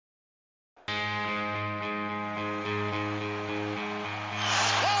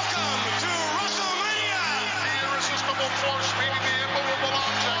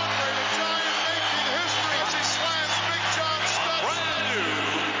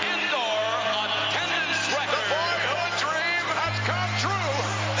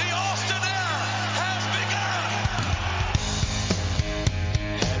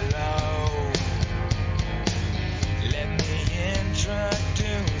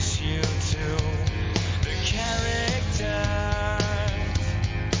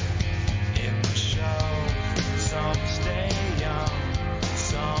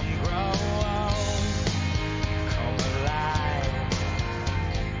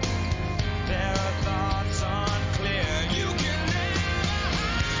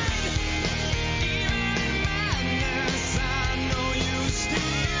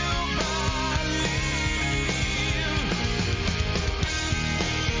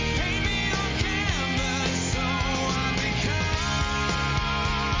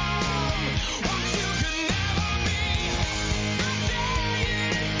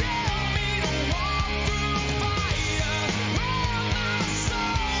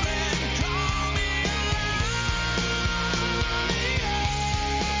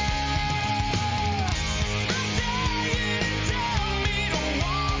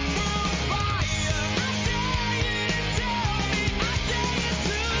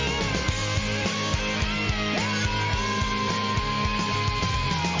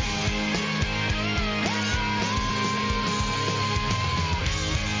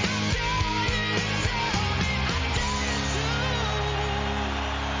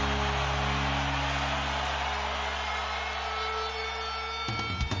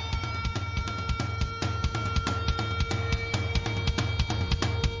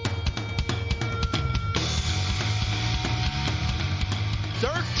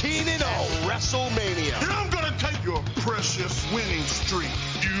WrestleMania. And I'm gonna take your precious winning streak.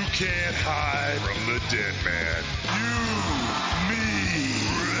 You can't hide from the dead man. You, me,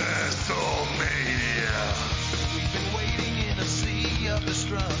 WrestleMania. We've been waiting in a sea of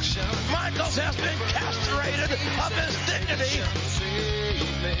destruction. Michaels has been castrated of his dignity.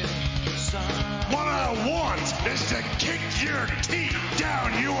 What I want is to kick your teeth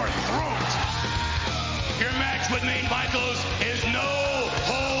down your throat. Your match with me, Michaels, is no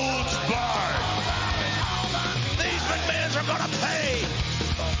holds barred. These McMahons are gonna pay.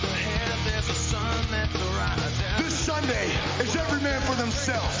 This Sunday is every man for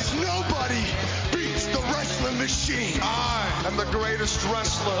themselves. Nobody beats the wrestling machine. I am the greatest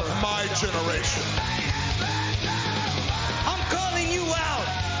wrestler of my generation. I'm calling you out.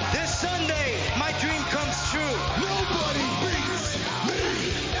 This Sunday, my dream comes true. Nobody beats me.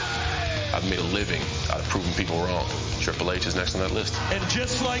 I've made a living out of proving people wrong. Triple H is next on that list. And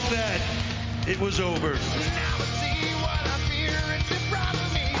just like that, it was over.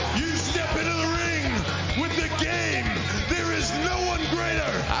 You step into the ring with the game. There is no one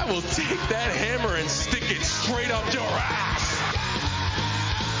greater. I will take that hammer and stick it straight up your ass.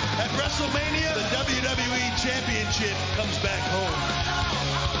 At WrestleMania, the WWE Championship comes back home.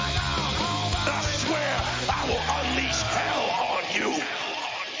 I swear I will unleash hell on you.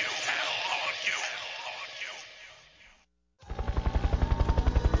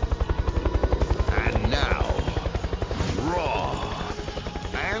 And now, Raw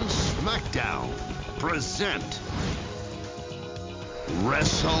and SmackDown present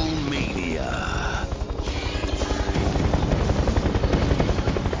WrestleMania.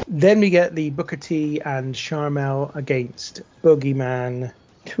 Then we get the Booker T and Sharmell against Boogeyman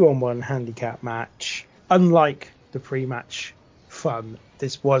 2-on-1 handicap match. Unlike the pre-match fun,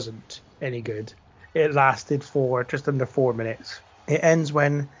 this wasn't any good. It lasted for just under 4 minutes. It ends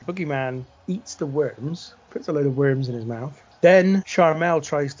when Boogeyman eats the worms, puts a load of worms in his mouth. Then Sharmell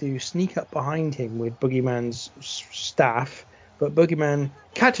tries to sneak up behind him with Boogeyman's staff, but Boogeyman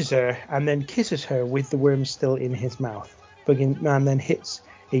catches her and then kisses her with the worms still in his mouth. Boogeyman then hits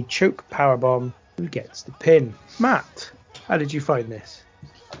a choke powerbomb, who gets the pin. Matt, how did you find this?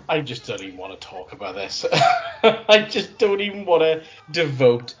 I just don't even want to talk about this. I just don't even want to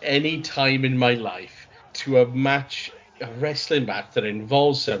devote any time in my life to a wrestling match that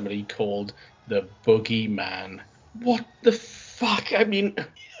involves somebody called the Boogeyman. What the fuck? I mean,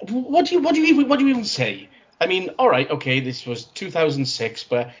 what do you even say? I mean, all right, okay, this was 2006,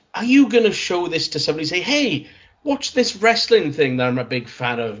 but are you gonna show this to somebody? Say, hey, watch this wrestling thing that I'm a big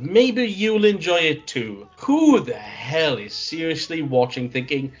fan of. Maybe you'll enjoy it too. Who the hell is seriously watching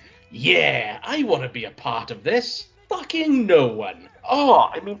thinking, yeah, I want to be a part of this? Fucking no one. Oh,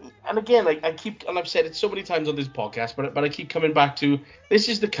 I mean, and again, I keep, and I've said it so many times on this podcast, but I keep coming back to, this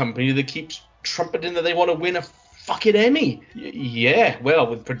is the company that keeps trumpeting that they want to win a fucking Emmy. Yeah, well,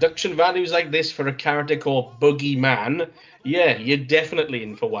 with production values like this for a character called Boogeyman, yeah, you're definitely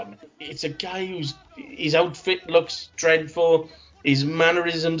in for one. It's a guy his outfit looks dreadful, his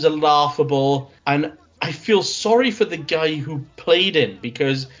mannerisms are laughable, and I feel sorry for the guy who played him,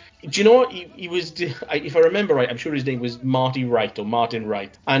 because do you know what? He was, if I remember right, I'm sure his name was Martin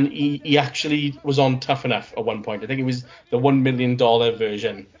Wright, and he actually was on Tough Enough at one point. I think it was the $1 million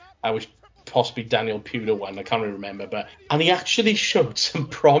version, which possibly Daniel Puder one, I can't really remember, and he actually showed some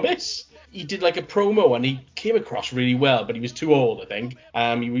promise. He did like a promo and he came across really well, but he was too old, I think.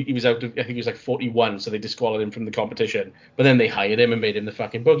 He was out of, I think he was like 41, so they disqualified him from the competition. But then they hired him and made him the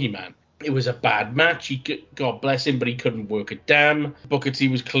fucking Boogeyman. It was a bad match. God bless him, but he couldn't work a damn. Booker T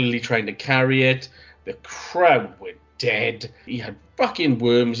was clearly trying to carry it. The crowd were dead. He had fucking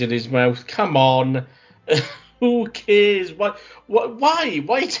worms in his mouth. Come on. Who cares? Why? Why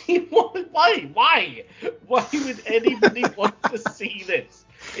do you want? Why would anybody want to see this?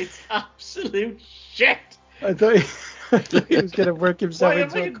 It's absolute shit. I thought he was going to work himself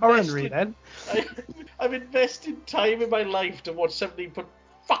into a coronary then. I've invested time in my life to watch somebody put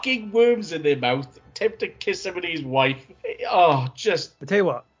fucking worms in their mouth, attempt to kiss somebody's wife. Oh, just... I tell you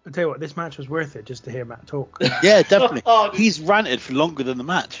what, this match was worth it just to hear Matt talk. Yeah, definitely. He's ranted for longer than the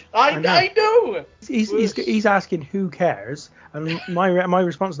match. I know. He's asking who cares, and my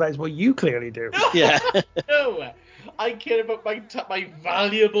response to that is, well, you clearly do. Yeah. No, I care about my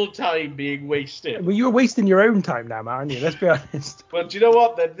valuable time being wasted. Well, you're wasting your own time now, Matt, aren't you? Let's be honest. Well, do you know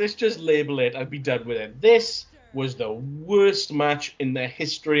what? Then let's just label it and be done with it. This was the worst match in the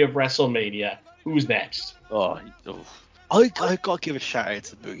history of WrestleMania. Who's next? Oh, I got to give a shout out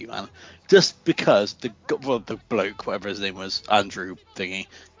to the Boogeyman, just because the bloke, whatever his name was, Andrew thingy,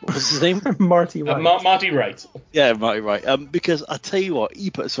 what was his name? Marty Wright. Marty Wright. Yeah, Marty Wright. Because I tell you what, he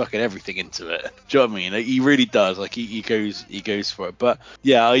puts fucking everything into it. Do you know what I mean? Like, he really does. Like he goes for it. But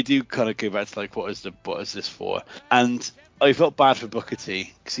yeah, I do kind of go back to like, what is this for? And I felt bad for Booker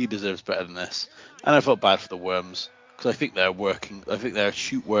T because he deserves better than this, and I felt bad for the Worms. Because I think they're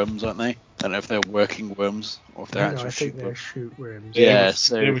shoot worms, aren't they? I don't know if they're working worms or if they're actual shoot worms. They're shoot worms. Yeah,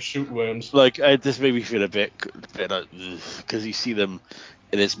 they were shoot worms. Like, this made me feel a bit like, because you see them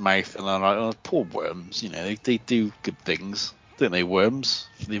in his mouth, and I'm like, oh, poor worms. You know, they do good things. Don't they, worms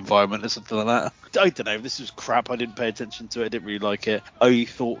for the environment or something like that? I don't know. This was crap. I didn't pay attention to it. I didn't really like it. I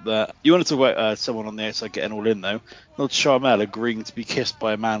thought that you wanted to talk someone on the outside getting all in though. Not Charmel agreeing to be kissed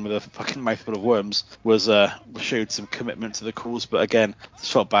by a man with a fucking mouthful of worms showed some commitment to the cause. But again,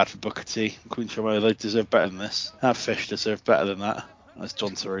 just felt bad for Booker T. Queen Charmel. They deserve better than this. That Fish deserved better than that, as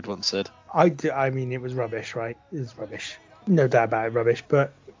John Surrode once said. I mean, it was rubbish, right? It was rubbish. No doubt about it, rubbish.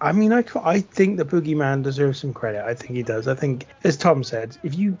 But I mean, I think the Boogeyman deserves some credit. I think he does. I think, as Tom said,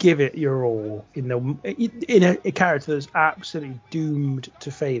 if you give it your all in a character that's absolutely doomed to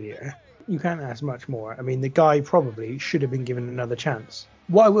failure, you can't ask much more. I mean, the guy probably should have been given another chance.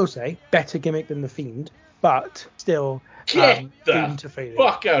 What I will say, better gimmick than the Fiend, but still Get doomed to the failure.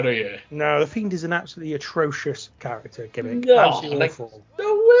 fuck out of here. No, the Fiend is an absolutely atrocious character gimmick. No, absolutely awful.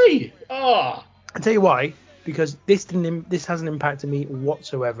 No way. I'll tell you why. Because this hasn't impacted me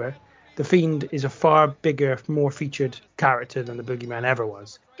whatsoever. The Fiend is a far bigger, more featured character than the Boogeyman ever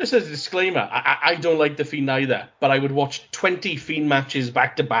was. Just as a disclaimer, I don't like the Fiend either, but I would watch 20 Fiend matches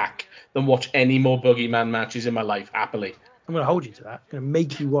back to back than watch any more Boogeyman matches in my life, happily. I'm going to hold you to that. I'm going to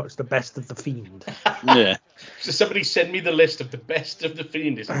make you watch the best of the Fiend. Yeah. So somebody send me the list of the best of the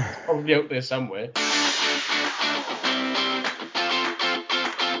Fiend. It's probably out there somewhere.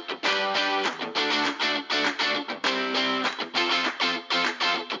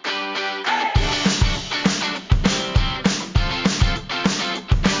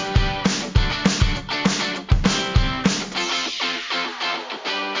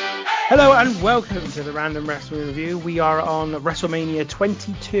 Hello and welcome to the Random Wrestling Review. We are on WrestleMania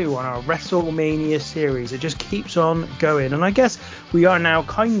 22 on our WrestleMania series. It just keeps on going, and I guess we are now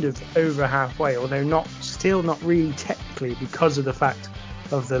kind of over halfway, although still not really technically because of the fact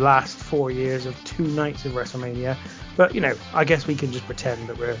of the last 4 years of 2 nights of WrestleMania. But, you know, I guess we can just pretend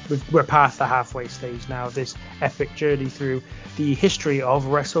that we're past the halfway stage now of this epic journey through the history of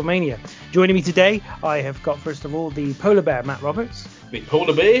WrestleMania. Joining me today, I have got, first of all, the Polar Bear, Matt Roberts. The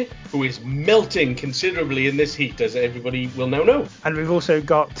Polar Bear, who is melting considerably in this heat, as everybody will now know. And we've also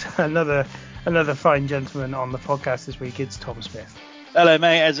got another fine gentleman on the podcast this week. It's Tom Smith. Hello,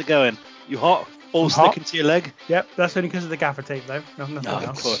 mate. How's it going? You hot? All sticking to your leg? Yep, that's only because of the gaffer tape, though. Nothing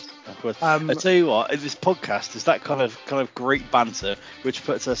else. Of course. I tell you what, this podcast is that kind of great banter which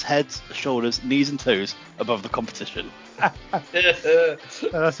puts us heads, shoulders, knees, and toes above the competition.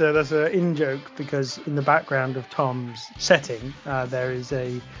 That's a in joke, because in the background of Tom's setting, there is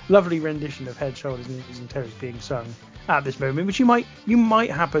a lovely rendition of Head, Shoulders, Knees, and Toes being sung at this moment, which you might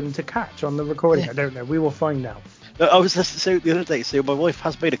happen to catch on the recording. I don't know. We will find out. I was listening the other day. So my wife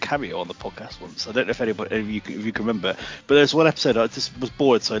has made a cameo on the podcast once. I don't know if any of you can remember, but there's one episode I just was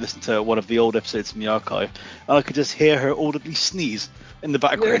bored, so I listened to one of the old episodes from the archive, and I could just hear her audibly sneeze in the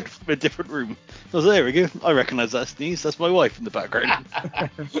background from a different room. So I was like, there we go. I recognise that sneeze. That's my wife in the background.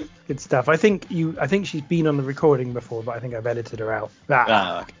 Good stuff. I think she's been on the recording before, but I think I've edited her out.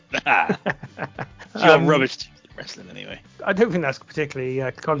 She got rubbish wrestling anyway. I don't think that's particularly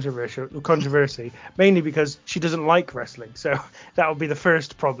controversy, mainly because she doesn't like wrestling, so that would be the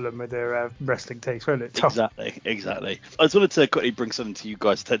first problem with her wrestling takes, won't it, Tom? Exactly. I just wanted to quickly bring something to you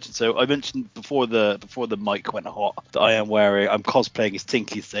guys' attention. So I mentioned before the mic went hot that I'm cosplaying as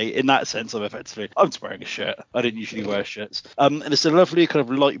Tinky today. In that sense, I'm just wearing a shirt. I didn't usually wear shirts. And it's a lovely kind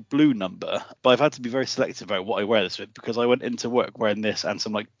of light blue number, but I've had to be very selective about what I wear this with, because I went into work wearing this and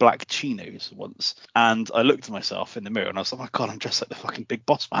some like black chinos once, and I looked at myself in the mirror and I was like, oh my god, I'm dressed like the fucking big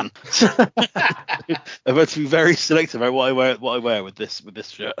boss man. I've had to be very selective about what I wear with this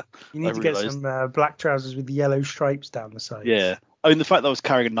shirt. You need to get some black trousers with yellow stripes down the sides. Yeah. I mean, the fact that I was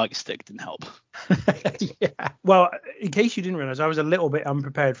carrying a nightstick didn't help. Yeah. Well, in case you didn't realize, I was a little bit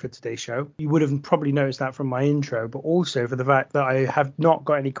unprepared for today's show. You would have probably noticed that from my intro, but also for the fact that I have not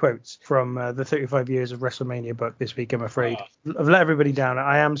got any quotes from the 35 years of WrestleMania book this week, I'm afraid. I've let everybody down.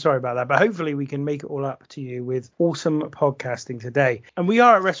 I am sorry about that, but hopefully we can make it all up to you with awesome podcasting today. And we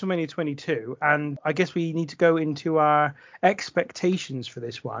are at WrestleMania 22, and I guess we need to go into our expectations for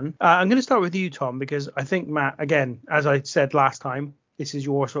this one. I'm going to start with you, Tom, because I think, Matt, again, as I said last time, this is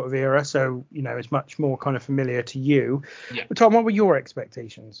your sort of era, so, it's much more kind of familiar to you. Yeah. But Tom, what were your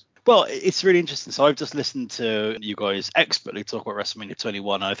expectations? Well, it's really interesting. So I've just listened to you guys expertly talk about WrestleMania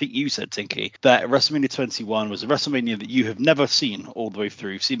 21. And I think you said, Tinky, that WrestleMania 21 was a WrestleMania that you have never seen all the way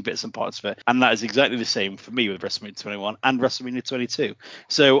through. You've seen bits and parts of it. And that is exactly the same for me with WrestleMania 21 and WrestleMania 22.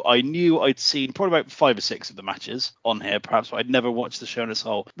 So I knew I'd seen probably about 5 or 6 of the matches on here, perhaps, but I'd never watched the show in its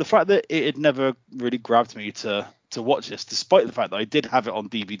whole. The fact that it had never really grabbed me to watch this, despite the fact that I did have it on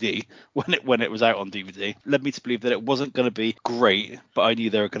DVD when it was out on DVD, led me to believe that it wasn't going to be great, but I knew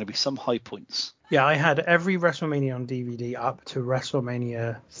there were going to be some high points. Yeah, I had every WrestleMania on DVD up to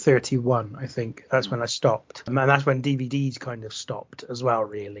WrestleMania 31, I think. That's when I stopped. And that's when DVDs kind of stopped as well,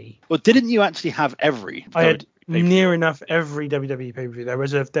 really. Well, didn't you actually have every? I had near enough every WWE pay-per-view. There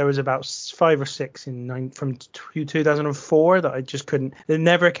was about 5 or 6 from 2004 that I just couldn't. They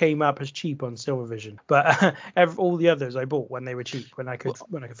never came up as cheap on Silvervision, but all the others I bought when they were cheap, when I could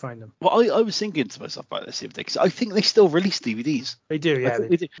find them. Well, I was thinking to myself about this the other day, because I think they still release DVDs. They do, yeah.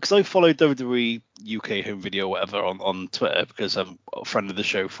 Because I followed WWE UK Home Video or whatever on Twitter, because a friend of the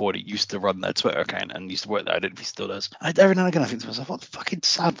show, Fordy, used to run their Twitter account and used to work there. I don't know if he still does. Every now and again I think to myself, what fucking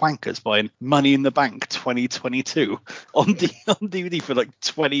sad wankers buying Money in the Bank 2022 on DVD for like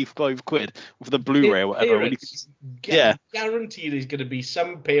 25 quid for the Blu-ray or whatever. Guaranteed there's going to be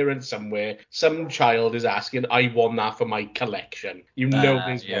some parent somewhere, some child is asking, I want that for my collection. There's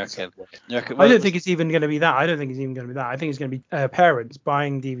one somewhere. I don't think it's even going to be that. I think it's going to be parents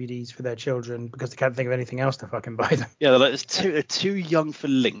buying DVDs for their children because they can't think of anything else to fucking buy them. Yeah, they're too young for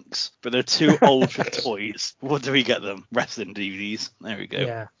links, but they're too old for toys. What do we get them? Wrestling DVDs. There we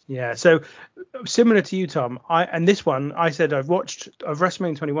go. Yeah. So similar to you, Tom, this one, I said of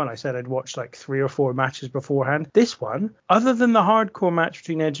WrestleMania 21, I said I'd watched like 3 or 4 matches beforehand. This one, other than the hardcore match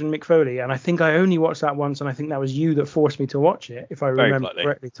between Edge and Mick Foley, and I think I only watched that once, and I think that was you that forced me to watch it, if I remember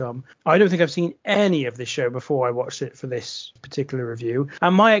correctly, Tom. I don't think I've seen any of this show before I watched it for this particular review,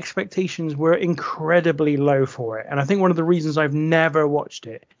 and my expectations were incredibly low for it. And I think one of the reasons I've never watched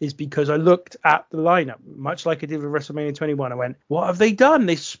it is because I looked at the lineup, much like I did with WrestleMania 21. I went, what have they done?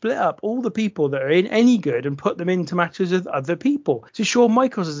 They split up all the people that are in any good and put them into matches with other people. So Shawn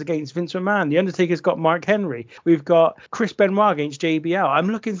Michaels is against Vince McMahon. The Undertaker's got Mark Henry. We've got Chris Benoit against JBL.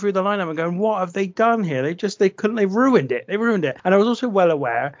 I'm looking through the lineup and going, what have they done here? They ruined it. And I was also well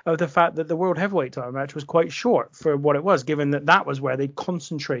aware of the fact that the World Heavyweight title match was quite short for what it was, given that was where they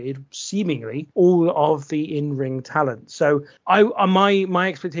concentrated seemingly all of the in-ring talent. So my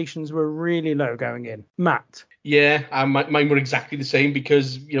expectations were really low going in. Matt? Yeah, mine were exactly the same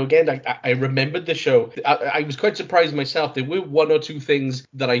because, again, I remembered the show. I was quite surprised myself. There were 1 or 2 things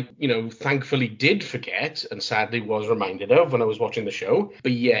that I, thankfully did forget and sadly was reminded of when I was watching the show.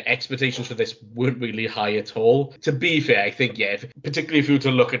 But yeah, expectations for this weren't really high at all. To be fair, I think, particularly if you were to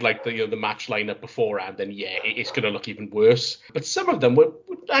look at like the match lineup beforehand, then it's going to look even worse. But some of them were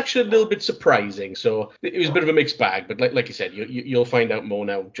actually a little bit surprising. So it was a bit of a mixed bag. But like you said, you'll find out more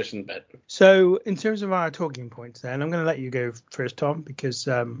now just in a bit. So in terms of our talking points then, I'm going to let you go first, Tom, because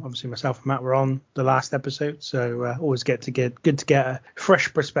obviously myself and Matt were on the last episode, so always good to get a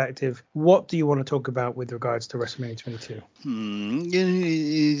fresh perspective. What do you want to talk about with regards to WrestleMania 22?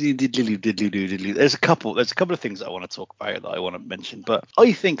 There's a couple of things I want to talk about that I want to mention, but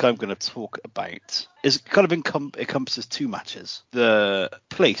I think I'm going to talk about is kind of encompasses 2 matches. The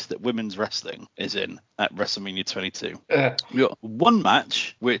place that women's wrestling is in at WrestleMania 22. We got one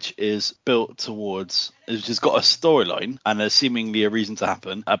match which is built towards, which has got a storyline and there's seemingly a reason to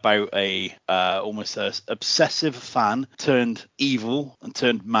happen about a almost a obsessive fan turned evil and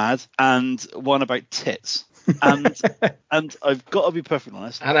turned mad, and one about tits. And I've got to be perfectly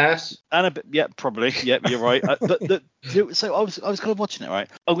honest. And ass. And a bit, yeah, probably. Yeah, you're right. So I was kind of watching it, right?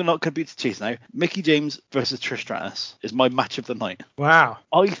 I'm not going to beat the cheese now. Mickie James versus Trish Stratus is my match of the night. Wow.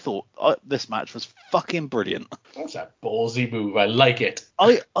 I thought this match was fucking brilliant. That's a ballsy move. I like it.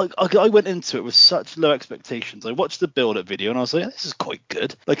 I went into it with such low expectations. I watched the build-up video and I was like, this is quite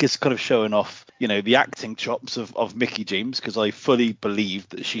good. Like, it's kind of showing off, the acting chops of Mickie James, because I fully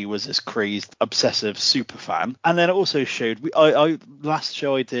believed that she was this crazed, obsessive super fan fan. And then it also showed, I last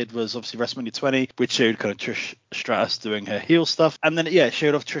show I did was obviously WrestleMania 20, which showed kind of Trish Stratus doing her heel stuff. And then, it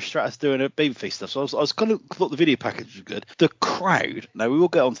showed off Trish Stratus doing her babyface stuff. So I was kind of thought the video package was good. The crowd, now we will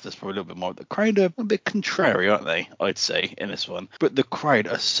get onto this probably a little bit more, the crowd are a bit contrary, aren't they, I'd say, in this one. But the crowd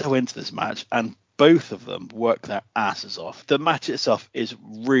are so into this match, and both of them work their asses off. The match itself is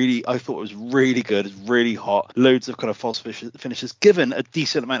really, I thought it was really good. It's really hot. Loads of kind of false finishes, given a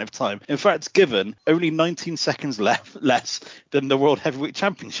decent amount of time. In fact, given only 19 seconds less than the World Heavyweight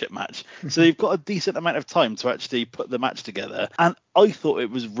Championship match. So they've got a decent amount of time to actually put the match together. And I thought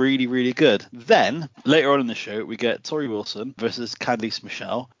it was really, really good. Then, later on in the show, we get Tori Wilson versus Candice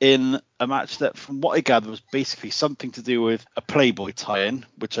Michelle in a match that, from what I gather, was basically something to do with a Playboy tie-in,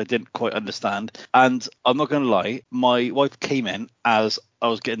 which I didn't quite understand. And I'm not going to lie, my wife came in as I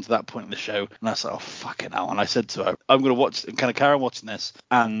was getting to that point in the show, and I said, oh, fucking hell. And I said to her, I'm going to watch, and can I carry on watching this?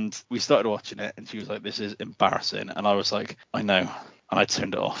 And we started watching it, and she was like, this is embarrassing. And I was like, I know. And I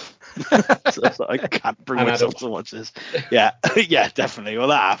turned it off. So I was like, I can't bring myself to watch this. Yeah, yeah, definitely. Well,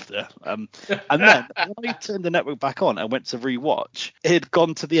 that after. And then when I turned the network back on and went to rewatch, it had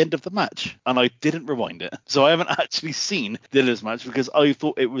gone to the end of the match, and I didn't rewind it. So I haven't actually seen Dilla's match because I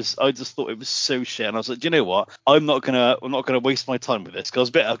just thought it was so shit. And I was like, do you know what? I'm not gonna waste my time with this, because I was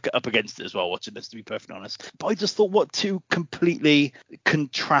a bit up against it as well watching this, to be perfectly honest. But I just thought, what two completely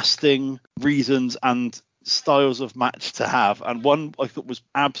contrasting reasons and styles of match to have, and one I thought was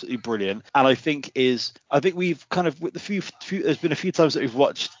absolutely brilliant, and I think we've kind of, with the few there's been a few times that we've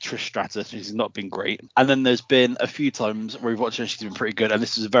watched Trish Stratus and she's not been great, and then there's been a few times where we've watched her and she's been pretty good, and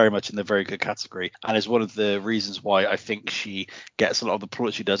this is very much in the very good category, and is one of the reasons why I think she gets a lot of the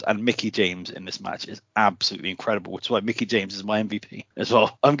applause she does. And Mickie James in this match is absolutely incredible, which is why Mickie James is my MVP as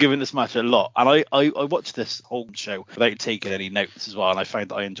well. I'm giving this match a lot, and I watched this whole show without taking any notes as well, and I found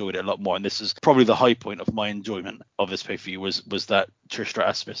that I enjoyed it a lot more, and this is probably the high point of my enjoyment of this pay-per-view was that Trish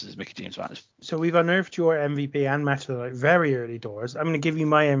Stratus versus Mickie James match. So we've unearthed your MVP and match of the night very early doors. I'm going to give you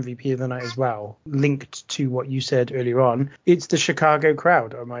my MVP of the night as well, linked to what you said earlier on. It's the Chicago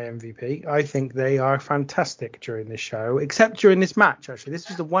crowd are my MVP. I think they are fantastic during this show, except during this match. Actually, this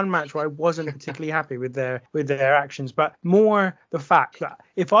was the one match where I wasn't particularly happy with their actions, but more the fact that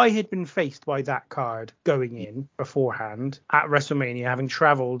if I had been faced by that card going in beforehand at WrestleMania, having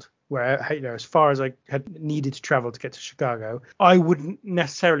travelled where, as far as I had needed to travel to get to Chicago, I wouldn't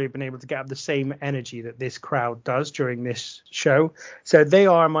necessarily have been able to get up the same energy that this crowd does during this show. So they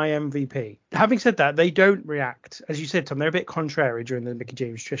are my MVP. Having said that, they don't react, as you said, Tom, they're a bit contrary during the Mickie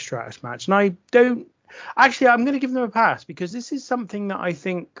James Trish Stratus match. And I don't, actually, I'm going to give them a pass, because this is something that I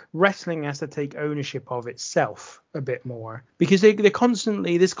think wrestling has to take ownership of itself a bit more, because they're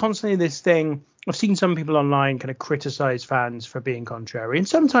constantly this thing. I've seen some people online kind of criticize fans for being contrary, and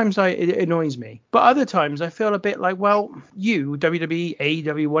sometimes it annoys me. But other times I feel a bit like, well, you, WWE,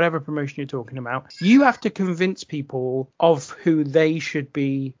 AEW, whatever promotion you're talking about, you have to convince people of who they should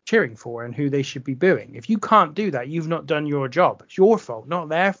be cheering for and who they should be booing. If you can't do that, you've not done your job. It's your fault, not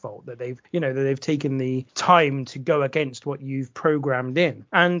their fault that they've taken the time to go against what you've programmed in.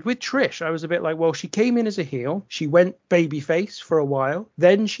 And with Trish, I was a bit like, well, she came in as a heel. She went babyface for a while.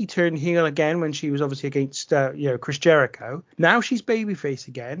 Then she turned heel again when she was obviously against Chris Jericho. Now she's babyface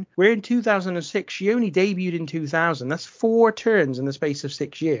again. We're in 2006. She only debuted in 2000. That's 4 turns in the space of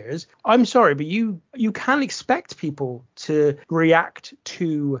 6 years. I'm sorry, but you can't expect people to react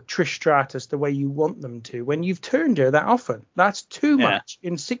to Trish Stratus the way you want them to when you've turned her that often. That's too much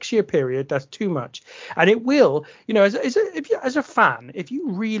in 6-year period. That's too much, and it will, as a fan, if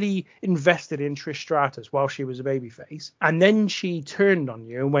you really invested in Trish Stratus while she was a babyface, and then she turned on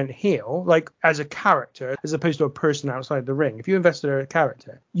you and went heel, like as a character as opposed to a person outside the ring, if you invested her as a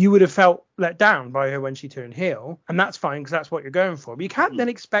character, you would have felt let down by her when she turned heel, and that's fine because that's what you're going for. But you can't then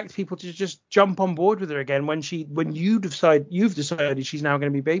expect people to just jump on board with her again when you've decided she's now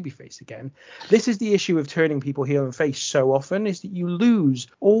going to be babyface again. This is the issue of turning people heel and face so often, is that you lose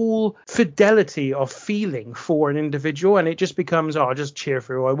all fidelity of feeling for an individual, and it just becomes, I'll just cheer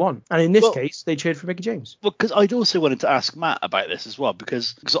for who I want. And in this case, they cheered for Mickie James. Well, because I'd also wanted to ask Matt about this as well,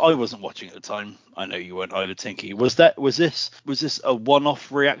 because I wasn't watching at the time. I know you weren't either, Tinky. Was this a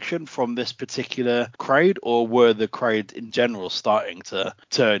one-off reaction from this particular crowd, or were the crowd in general starting to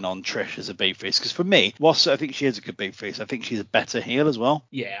turn on Trish as a babyface? Because for me, whilst I think she is a good babyface, I think she's a better heel as well.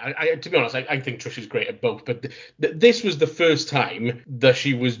 Yeah, I to be honest, I think Trish is great at both, but this was the first time that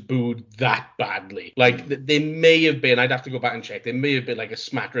she was booed that badly. Like, there may have been, I'd have to go back and check, there may have been like a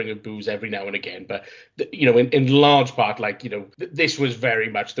smattering of boos every now and again, but in large part, this was very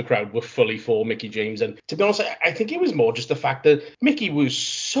much the crowd were fully for Mickie James. And to be honest, I think it was more just the fact that Mickie was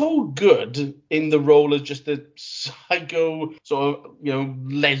so good good in the role as just a psycho sort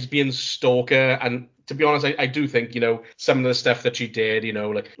of, lesbian stalker. And to be honest, I do think, some of the stuff that she did,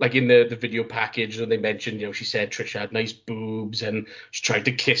 like in the video package when they mentioned, she said Trisha had nice boobs and she tried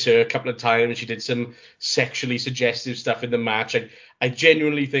to kiss her a couple of times. She did some sexually suggestive stuff in the match. I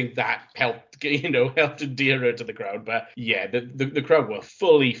genuinely think that helped endear her to the crowd. But yeah, the crowd were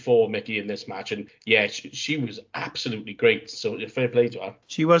fully for Mickey in this match. And yeah, she was absolutely great. So fair play to her.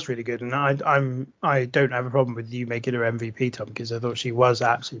 She was really good. And I don't have a problem with you making her MVP, Tom, because I thought she was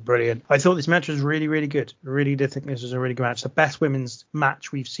absolutely brilliant. I thought this match was really, really good. I really did think this was a really good match. The best women's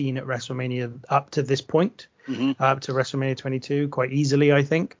match we've seen at WrestleMania up to this point. Up to WrestleMania 22 quite easily, I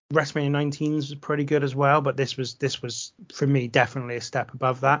think. WrestleMania 19 was pretty good as well, but this was for me definitely a step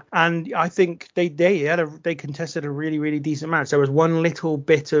above that. And I think they contested a really, really decent match. There was one little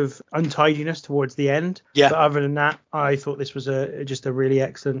bit of untidiness towards the end, but other than that, I thought this was just a really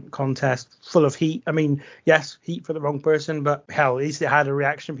excellent contest, full of heat. I mean, yes, heat for the wrong person, but hell, at least it had a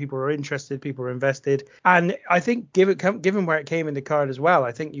reaction. People were interested, people were invested, and I think given where it came in the card as well,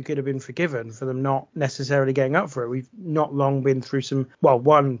 I think you could have been forgiven for them not necessarily getting up for it. We've not long been through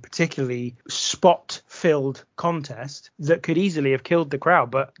one particularly spot-filled contest that could easily have killed the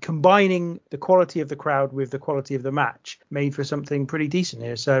crowd, but combining the quality of the crowd with the quality of the match made for something pretty decent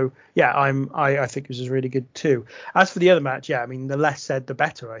here. So yeah, I think this is really good too. As for the other match, yeah, I mean, the less said the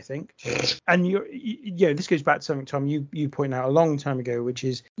better, I think. And this goes back to something, Tom, you pointed out a long time ago, which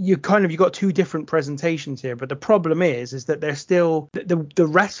is you've got two different presentations here, but the problem is that they're still the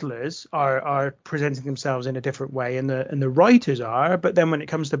wrestlers are presenting themselves in a different way, and the writers are, but then when it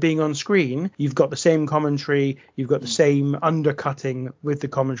comes to being on screen, you've got the same commentary, you've got the same undercutting with the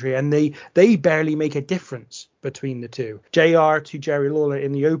commentary, and they barely make a difference between the two. JR to Jerry Lawler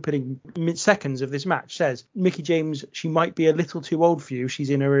in the opening seconds of this match says, Mickie James, she might be a little too old for you, she's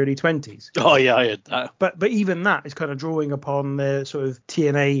in her early 20s. Oh yeah, I heard that. But even that is kind of drawing upon the sort of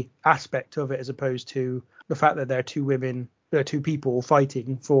TNA aspect of it, as opposed to the fact that they're two people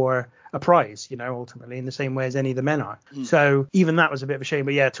fighting for a prize, ultimately in the same way as any of the men are. So even that was a bit of a shame.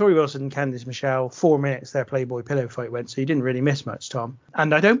 But yeah, Tori Wilson and Candice Michelle, 4 minutes their Playboy pillow fight went, so you didn't really miss much, Tom.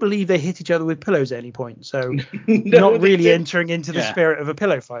 And I don't believe they hit each other with pillows at any point, so not really entering into the spirit of a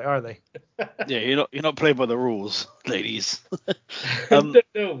pillow fight, are they? Yeah, you're not playing by the rules, ladies.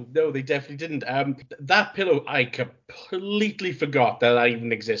 No, they definitely didn't. That pillow, I completely forgot that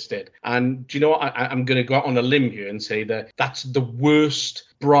even existed. And do you know what? I'm going to go out on a limb here and say that that's the worst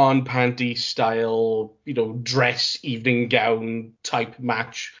bra and panty style, dress evening gown type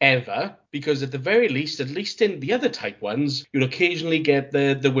match ever. Because at the very least, at least in the other type ones, you'll occasionally get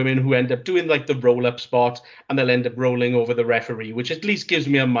the women who end up doing like the roll-up spot, and they'll end up rolling over the referee, which at least gives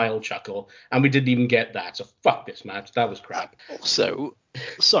me a mild chuckle. And we didn't even get that. So fuck this match. That was crap. Also,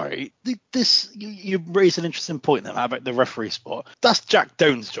 sorry, you raised an interesting point there about the referee spot. That's Jack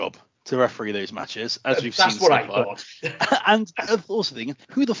Doan's job to referee those matches, as we've seen so far. That's what I thought. And I was also thinking,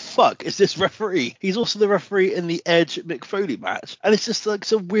 who the fuck is this referee? He's also the referee in the Edge Mick Foley match, and it's just like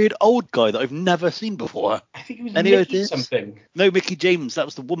some weird old guy that I've never seen before. I think he was Mickey something. No, Mickie James. That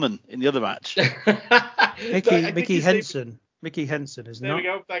was the woman in the other match. Mickey Henson. Mickey Henson, isn't it? There we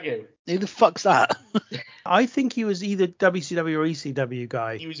go. Thank you. Who the fuck's that? I think he was either WCW or ECW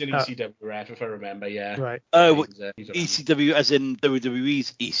guy. He was an ECW ref, if I remember, yeah. Right. Oh, ECW as in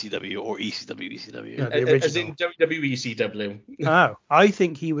WWE's ECW or ECW? No, the original. As in WWE ECW. Oh, I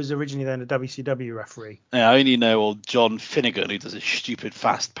think he was originally then a WCW referee. Yeah, I only know old John Finnegan, who does his stupid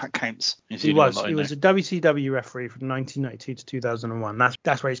fast counts. He was a WCW referee from 1992 to 2001.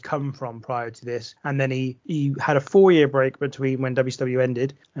 That's where he's come from prior to this. And then he had a 4-year break between when WCW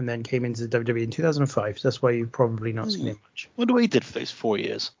ended and then came into the WWE in 2005. So that's why you've probably not seen him much. I wonder what he did for those 4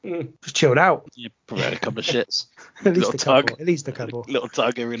 years. Just chilled out. Yeah, probably had a couple of shits. At least a couple. Little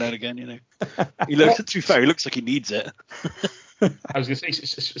tug every now and again, He looks, to be fair, he looks like he needs it. I was going to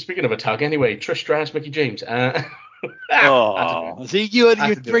say, speaking of a tug, anyway, Trish Stratus, Mickie James. See, you're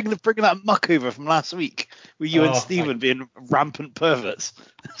bringing that muck over from last week with you and Stephen being rampant perverts.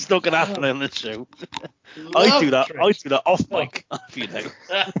 It's not going to happen on this show. I do that off mic, if you know.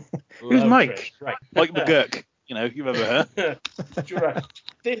 Who's Mike? Right. Mike McGurk. You remember her. Right.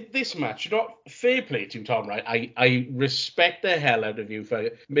 This match, fair play to you, Tom, right? I respect the hell out of you for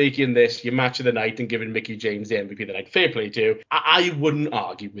making this your match of the night and giving Mickie James the MVP of the night. Fair play to you. I wouldn't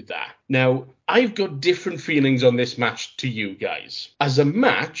argue with that. Now, I've got different feelings on this match to you guys. As a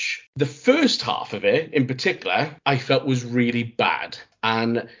match, the first half of it, in particular, I felt was really bad.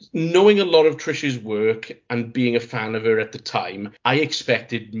 And knowing a lot of Trish's work and being a fan of her at the time, I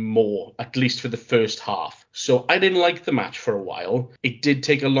expected more, at least for the first half. So I didn't like the match for a while. It did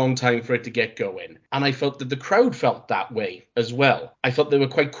take a long time for it to get going. And I felt that the crowd felt that way as well. I felt they were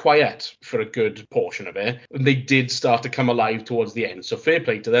quite quiet for a good portion of it. And they did start to come alive towards the end. So fair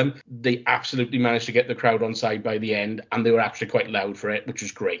play to them. They absolutely managed to get the crowd on side by the end. And they were actually quite loud for it, which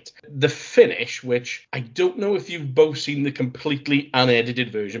was great. The finish, which I don't know if you've both seen the completely unedited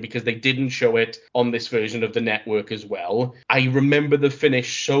version because they didn't show it on this version of the network as well. I remember the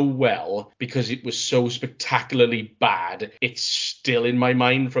finish so well because it was so spectacularly bad. It's still in my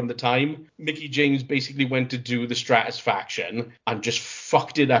mind from the time. Mickie James basically went to do the Stratusfaction and just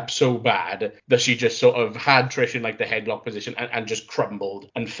fucked it up so bad that she just sort of had Trish in like the headlock position and just crumbled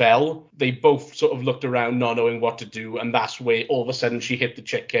and fell. They both sort of looked around not knowing what to do, and that's where all of a sudden she hit the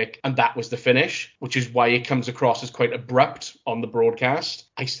chick kick, and that was the finish, which is why it comes across as quite abrupt on the broadcast.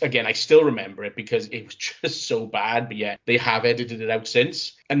 I still remember it because it was just so bad, but yeah, they have edited it out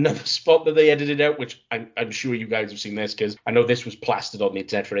since. Another spot that they edited out, which I'm sure you guys have seen this because I know this was plastered on the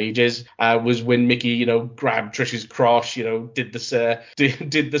internet for ages, was when Mickie, grabbed Trish's crotch, did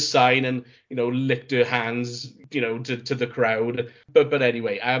the sign and, licked her hands, to the crowd. But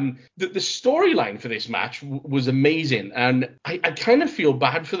anyway, the storyline for this match was amazing, and I kind of feel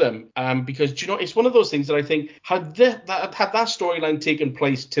bad for them because it's one of those things that I think had that storyline taken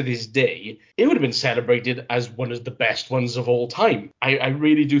place to this day, it would have been celebrated as one of the best ones of all time. I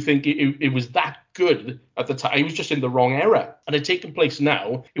really do think it was that good at the time. It was just in the wrong era. And it taken place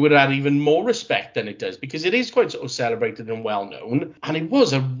now, it would have had even more respect than it does because it is quite sort of celebrated and well known. And it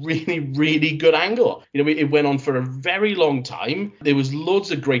was a really, really good angle. It went on for a very long time. There was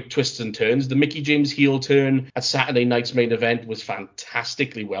loads of great twists and turns. The Mickie James heel turn at Saturday night's main event was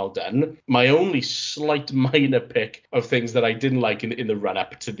fantastically well done. My only slight minor pick of things that I didn't like in the run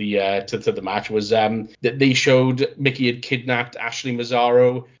up to the match was that they showed Mickie had kidnapped Ashley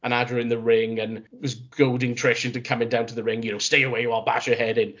Mazzaro and had her in the ring and was goading Trish into coming down to the ring, stay away or I'll bash her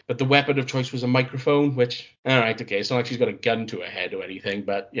head in. But the weapon of choice was a microphone, which, all right, okay, it's not like she's got a gun to her head or anything,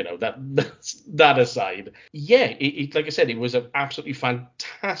 but, that aside. Yeah, it like I said, it was an absolutely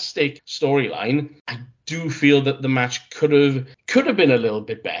fantastic storyline. I do feel that the match could have been a little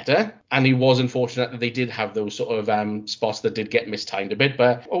bit better, and it was unfortunate that they did have those sort of spots that did get mistimed a bit,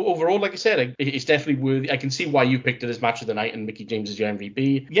 but overall, like I said, it's definitely worthy. I can see why you picked it as match of the night and Mickie James as your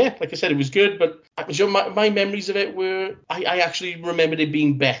MVP. Yeah, like I said, it was good, but my memories of it were I actually remembered it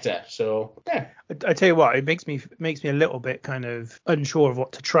being better. So yeah. I tell you what, it makes me a little bit kind of unsure of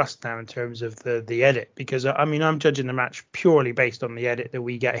what to trust now in terms of the edit, because I'm judging the match purely based on the edit that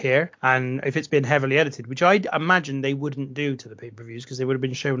we get here, and if it's been heavily edited, which I imagine they wouldn't do to the pay-per-views because they would have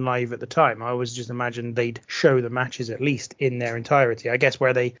been shown live at the time. I always just imagine they'd show the matches at least in their entirety. I guess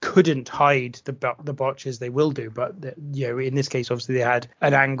where they couldn't hide the botches, they will do, but in this case, obviously they had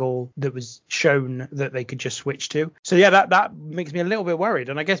an angle that was shown that they could just switch to. So yeah, that makes me a little bit worried,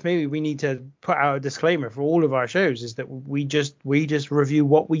 and I guess maybe we need to put out a disclaimer for all of our shows is that we just review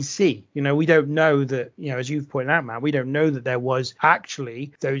what we see. We don't know that, as you've pointed out, Matt, we don't know that there was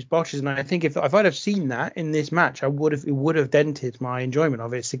actually those botches, and I think if I'd have seen that in this match, it would have dented my enjoyment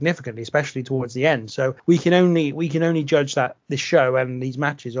of it significantly, especially towards the end. So we can only judge this show and these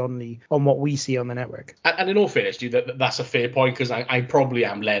matches on what we see on the network. And in all fairness, that's a fair point, because I probably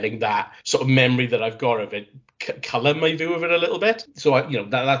am letting that sort of memory that I've got of it colour my view of it a little bit. So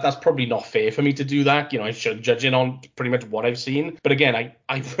that's probably not fair for me to do that. I should judge it on pretty much what I've seen. But again,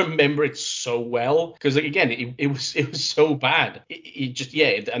 I remember it so well because again, it was so bad. It just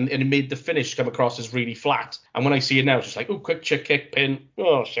and it made the finish come across as really flat. And when I see it now, it's just like, oh, quick chick kick pin.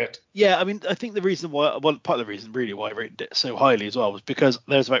 Oh shit. Yeah, I think the reason why, part of the reason really why I rated it so highly as well was because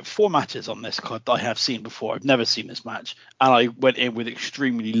there's about 4 matches on this card that I have seen before. I've never seen this match, and I went in with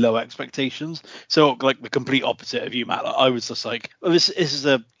extremely low expectations. So like the complete opposite of you, Matt. I was just like, well, this is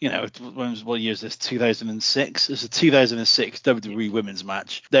a what year is this? 2006. It's a 2006 WWE Women's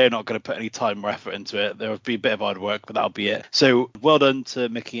match. They're not going to put any time or effort into it. There will be a bit of hard work, but that'll be it. So well done to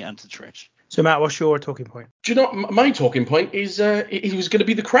Mickie and to Trish. So Matt, what's your talking point? Do you know, my talking point is it was going to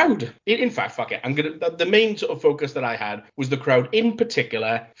be the crowd. In fact, fuck it. The main sort of focus that I had was the crowd, in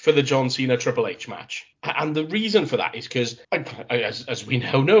particular for the John Cena Triple H match. And the reason for that is because, as we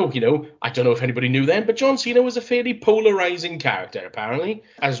now know, I don't know if anybody knew then, but John Cena was a fairly polarizing character, apparently,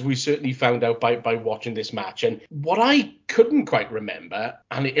 as we certainly found out by watching this match. And what I couldn't quite remember,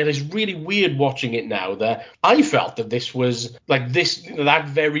 and it is really weird watching it now, that I felt that this was, that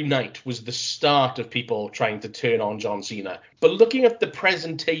very night was the start of people trying trying to turn on John Cena. But looking at the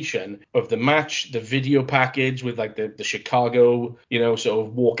presentation of the match, the video package with like the Chicago, sort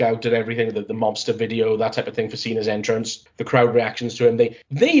of walkout and everything, the mobster video, that type of thing for Cena's entrance, the crowd reactions to him,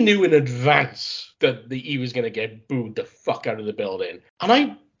 they knew in advance that he was going to get booed the fuck out of the building.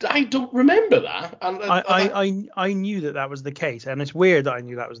 And I don't remember that. And I knew that was the case, and it's weird that I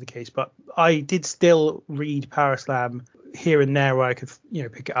knew that was the case, but I did still read Power Slam here and there where I could,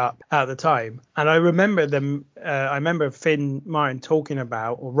 pick it up at the time. And I remember I remember Finn Martin talking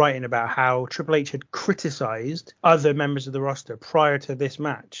about or writing about how Triple H had criticized other members of the roster prior to this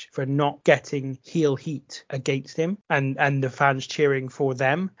match for not getting heel heat against him and the fans cheering for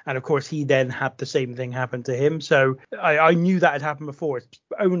them. And of course, he then had the same thing happen to him. So I knew that had happened before. It's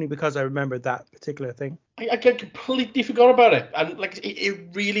only because I remembered that particular thing. I completely forgot about it, and it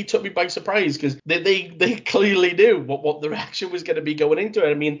really took me by surprise because they clearly knew what the reaction was going to be going into it.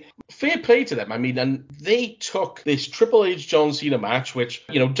 I mean, fair play to them. I mean, and they took this Triple H John Cena match, which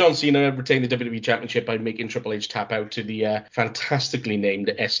John Cena retained the WWE Championship by making Triple H tap out to the fantastically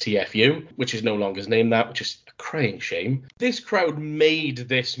named STFU, which is no longer named that, which is a crying shame. This crowd made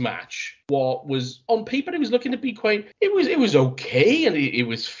this match what was on paper it was looking to be it was okay, and it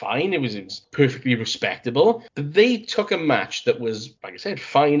was fine. It was perfectly respectable. But they took a match that was, like I said,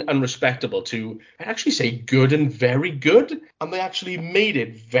 fine and respectable to, I'd actually say, good and very good, and they actually made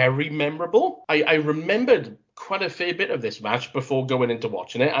it very memorable. I remembered quite a fair bit of this match before going into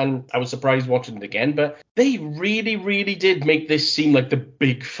watching it, and I was surprised watching it again, but they really, really did make this seem like the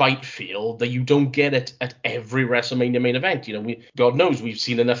big fight feel that you don't get at every WrestleMania main event. God knows we've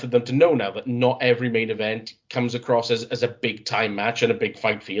seen enough of them to know now that not every main event comes across as a big time match and a big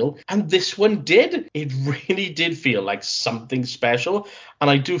fight feel, and this one did. It really did feel like something special, and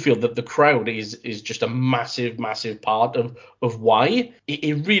I do feel that the crowd is just a massive, massive part of why.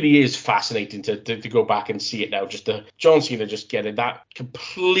 It really is fascinating to go back and see it now. Just John Cena just getting that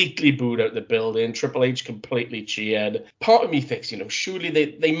completely booed out the building, Triple H completely cheered. Part of me thinks, surely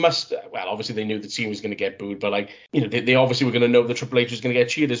they must, well, obviously they knew that Cena was going to get booed, but they obviously were going to know that Triple H was going to get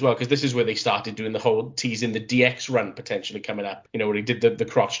cheered as well, because this is where they started doing the whole teasing the DX run potentially coming up, where he did the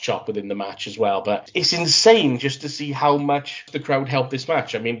crotch chop within the match as well. But it's insane just to see how much the crowd helped this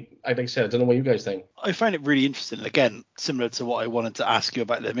match. I mean, like I said, I don't know what you guys think. I find it really interesting, again, similar to what I wanted to ask you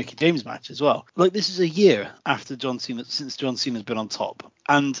about the Mickey James match as well. Like, this is a year after since John Cena's been on top,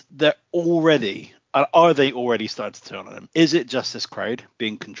 and they're already... Are they already starting to turn on him? Is it just this crowd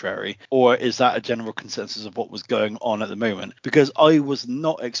being contrary, or is that a general consensus of what was going on at the moment? Because I was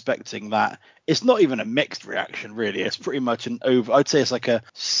not expecting that. It's not even a mixed reaction, really. It's pretty much an over. I'd say it's like a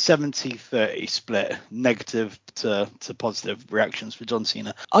 70-30 split, negative to positive reactions for John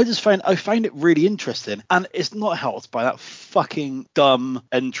Cena. I find it really interesting, and it's not helped by that fucking dumb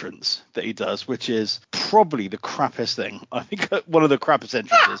entrance that he does, which is probably the crappiest thing. I think one of the crappiest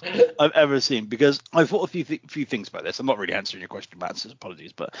entrances I've ever seen, because I thought a few things about this. I'm not really answering your question, Matt, so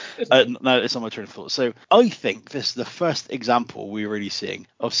apologies, but no, it's on my train of thought. So I think this is the first example we're really seeing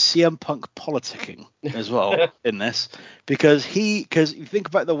of CM Punk politicking as well in this, because you think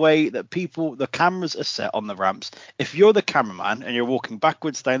about the way that the cameras are set on the ramps. If you're the cameraman and you're walking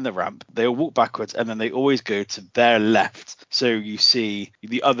backwards down the ramp, they'll walk backwards, and then they always go to their left. So you see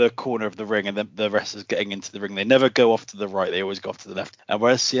the other corner of the ring, and then the wrestlers getting into the ring. They never go off to the right. They always go off to the left. And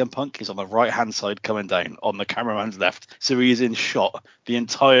whereas CM Punk is on the right-hand side coming down on the cameraman's left. So he's in shot the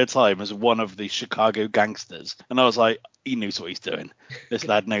entire time as one of the Chicago gangsters. And I was like, he knows what he's doing. This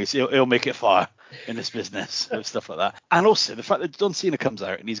lad knows he'll make it far in this business and stuff like that. And also the fact that John Cena comes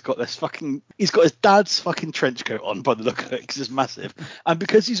out and he's got his dad's fucking trench coat on, by the look of it, because it's massive. And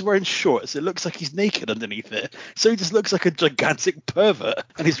because he's wearing shorts, it looks like he's naked underneath it. So he just looks like a gigantic pervert,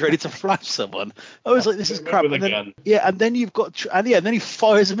 and he's ready to flash someone. I was like, this is crap. And then, and then you've got, and then he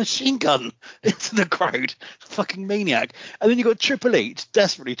fires a machine gun into the crowd. Fucking maniac. And then you've got Triple H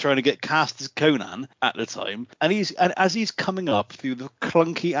desperately trying to get cast as Conan at the time. And as he's coming up through the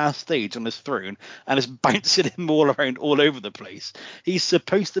clunky ass stage on his throne, and is bouncing him all around all over the place. He's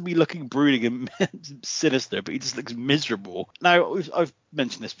supposed to be looking brooding and sinister, but he just looks miserable. Now, I've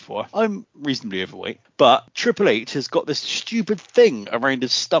mentioned this before. I'm reasonably overweight, but Triple H has got this stupid thing around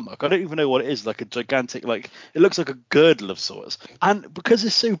his stomach. I don't even know what it is, like a gigantic, it looks like a girdle of sorts. And because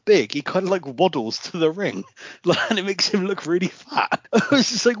it's so big, he kind of waddles to the ring, and it makes him look really fat. I was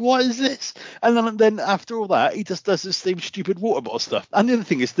just like, what is this? And then after all that, he just does this same stupid water bottle stuff. And the other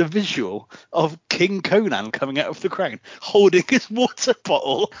thing is the visual of King Conan coming out of the crown holding his water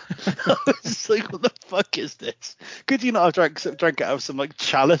bottle. I was just like, what the fuck is this? Could you not have drank it out of some like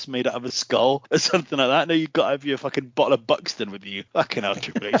chalice made out of a skull or something like that. No, you got to have your fucking bottle of Buxton with you. Fucking hell,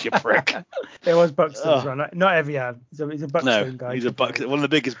 Triple H, you prick. There was Buxton as well. Not every ad. He's a Buxton guy. He's one of the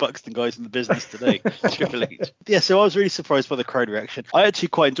biggest Buxton guys in the business today. Triple H. Yeah, so I was really surprised by the crowd reaction. I actually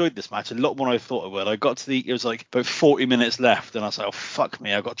quite enjoyed this match a lot more than I thought I would. I got to it was like about 40 minutes left, and I was like, oh fuck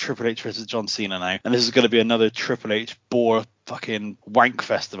me, I've got Triple H versus John Cena now, and this is going to be another Triple H bore fucking wank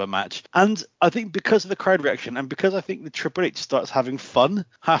fest of a match. And I think because of the crowd reaction, and because I think the Triple H starts having fun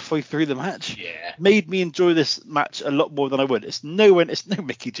halfway through the match, made me enjoy this match a lot more than I would. It's no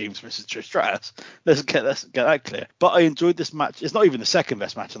Mickey James versus Trish Stratus. Let's get that clear. But I enjoyed this match. It's not even the second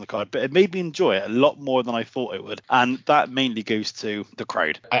best match on the card, but it made me enjoy it a lot more than I thought it would. And that mainly goes to the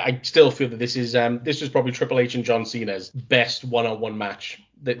crowd. I still feel that this was probably Triple H and John Cena's best one-on-one match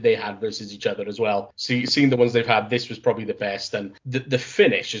that they had versus each other as well. Seeing the ones they've had, this was probably the best. And the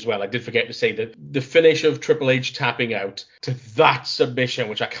finish as well, I did forget to say that the finish of Triple H tapping out to that submission,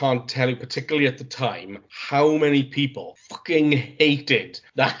 which I can't tell you, particularly at the time, how many people fucking hated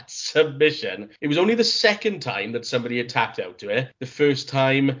that submission. It was only the second time that somebody had tapped out to it. The first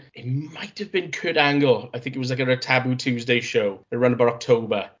time, it might have been Kurt Angle. I think it was like a Taboo Tuesday show around about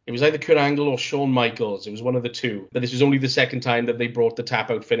October. It was either Kurt Angle or Shawn Michaels. It was one of the two. But this was only the second time that they brought the tap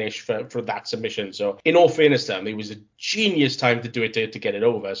out finish for that submission. So in all fairness to them, it was a genius time to do it to get it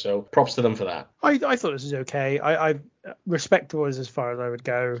over. So props to them for that. I thought this was okay. I respectable as far as I would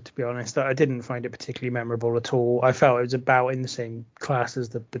go, to be honest. I didn't find it particularly memorable at all. I felt it was about in the same class as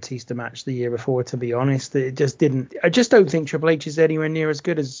the Batista match the year before, to be honest. It just didn't. I just don't think Triple H is anywhere near as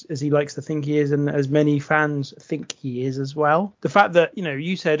good as he likes to think he is, and as many fans think he is as well. The fact that,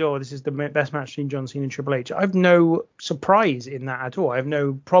 you said, oh, this is the best match between John Cena and Triple H. I've no surprise in that at all. I have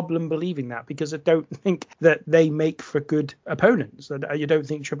no problem believing that, because I don't think that they make for good opponents. I don't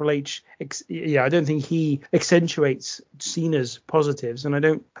think Triple H, I don't think he accentuates Cena's positives, and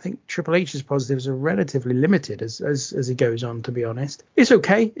I think Triple H's positives are relatively limited as he goes on, to be honest. It's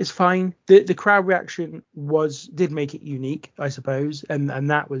okay, it's fine. The crowd reaction did make it unique, I suppose, and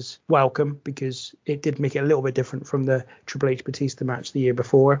that was welcome, because it did make it a little bit different from the Triple H Batista match the year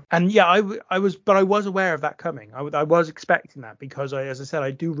before. And yeah, I was aware of that coming. I was expecting that, because as I said,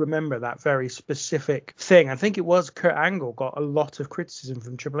 I do remember that very specific thing. I think it was Kurt Angle got a lot of criticism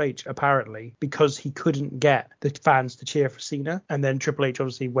from Triple H, apparently, because he couldn't get the fans to cheer for Cena, and then Triple H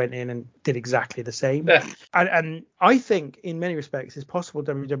obviously went in and did exactly the same. And I think in many respects it's possible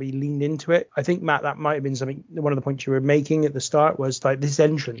WWE leaned into it. I think, Matt, that might have been one of the points you were making at the start, was like this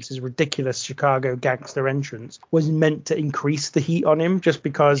ridiculous Chicago gangster entrance was meant to increase the heat on him, just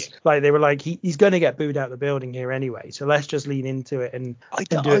because like they were like, he's going to get booed out of the building here anyway, so let's just lean into it and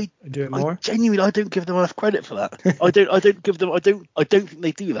do it more. I don't give them enough credit for that. I don't think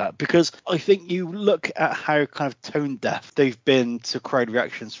they do that, because I think you look at how kind of tone deaf they've been to crowd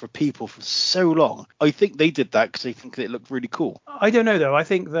reactions for people for so long. I think they did that because they think it looked really cool. I don't know, though. I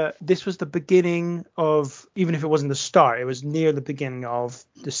think that this was the beginning of, even if it wasn't the start, it was near the beginning of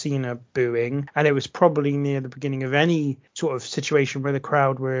the Cena booing, and it was probably near the beginning of any sort of situation where the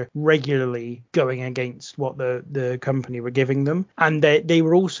crowd were regularly going against what the company were giving them. And they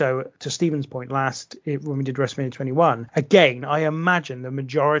were also, to Stephen's point when we did WrestleMania 21, again, I imagine the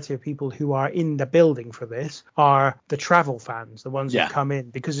majority of people who are in the building for this are the travel fans, the ones who come in,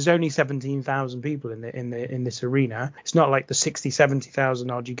 because there's only 17,000 people in this arena. It's not like the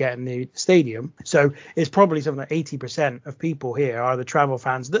 60,000-70,000 odd you get in the stadium. So it's probably something like 80% of people here are the travel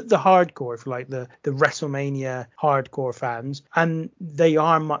fans, the hardcore, if you like, the WrestleMania hardcore fans, and they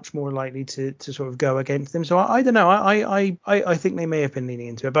are much more likely to sort of go against them. So I don't know. I think they may have been leaning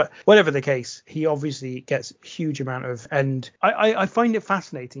into it, but whatever the case, he obviously gets a huge amount of, and I find it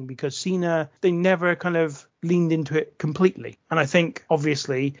fascinating, because Cena, they never kind of leaned into it completely, and I think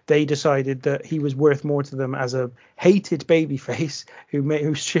obviously they decided that he was worth more to them as a hated babyface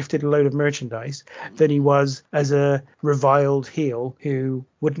who shifted a load of merchandise than he was as a reviled heel who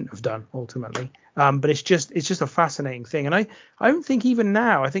wouldn't have done ultimately. But it's just a fascinating thing, and I don't think even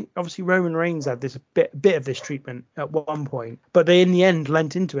now, I think obviously Roman Reigns had this bit of this treatment at one point, but they in the end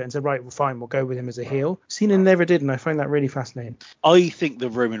lent into it and said, right, well, fine, we'll go with him as a heel. Cena never did, and I find that really fascinating. I think the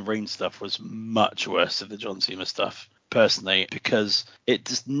Roman Reigns stuff was much worse than the John Cena stuff, personally, because it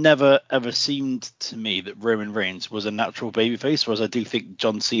just never ever seemed to me that Roman Reigns was a natural babyface, whereas I do think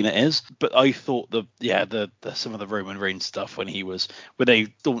John Cena is. But I thought the some of the Roman Reigns stuff when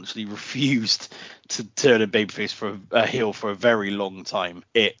they staunchly refused to turn a babyface for a heel for a very long time,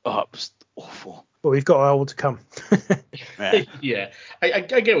 it was awful. But we've got all to come. Yeah, I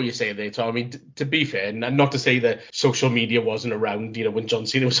get what you're saying there, Tom. I mean, to be fair, and not to say that social media wasn't around, when John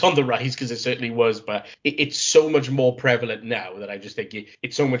Cena was on the rise, because it certainly was, but it's so much more prevalent now that I just think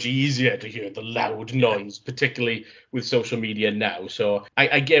it's so much easier to hear the loud noise, particularly with social media now. So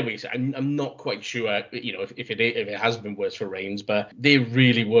I get what you're saying. I'm not quite sure, if it has been worse for Reigns, but there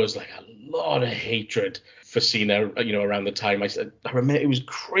really was like a lot of hatred for Cena, around the time. I remember it was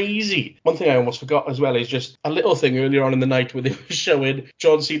crazy. One thing I almost forgot as well is just a little thing earlier on in the night where they were showing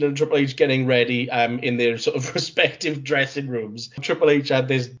John Cena and Triple H getting ready in their sort of respective dressing rooms. Triple H had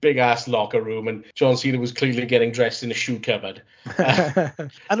this big ass locker room and John Cena was clearly getting dressed in a shoe cupboard.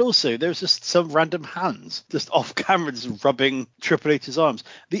 And also, there was just some random hands just off camera just rubbing Triple H's arms.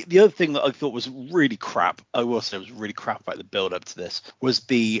 The other thing that I thought was really crap, I will say was really crap about the build up to this, was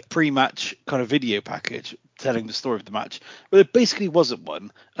the pre-match kind of video package telling the story of the match. But there basically wasn't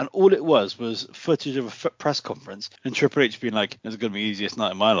one, and all it was footage of a press conference and Triple H being like, "It's going to be the easiest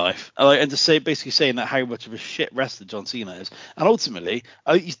night of my life," and just basically saying that how much of a shit wrestler John Cena is. And ultimately,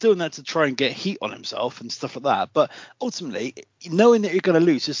 he's doing that to try and get heat on himself and stuff like that. But ultimately, knowing that you're going to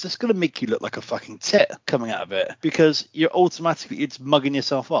lose, it's just going to make you look like a fucking tit coming out of it, because it's mugging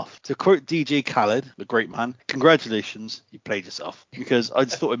yourself off. To quote DJ Khaled, the great man, "Congratulations, you played yourself," because I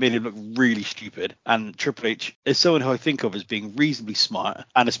just thought it made him look really stupid. And Triple H is someone who I think of as being reasonably smart,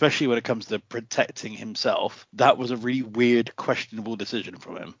 and especially when it comes to protecting himself, that was a really weird, questionable decision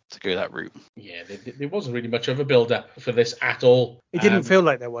from him to go that route. Yeah, there wasn't really much of a build-up for this at all. It didn't feel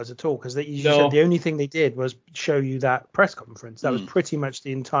like there was at all, because said the only thing they did was show you that press conference. That was pretty much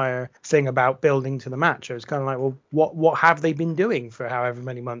the entire thing about building to the match. It was kind of like, well, what have they been doing for however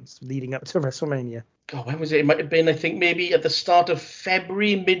many months leading up to WrestleMania? God, when was it? It might have been, I think, maybe at the start of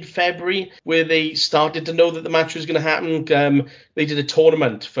mid-February, where they started to know that the match was going to happen. They did a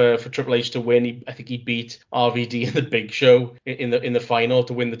tournament for Triple H to win. I think he beat RVD in the Big Show in the final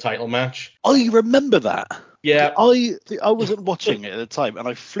to win the title match. Oh, you remember that? Yeah. I wasn't watching it at the time, and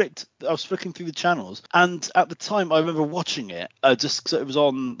I was flicking through the channels, and at the time I remember watching it just because it was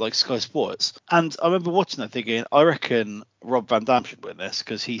on like Sky Sports, and I remember watching that thinking, I reckon Rob Van Dam should win this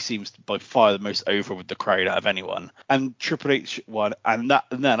because he seems by far the most over with the crowd out of anyone. And Triple H won, and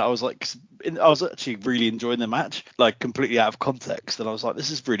then I was like, I was actually really enjoying the match, like completely out of context, and I was like, this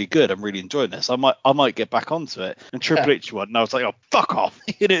is really good. I'm really enjoying this. I might get back onto it. And Triple H won, and I was like, oh, fuck off.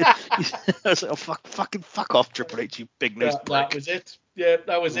 I was like, oh, fuck off, Triple H, you big nosed prick. That was it. Yeah,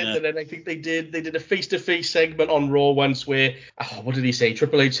 that was it. And then I think they did a face-to-face segment on Raw once where, what did he say?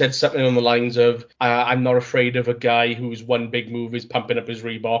 Triple H said something on the lines of, I'm not afraid of a guy whose one big move is pumping up his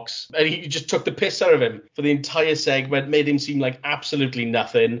Reeboks. And he just took the piss out of him for the entire segment, made him seem like absolutely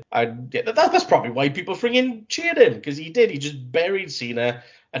nothing. And that's probably why people freaking cheered him, because he did. He just buried Cena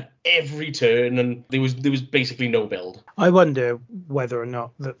at every turn, and there was basically no build. I wonder whether or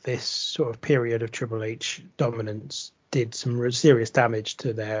not that this sort of period of Triple H dominance did some serious damage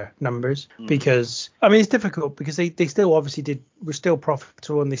to their numbers, because I mean it's difficult because they still obviously were still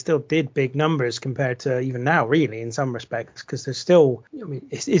profitable, and they still did big numbers compared to even now, really, in some respects, because there's still, I mean,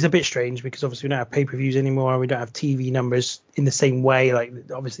 it's a bit strange because obviously we don't have pay-per-views anymore, we don't have TV numbers in the same way. Like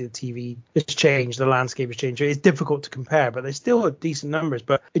obviously the TV has changed, the landscape has changed, it's difficult to compare, but there's still decent numbers.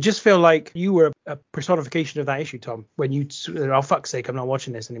 But it just feel like you were a personification of that issue, Tom, when you, oh fuck's sake, I'm not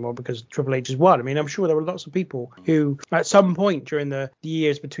watching this anymore because Triple H has won. I mean, I'm sure there were lots of people who at some point during the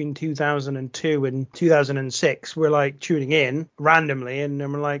years between 2002 and 2006 were like tuning in randomly and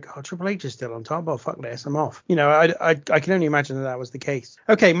were like, oh, Triple H is still on top, oh fuck this, I'm off. I can only imagine that was the case.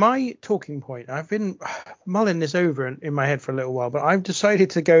 Okay, my talking point, I've been mulling this over in my head for a little while, but I've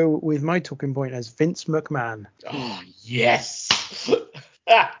decided to go with my talking point as Vince McMahon. Oh yes.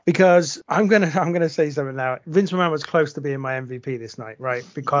 Because I'm gonna say something now. Vince McMahon was close to being my MVP this night, right?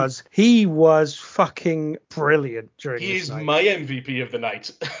 Because he was fucking brilliant during this night. He is my MVP of the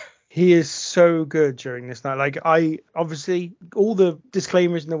night. He is so good during this night. Like, I obviously all the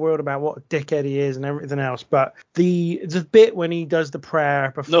disclaimers in the world about what a dickhead he is and everything else, but the bit when he does the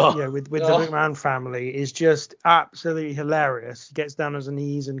prayer before, with the McMahon family is just absolutely hilarious. He gets down on his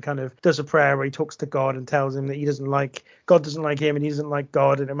knees and kind of does a prayer where he talks to God and tells him that God doesn't like him and he doesn't like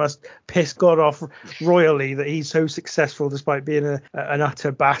God, and it must piss God off royally that he's so successful despite being an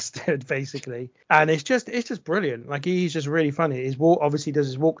utter bastard, basically. And it's just brilliant. Like, he's just really funny. Obviously does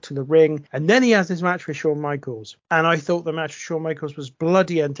his walk to the ring. And then he has this match with Shawn Michaels. And I thought the match with Shawn Michaels was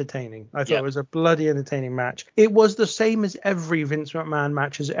bloody entertaining. I thought it was a bloody entertaining match. It was the same as every Vince McMahon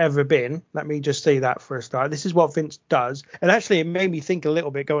match has ever been. Let me just say that for a start. This is what Vince does. And actually, it made me think a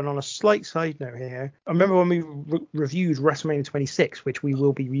little bit, going on a slight side note here. I remember when we reviewed WrestleMania 26, which we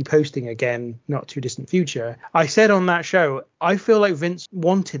will be reposting again, not too distant future. I said on that show, I feel like Vince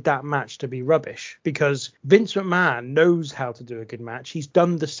wanted that match to be rubbish because Vince McMahon knows how to do a good match. He's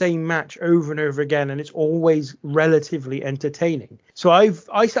done the same match over and over again, and it's always relatively entertaining. So I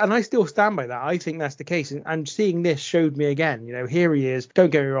still stand by that. I think that's the case. And seeing this showed me again, here he is. Don't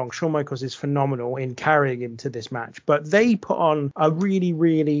get me wrong, Shawn Michaels is phenomenal in carrying him to this match, but they put on a really,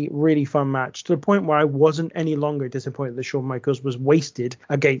 really, really fun match to the point where I wasn't any longer disappointed that Shawn Michaels was wasted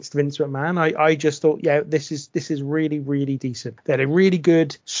against Vince McMahon. I just thought, this is really, really decent. They had a really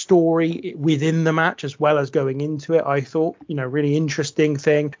good story within the match as well as going into it. I thought, really interesting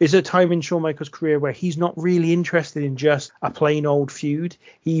thing. There's a time in Shawn Michaels' career where he's not really interested in just a plain old feud.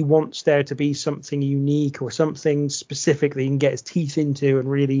 He wants there to be something unique or something specific that he can get his teeth into and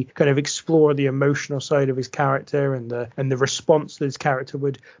really kind of explore the emotional side of his character and the response that his character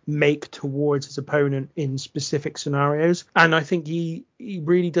would make towards his opponent in specific scenarios. And I think he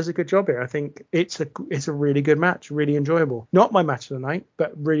really does a good job here. I think it's a really good match, really enjoyable. Not my match of the night,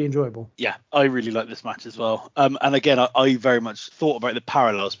 but really enjoyable. Yeah, I really like this match as well. And again, I very much thought about the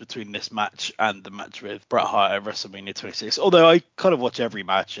parallels between this match and the match with Bret Hart at WrestleMania 26. Although I kind of watch every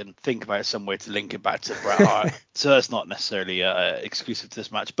match and think about some way to link it back to Bret Hart, so that's not necessarily exclusive to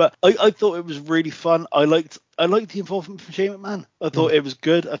this match. But I thought it was really fun. I liked the involvement from Shane McMahon. I thought it was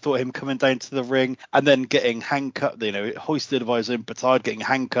good. I thought him coming down to the ring and then getting handcuffed, hoisted by his own petard, getting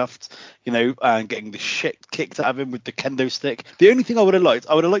handcuffed, and getting the shit kicked out of him with the kendo stick. The only thing I would have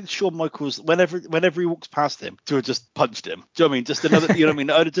liked Shawn Michaels, whenever he walks past him, to have just punched him. Do you know what I mean? Just another,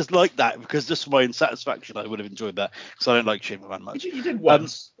 I would have just liked that, because just for my own satisfaction, I would have enjoyed that, because I don't like Shane McMahon much. You did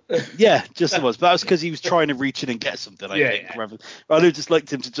once. Yeah, just it was. But that was because he was trying to reach in and get something, I think. Yeah. I would have just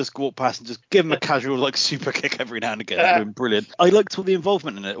liked him to just go past and just give him a casual super kick every now and again. It would have been brilliant. I liked all the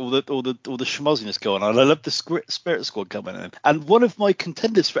involvement in it, all the schmozziness going on. I loved the Spirit Squad coming in. And one of my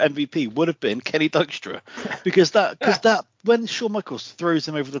contenders for MVP would have been Kenny Dykstra, because that when Shawn Michaels throws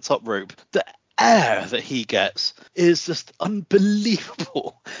him over the top rope, the air that he gets is just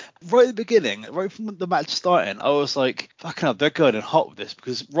unbelievable. Right at the beginning, right from the match starting, I was like, fucking hell, they're going in hot with this,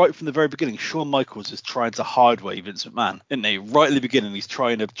 because right from the very beginning, Shawn Michaels is trying to hardway Vince McMahon, isn't he? Right at the beginning, he's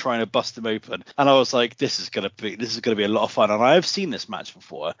trying to bust him open, and I was like, this is gonna be a lot of fun. And I have seen this match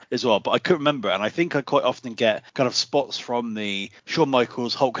before as well, but I couldn't remember, and I think I quite often get kind of spots from the Shawn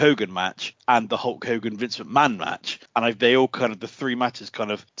Michaels Hulk Hogan match and the Hulk Hogan Vince McMahon match, and they all kind of, the three matches kind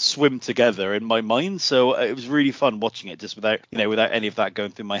of swim together in my mind. So it was really fun watching it just without any of that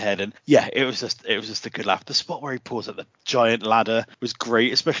going through my head. And yeah, it was just a good laugh. The spot where he pulls up the giant ladder was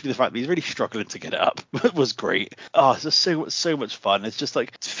great, especially the fact that he's really struggling to get it up. It was great. Oh, it's just so much fun. It's just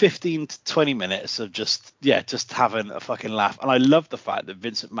like 15 to 20 minutes of just having a fucking laugh. And I love the fact that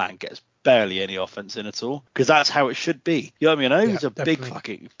Vince McMahon gets barely any offense in at all, because that's how it should be. You know what I mean? I know he's a big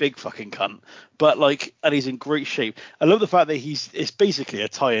fucking cunt, but and he's in great shape. I love the fact that it's basically a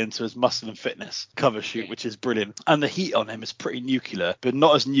tie-in to his Muscle and Fitness cover shoot, which is brilliant. And the heat on him is pretty nuclear, but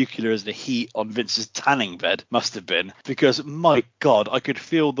not as nuclear as the heat on Vince's tanning bed must have been, because my God, I could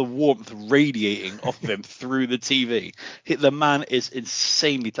feel the warmth radiating off of him through the TV. The man is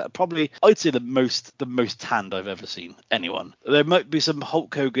insanely probably, I'd say, the most tanned I've ever seen anyone. There might be some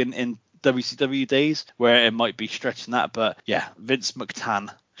Hulk Hogan in WCW days where it might be stretching that, but yeah, Vince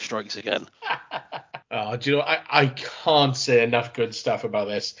McMahon strikes again. Oh, do you know, I can't say enough good stuff about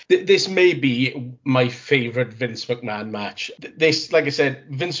this. This may be my favourite Vince McMahon match. This, like I said,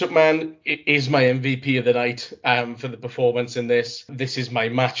 Vince McMahon is my MVP of the night for the performance in this. This is my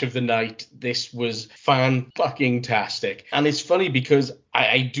match of the night. This was fan-fucking-tastic. And it's funny because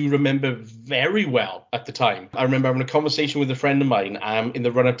I do remember very well at the time. I remember having a conversation with a friend of mine in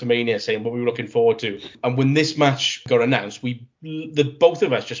the run-up to Mania, saying what we were looking forward to. And when this match got announced, both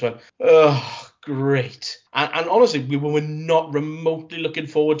of us just went, oh, great. And honestly, we were not remotely looking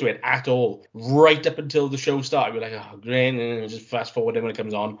forward to it at all. Right up until the show started, we were like, oh, great, and just fast forward when it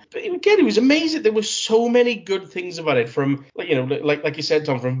comes on. But again, it was amazing. There were so many good things about it, from, like you said,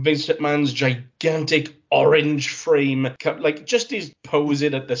 Tom, from Vince McMahon's gigantic orange frame, like just his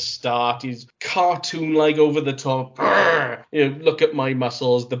posing at the start, his cartoon-like over the top, look at my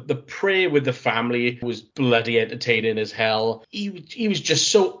muscles. The prayer with the family was bloody entertaining as hell. He was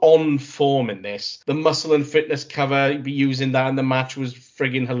just so on form in this. The Muscle and Fitness cover, he'd be using that, and the match was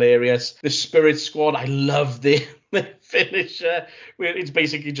friggin' hilarious. The Spirit Squad, I love the finisher, where it's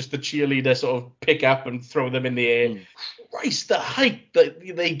basically just the cheerleader sort of pick up and throw them in the air. Christ, the height that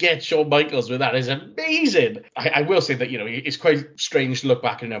they get Shawn Michaels with that is amazing. I will say that, it's quite strange to look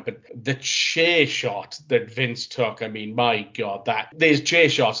back now, but the chair shot that Vince took, I mean, my God, there's chair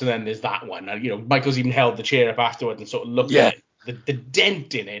shots and then there's that one. And, Michaels even held the chair up afterward and sort of looked at it. The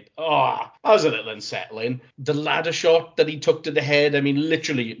dent in it, that was a little unsettling. The ladder shot that he took to the head, I mean,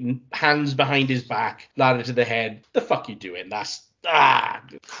 literally hands behind his back, ladder to the head. The fuck you doing? That's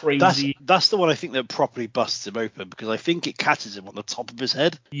crazy. That's the one I think that properly busts him open, because I think it catches him on the top of his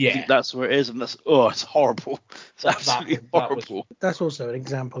head. Yeah. I think that's where it is, and it's horrible. It's absolutely horrible. That's also an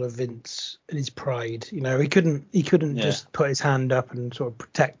example of Vince and his pride. He couldn't just put his hand up and sort of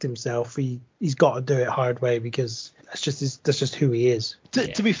protect himself. He's got to do it hard way, because that's just who he is.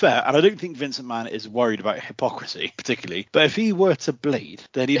 To be fair, and I don't think Vince McMahon is worried about hypocrisy particularly, but if he were to blade,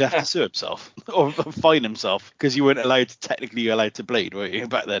 then he'd have to sue himself or fine himself, because you weren't technically allowed to blade, weren't you,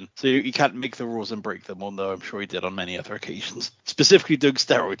 back then? So you can't make the rules and break them, although I'm sure he did on many other occasions. Specifically doing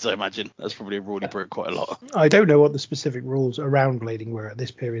steroids, I imagine. That's probably a rule he broke quite a lot. I don't know what the specific rules around blading were at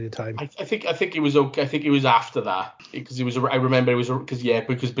this period of time. I think it was okay. I think it was after that, because it was. I remember it was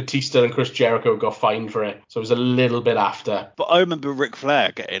because Batista and Chris Jericho got fined for it, so it was a little bit after. But I remember Ric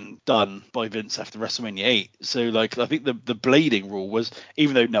Flair getting done by Vince after WrestleMania 8. So I think the blading rule was,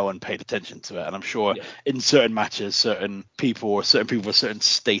 even though no one paid attention to it, and I'm sure in certain matches, certain people with certain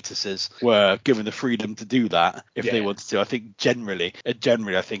statuses were given the freedom to do that if they wanted to. I think generally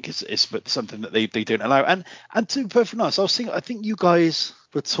I think it's something that they don't allow. And to be perfectly honest, I think you guys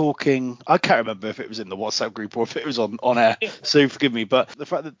were talking, I can't remember if it was in the WhatsApp group or if it was on air, so forgive me, but the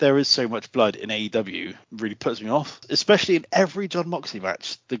fact that there is so much blood in AEW really puts me off, especially in every Jon Moxley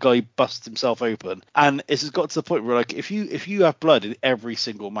match. The guy busts himself open, and it's got to the point where, if you have blood in every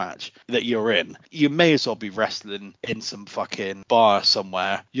single match that you're in, you may as well be wrestling in some fucking bar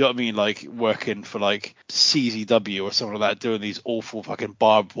somewhere, you know what I mean, working for CZW or something like that, doing these awful fucking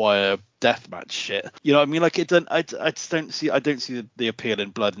barbed wire deathmatch shit. You know what I mean? I just don't see the appeal in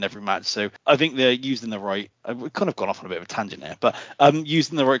blood in every match. So I think they're used in the right. We've kind of gone off on a bit of a tangent here, but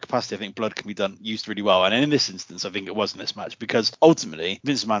used in the right capacity, I think blood can be used really well. And in this instance, I think it was in this match, because ultimately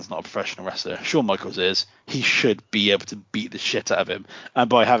Vince McMahon's not a professional wrestler. Shawn Michaels is. He should be able to beat the shit out of him. And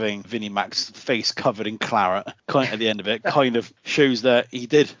by having Vinnie Mac's face covered in claret at the end of it, kind of shows that he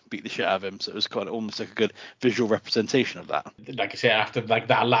did beat the shit out of him. So it was kind of almost like a good visual representation of that. Like I said, after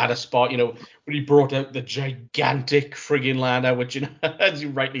that ladder spot, when he brought out the gigantic friggin' ladder, which, as you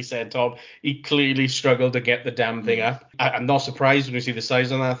rightly said, Tom, he clearly struggled to get the damn thing up. I'm not surprised when you see the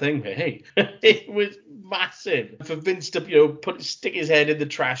size on that thing. Hey, it was massive. For Vince to, stick his head in the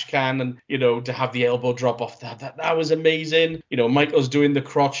trash can and, to have the elbow drop off that was amazing. Michael's doing the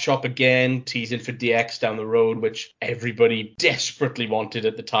crotch chop again, teasing for DX down the road, which everybody desperately wanted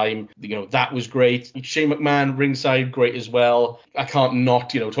at the time. That was great. Shane McMahon ringside, great as well. I can't not,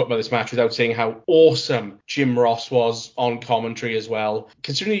 talk about this match without saying how awesome Jim Ross was on commentary as well.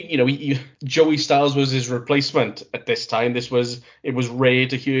 Considering, Joey Styles was his replacement at this time. It was rare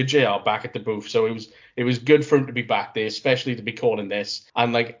to hear JR back at the booth, so it was good for him to be back there, especially to be calling this.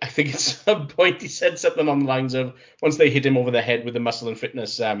 And I think at some point he said something on the lines of, once they hit him over the head with the Muscle and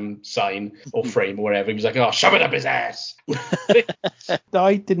Fitness sign or frame or whatever, he was like, "Oh, shove it up his ass."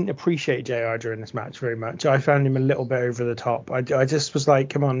 I didn't appreciate JR during this match very much. I found him a little bit over the top. I just was like,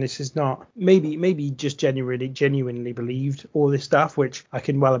 come on, this is not, maybe just genuinely believed all this stuff, which I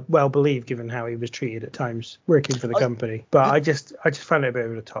can well believe given how he was treated at times working for the company. But I just found it a bit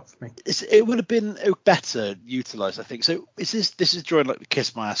over the top for me. It would have been better utilized, I think. So this is during the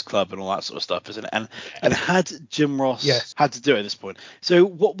Kiss My Ass Club and all that sort of stuff, isn't it? And had Jim Ross had to do it at this point. So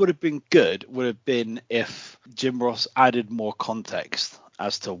what would have been good would have been if Jim Ross added more context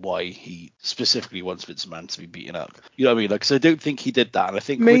as to why he specifically wants Vince McMahon to be beaten up. You know what I mean? So I don't think he did that. And I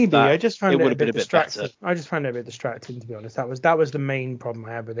think maybe that, I just found it would a bit distracting. I just found it a bit distracting, to be honest. That was the main problem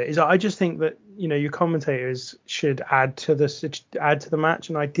I had with it. Is I just think that your commentators should add to the match,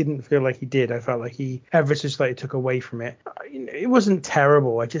 and I didn't feel like he did. I felt like he ever so slightly took away from it. It wasn't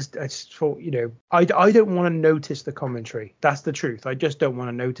terrible. I just thought I don't want to notice the commentary. That's the truth. I just don't want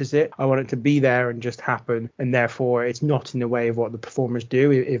to notice it. I want it to be there and just happen, and therefore it's not in the way of what the performers do.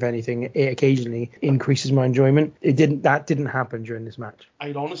 If anything, it occasionally increases my enjoyment. That didn't happen during this match.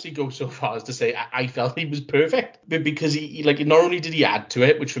 I'd honestly go so far as to say I felt he was perfect, but because he not only did he add to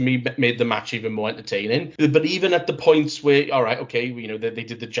it, which for me made the match even more entertaining, but even at the points where, all right, okay, they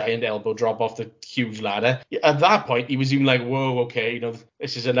did the giant elbow drop off the huge ladder. At that point, he was even like, whoa, okay,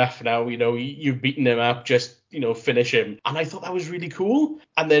 this is enough now. You've beaten him up. Just finish him. And I thought that was really cool.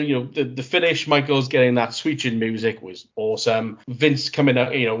 And then the finish, Michaels getting that switching music was awesome. Vince coming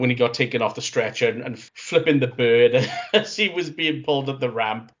out, when he got taken off the stretcher and flipping the bird as he was being pulled up the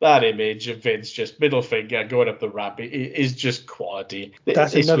ramp. That image of Vince just middle finger going up the ramp is just quality.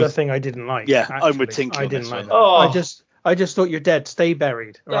 That's another thing I didn't like. Yeah, actually. I'm with Tinky I on didn't this like one. that. Oh. I just thought you're dead. Stay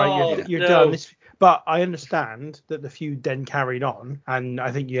buried. All right, you're done. But I understand that the feud then carried on, and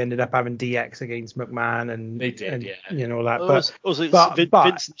I think you ended up having DX against McMahon, and they did, all that. But also,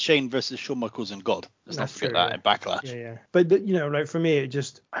 Vince and Shane versus Shawn Michaels and God. Let's not forget that in Backlash. Yeah. But like for me, I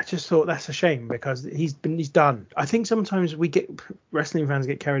just thought that's a shame because he's done. I think sometimes wrestling fans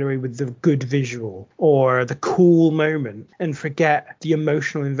get carried away with the good visual or the cool moment and forget the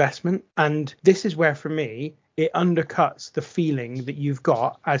emotional investment. And this is where, for me, it undercuts the feeling that you've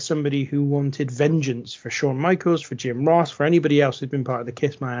got as somebody who wanted vengeance for Shawn Michaels, for Jim Ross, for anybody else who's been part of the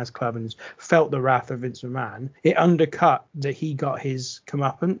Kiss My Ass Club and felt the wrath of Vince McMahon. It undercut that he got his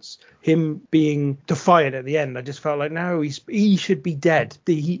comeuppance. Him being defiant at the end, I just felt like, no, he should be dead.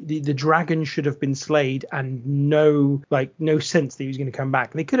 The dragon should have been slayed, and no sense that he was going to come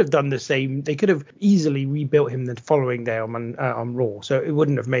back. And they could have done the same. They could have easily rebuilt him the following day on Raw, so it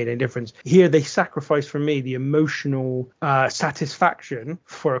wouldn't have made any difference. Here they sacrificed, for me, the emotional satisfaction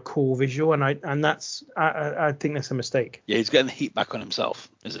for a cool visual, and I think that's a mistake. Yeah, he's getting the heat back on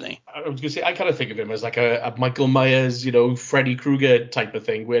himself, isn't he? I was gonna say, I kind of think of him as like a Michael Myers, Freddy Krueger type of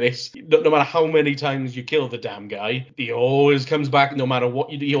thing, where it's no matter how many times you kill the damn guy, he always comes back. No matter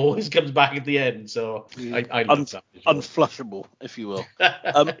what you do, he always comes back at the end. So I love that visual. Unflushable, if you will.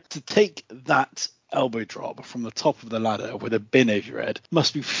 To take that elbow drop from the top of the ladder with a bin over your head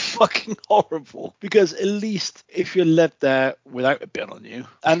must be fucking horrible, because at least if you're left there without a bin on you,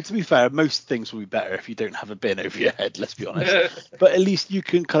 and to be fair, most things will be better if you don't have a bin over your head, let's be honest, but at least you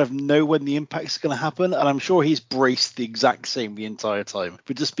can kind of know when the impact's going to happen. And I'm sure he's braced the exact same the entire time,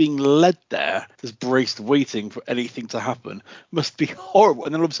 but just being led there, just braced waiting for anything to happen, must be horrible.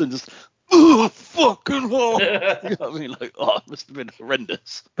 And then all of a sudden just fucking hell. You know what I mean? Like, it must have been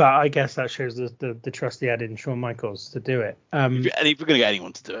horrendous. But I guess that shows the trust he had in Shawn Michaels to do it. If we're going to get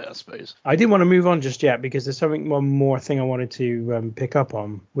anyone to do it, I suppose. I didn't want to move on just yet because there's one more thing I wanted to pick up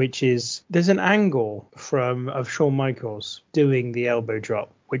on, which is there's an angle of Shawn Michaels doing the elbow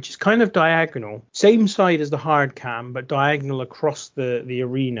drop, which is kind of diagonal, same side as the hard cam, but diagonal across the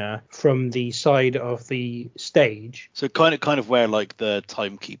arena from the side of the stage. So kind of where like the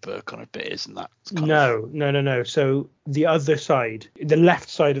timekeeper kind of bit is, and that. No. So the other side, the left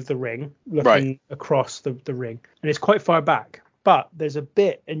side of the ring, looking across the ring, and it's quite far back. But there's a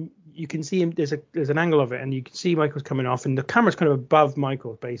bit, and you can see him. There's an angle of it, and you can see Michaels coming off, and the camera's kind of above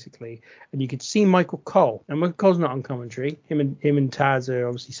Michaels basically, and you can see Michael Cole. And Michael Cole's not on commentary. Him and Taz are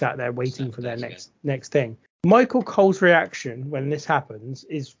obviously sat there waiting for their next thing. Michael Cole's reaction when this happens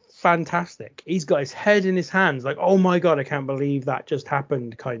is fantastic. He's got his head in his hands, like, oh my god, I can't believe that just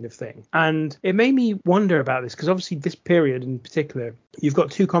happened, kind of thing. And it made me wonder about this, because obviously this period in particular, you've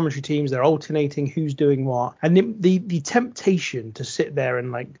got two commentary teams, they're alternating who's doing what, and the temptation to sit there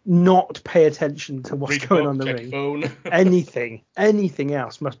and like not pay attention to what's going on in the ring, anything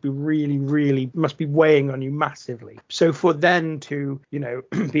else must be really must be weighing on you massively. So for them to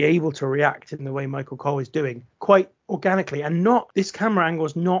be able to react in the way Michael Cole is doing, quite organically, and this camera angle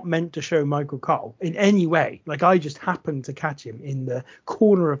is not meant to show Michael Cole in any way. Like, I just happened to catch him in the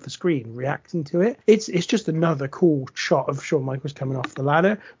corner of the screen reacting to it. It's just another cool shot of Shawn Michaels coming off the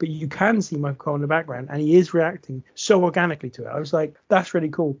ladder, but you can see Michael Cole in the background, and he is reacting so organically to it. I was like, that's really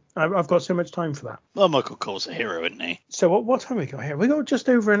cool. I've got so much time for that. Well, Michael Cole's a hero, isn't he? So what time we got here? We got just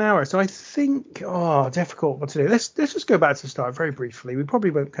over an hour. So I think, difficult what to do. Let's just go back to the start very briefly. We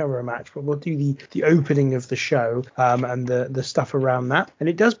probably won't cover a match, but we'll do the opening of the show and the stuff around that. And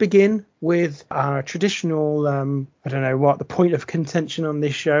it does begin with our traditional, the point of contention on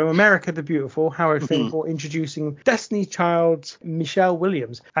this show, America the Beautiful, Howard Finkel introducing Destiny's Child, Michelle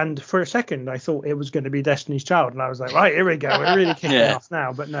Williams. And for a second, I thought it was going to be Destiny's Child. And I was like, right, here we go. We're really kicking off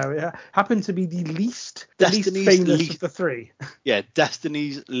now. But no, it happened to be the least famous of the three. Yeah,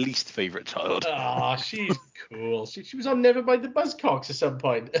 Destiny's least favourite child. She's cool. She was on Never Mind the Buzzcocks at some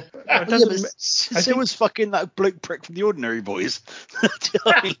point. So was fucking that bloke prick from the Ordinary Boys.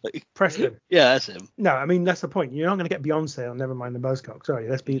 Preston. Yeah, that's him. No, I mean, that's the point. You're not going to get Beyonce on Never Mind the Buzzcocks. Sorry,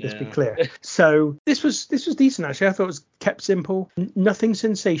 let's be clear. So this was decent, actually. I thought it was kept simple. Nothing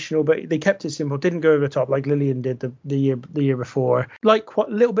sensational, but they kept it simple. Didn't go over the top like Lillian did the year before. Like a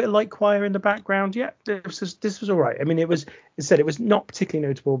little bit of light choir in the background. Yeah, this was all right. I mean, it was not particularly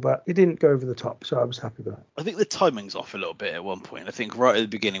notable, but it didn't go over the top, so I was happy with that. I think the timing's off a little bit at one point. I think right at the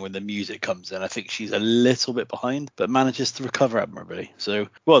beginning when the music comes in, I think she's a little bit behind, but manages to recover admirably. So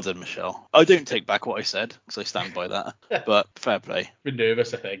well done, Michelle. I don't take back what I said because I stand by that. But fair play. Been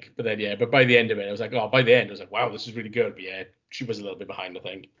nervous, I think, but then by the end of it, I was like, wow, this is really good. But yeah, she was a little bit behind, I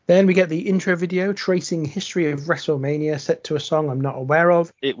think. Then we get the intro video tracing history of WrestleMania set to a song I'm not aware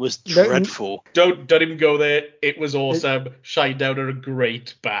of. It was dreadful. Don't even go there. It was awesome. Shinedown are a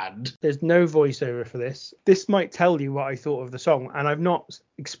great band. There's no voiceover for this. This might tell you what I thought of the song, and I've not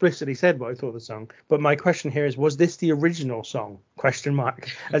explicitly said what I thought of the song. But my question here is, was this the original song? ?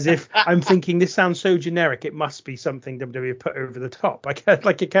 As if I'm thinking this sounds so generic, it must be something WWE put over the top. I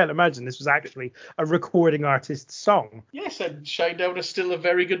can't imagine this was actually a recording artist's song. Yes, and Shinedown are still a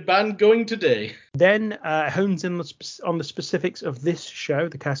very good band going today. Then hones in on the specifics of this show,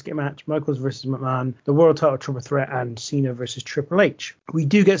 the casket match, Michaels versus McMahon, the world title triple threat, and Cena versus Triple H. We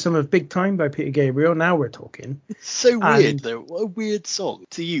do get some of Big Time by Peter Gabriel. Now we're talking. It's so weird, though. What a weird song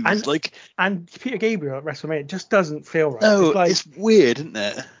to use. And Peter Gabriel at WrestleMania just doesn't feel right. No, it's weird, isn't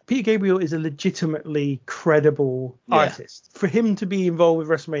it? Peter Gabriel is a legitimately credible artist. For him to be involved with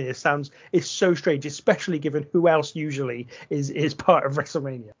WrestleMania is so strange, especially given who else usually is part of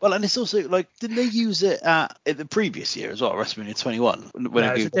WrestleMania. Well, and it's also like, didn't they use it at the previous year as well, WrestleMania 21?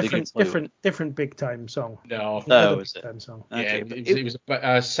 It's a different Big Time song. No, was it? Time song. Yeah, okay, it was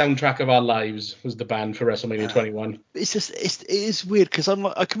a soundtrack of our lives was the band for WrestleMania 21. It's just it is weird because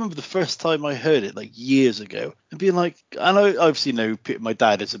I can remember the first time I heard it like years ago and being like, I know obviously know my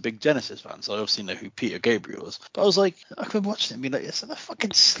dad is a big Genesis fan, so I obviously know who Peter Gabriel is. But I was like, I remember watching it and being like, it's a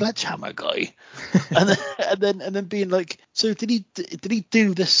fucking Sledgehammer guy, and then being like, so did he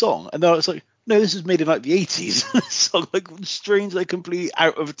do this song? And then I was like, no, this was made in like the 80s. Song like strange, like completely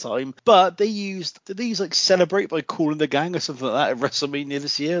out of time. But did they use like Celebrate by Kool and the Gang or something like that at WrestleMania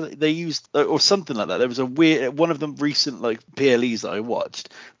this year? They used or something like that. There was a weird one of them recent like PLEs that I watched.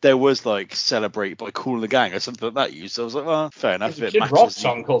 There was like Celebrate by Kool and the Gang or something like that used. So I was like, oh, fair enough. There's a Kid Rock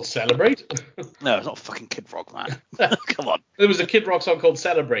song called Celebrate. No, it's not fucking Kid Rock, man. Come on. There was a Kid Rock song called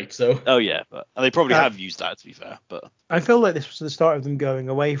Celebrate, so. Oh yeah, and they probably have used that to be fair, but. I feel like this was the start of them going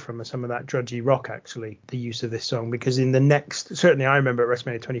away from some of that drudgy rock, actually, the use of this song, because in the next, certainly I remember at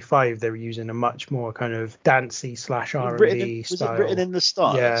WrestleMania 25, they were using a much more kind of dancey / R&B style. Was it written in the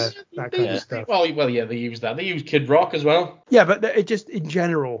stars? Yeah, that kind of stuff. Well, yeah, they used that. They used Kid Rock as well. Yeah, but it just, in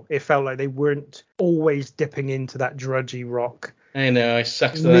general, it felt like they weren't always dipping into that drudgy rock. I know, it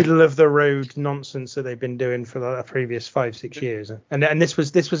sucks. Middle of the road nonsense that they've been doing for the previous 5-6 years, and this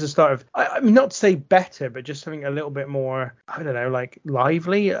was the start of, I mean, not to say better, but just something a little bit more, I don't know, like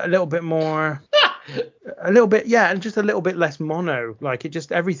lively, a little bit more, and just a little bit less mono. Like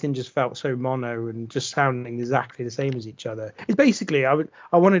everything just felt so mono and just sounding exactly the same as each other. It's basically I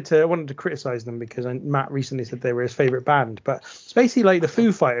wanted to criticize them because Matt recently said they were his favorite band, but it's basically like the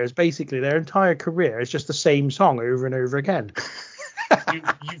Foo Fighters. Basically, their entire career is just the same song over and over again. You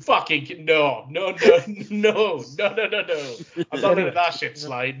fucking no. I'm not letting that shit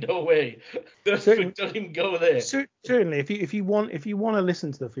slide. No way. Don't even go there. Certainly, if you want to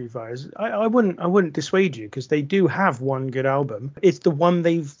listen to the Foo Fighters, I wouldn't dissuade you, because they do have one good album. It's the one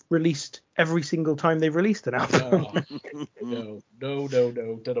they've released every single time they've released an album. No. Don't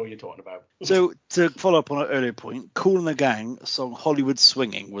know what you're talking about. So to follow up on an earlier point, Kool and the Gang song Hollywood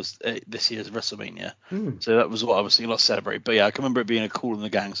Swinging was this year's WrestleMania. So that was what I was thinking, not Celebrate. But yeah, I can remember it being a Kool and the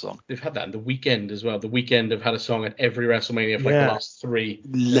Gang song. They've had that in The Weeknd as well. The Weeknd have had a song at every WrestleMania for the last 3.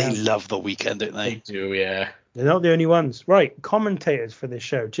 They love The Weeknd, don't they? They do, yeah. They're not the only ones. Right, commentators for this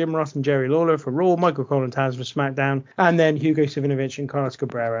show. Jim Ross and Jerry Lawler for Raw, Michael Cole and Taz for SmackDown, and then Hugo Savinovich and Carlos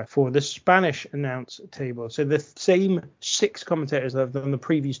Cabrera for the Spanish announce table. So the same 6 commentators that have done the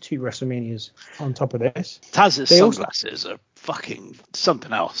previous 2 WrestleManias on top of this. Taz's sunglasses are fucking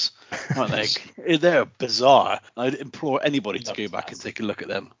something else, aren't they? They're bizarre. I'd implore anybody to go back and take a look at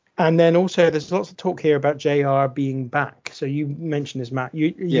them. And then also, there's lots of talk here about JR being back. So you mentioned this, Matt.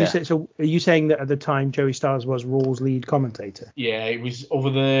 So are you saying that at the time Joey Styles was Raw's lead commentator? Yeah, it was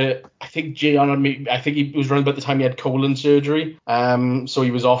over I think JR, I think he was around about the time he had colon surgery. So he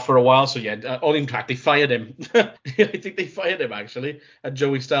was off for a while. So yeah, in fact, they fired him. I think they fired him, actually. And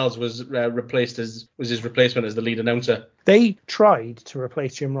Joey Styles was his replacement as the lead announcer. They tried to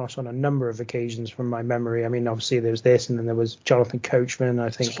replace Jim Ross on a number of occasions from my memory. I mean, obviously there was this, and then there was Jonathan Coachman, I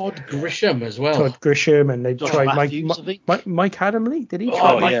think. Todd Grisham as well. Todd Grisham, and they Josh tried Matthews, Mike Adamle, did he?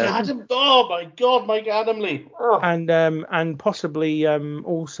 Oh, Mike Adamle. Oh my God, Mike Adamle. Oh. And possibly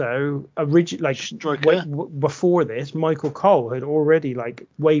also before this, Michael Cole had already, like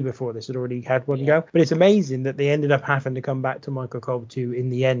way before this, had already had one go. But it's amazing that they ended up having to come back to Michael Cole to, in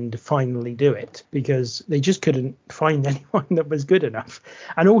the end, finally do it, because they just couldn't find anyone that was good enough.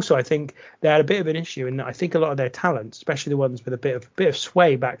 And also, I think they had a bit of an issue in that I think a lot of their talent, especially the ones with a bit of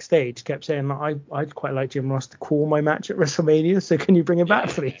sway backstage, kept saying, like, I'd quite like Jim Ross to call my match at WrestleMania, so can you bring it back,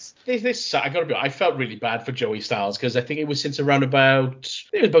 please? I gotta be honest, I felt really bad for Joey Styles, because I think it was since around about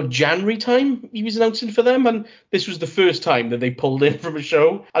January time he was announcing for them, and this was the first time that they pulled him from a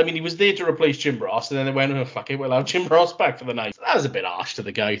show. I mean, he was there to replace Jim Ross, and then they went, oh, fuck it, we'll have Jim Ross back for the night. So that was a bit harsh to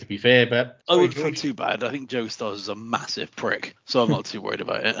the guy, to be fair, but I wouldn't feel too bad. I think Joey Styles is a massive prick, so I'm not too worried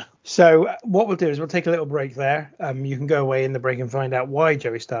about it. So what we'll do is we'll take a little break there. You can go away in the break and find out why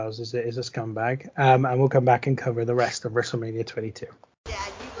Joey Styles is a scumbag, and we'll come back and cover the rest of WrestleMania 22. Yeah,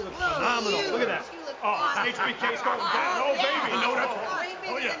 you look phenomenal. Look at that. HBK's going down. Oh, baby. No, that's right.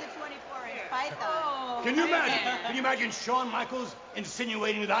 Oh, yeah. Can you imagine? Can you imagine Shawn Michaels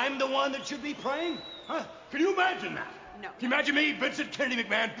insinuating that I'm the one that should be praying? Huh? Can you imagine that? No. Can you imagine me, Vincent Kennedy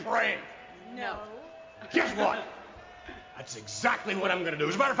McMahon, praying? No. Guess what? That's exactly what I'm going to do.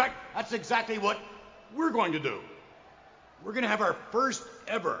 As a matter of fact, that's exactly what we're going to do. We're going to have our first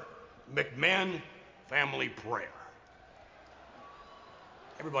ever McMahon family prayer.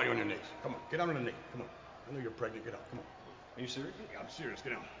 Everybody on your knees. Come on, get down on the knee. Come on. I know you're pregnant. Get up. Come on. Are you serious? Yeah, I'm serious.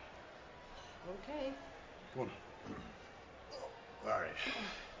 Get down. Okay. Come on. All right.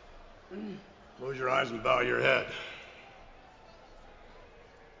 Close your eyes and bow your head.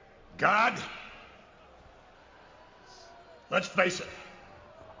 God, let's face it.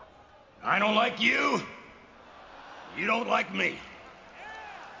 I don't like you. You don't like me.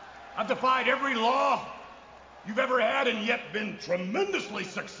 I've defied every law you've ever had and yet been tremendously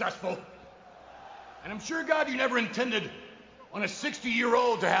successful. And I'm sure, God, you never intended on a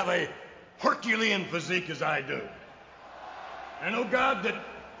 60-year-old to have a Herculean physique as I do. I know, God, that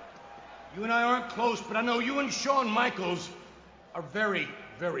you and I aren't close, but I know you and Shawn Michaels are very,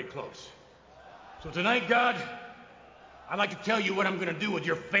 very close. So tonight, God, I'd like to tell you what I'm going to do with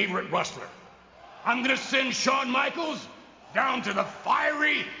your favorite wrestler. I'm going to send Shawn Michaels down to the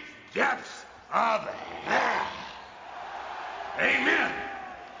fiery depths of hell. Amen.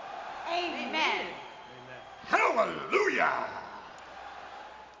 Amen. Hallelujah.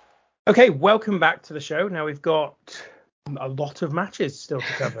 Okay, welcome back to the show. Now we've got a lot of matches still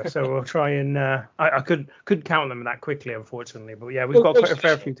to cover, so we'll try and I couldn't count them that quickly, unfortunately, but yeah, we've got quite a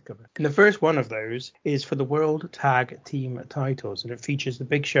fair few to cover. And the first one of those is for the World Tag Team titles, and it features the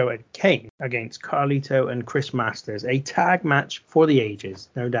Big Show and Kane against Carlito and Chris Masters, a tag match for the ages,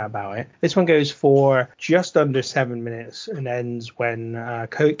 no doubt about it. This one goes for just under 7 minutes and ends when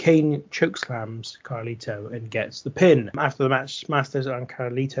Kane chokeslams Carlito and gets the pin. After the match, Masters and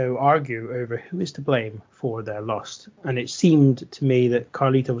Carlito argue over who is to blame for their loss, and it seemed to me that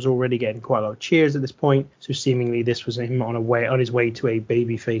Carlito was already getting quite a lot of cheers at this point, so seemingly this was him on his way to a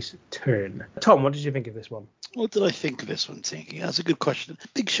babyface turn. Tom, what did you think of this one? What did I think of this one, Tinky? That's a good question.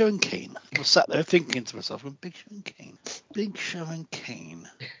 Big Show and Kane. I was sat there thinking to myself, Big Show and Kane. Big Show and Kane.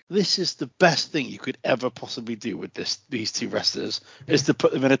 This is the best thing you could ever possibly do with these two wrestlers, is to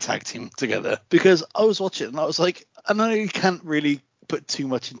put them in a tag team together. Because I was watching and I was like, I know you can't really put too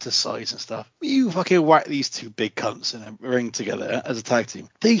much into size and stuff. You fucking whack these two big cunts in a ring together as a tag team.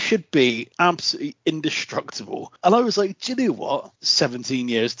 They should be absolutely indestructible. And I was like, do you know what? 17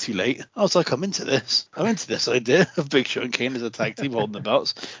 years too late. I was like, I'm into this. I'm into this idea of Big Show and Kane as a tag team holding the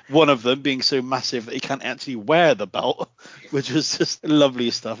belts. One of them being so massive that he can't actually wear the belt, which was just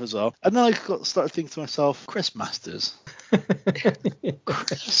lovely stuff as well. And then I started thinking to myself, Chris Masters.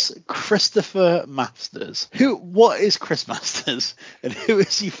 Christopher Masters. What is Chris Masters? And who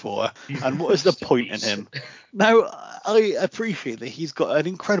is he for? And what is the point in him? Now, I appreciate that he's got an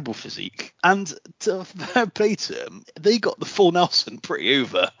incredible physique. And to fair play to him, they got the full Nelson pretty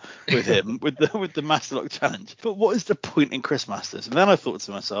over with him, with the Master Lock Challenge. But what is the point in Chris Masters? And then I thought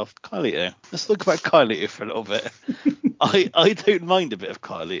to myself, Carlito. Let's talk about Carlito for a little bit. I don't mind a bit of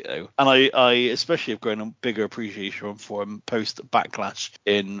Carlito. And I especially have grown a bigger appreciation for him post-Backlash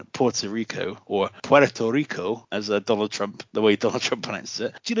in Puerto Rico, or Puerto Rico, as Donald Trump, the way Donald Trump pronounced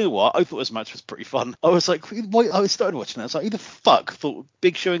it. Do you know what? I thought this match was pretty fun. I was like, I started watching it. I was like, who the fuck thought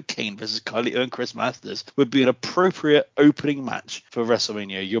Big Show and Kane versus Carlito and Chris Masters would be an appropriate opening match for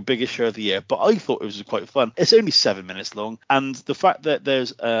WrestleMania, your biggest show of the year? But I thought it was quite fun. It's only 7 minutes long, and the fact that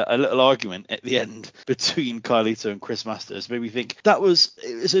there's a little argument at the end between Carlito and Chris Masters Masters made me think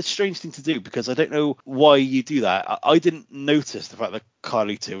it's a strange thing to do, because I don't know why you do that. I didn't notice the fact that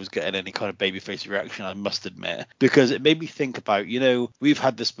Carlito was getting any kind of babyface reaction, I must admit, because it made me think about, we've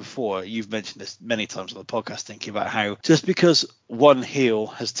had this before. You've mentioned this many times on the podcast, thinking about how just because one heel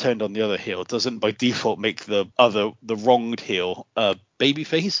has turned on the other heel doesn't by default make the wronged heel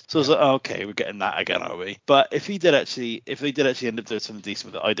babyface. So I was like, oh, okay, we're getting that again, are we? But if they did actually end up doing something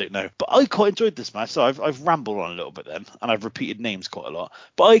decent with it, I don't know. But I quite enjoyed this match. So I've rambled on a little bit then, and I've repeated names quite a lot.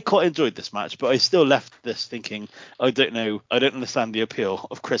 But I quite enjoyed this match. But I still left this thinking, I don't know, I don't understand the appeal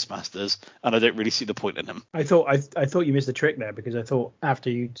of Chris Masters, and I don't really see the point in him. I thought you missed the trick there, because I thought after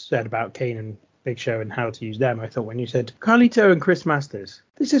you said about Kane and Big Show and how to use them, I thought when you said Carlito and Chris Masters,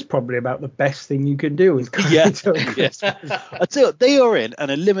 this is probably about the best thing you can do with Carlito and Chris Masters. I tell you what, they are in an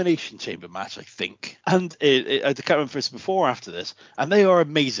elimination chamber match, I think, and I can't remember if it's before or after this, and they are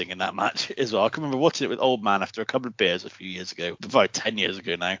amazing in that match as well. I can remember watching it with old man after a couple of beers a few years ago, about 10 years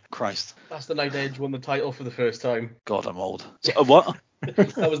ago now. Christ, that's the night Edge won the title for the first time. God, I'm old. So, what?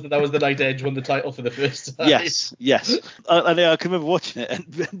 that was the night Edge won the title for the first time. Yes. I can remember watching it, and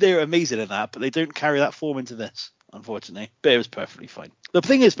they're amazing in that, but they don't carry that form into this, unfortunately. But it was perfectly fine. The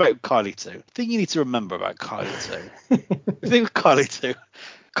thing is about Carlito, the thing you need to remember about Carlito, the thing with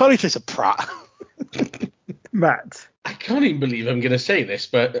Carlito's a prat. Matt. I can't even believe I'm going to say this,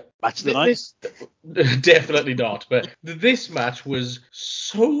 but match of the night? Definitely not. But this match was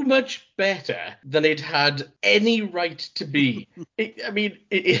so much better than it had any right to be.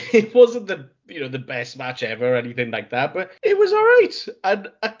 It wasn't the best match ever or anything like that, but it was all right.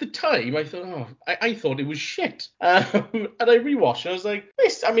 And at the time, I thought, I thought it was shit. And I rewatched, and I was like,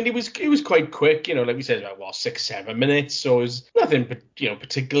 this. I mean, it was quite quick. Like we said, about 6-7 minutes. So it was nothing,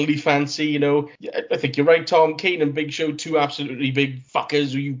 particularly fancy. I think you're right, Tom. Kane and Big Show, two absolutely big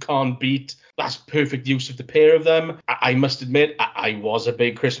fuckers who you can't beat. That's perfect use of the pair of them. I must admit, I was a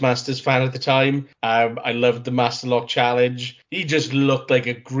big Chris Masters fan at the time. I loved the Master Lock Challenge. He just looked like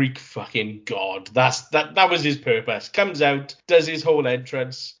a Greek fucking god. That was his purpose. Comes out, does his whole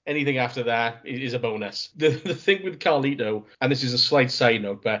entrance. Anything after that is a bonus. The thing with Carlito, and this is a slight side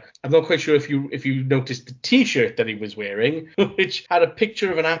note, but I'm not quite sure if you noticed the T-shirt that he was wearing, which had a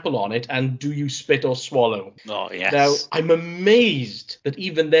picture of an apple on it and "Do you spit or swallow?" Oh yes. Now I'm amazed that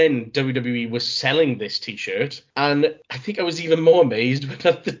even then WWE was selling this T-shirt, and I think I was even more amazed when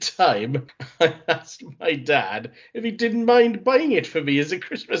at the time I asked my dad if he didn't mind buying it for me as a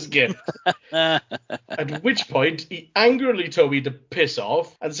Christmas gift. At which point he angrily told me to piss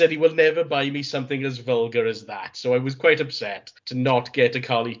off and said he will never buy me something as vulgar as that. So I was quite upset to not get a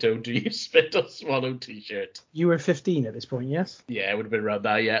Carlito "Do you spit or swallow" T-shirt. You were 15 at this point, yes? Yeah, it would have been around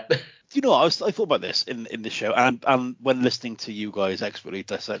that, yeah. Do you know what? I thought about this in this show, and when listening to you guys expertly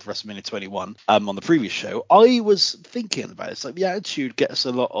dissect WrestleMania 21 on the previous show, I was thinking about it. It's like the Attitude gets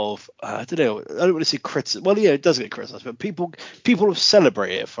a lot of, I don't want to say criticism. Well, yeah, it does get criticised, but people have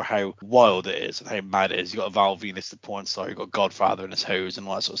celebrated it for how wild it is and how mad it is. You got Val Venus, the porn star, you got Godfather and his hose and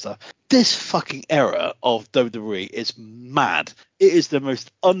all that sort of stuff. This fucking era of WWE is mad. It is the most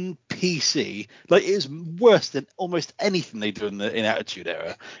un-PC. Like, it is worse than almost anything they do in Attitude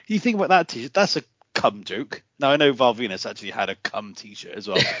Era. You think about that T-shirt, that's a cum joke. Now, I know Val Venus actually had a cum T-shirt as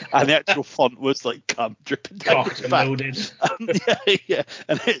well, and the actual font was like cum dripping down his back. Loaded. Yeah.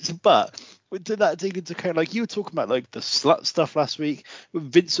 And to that take into account, like you were talking about, like the slut stuff last week, when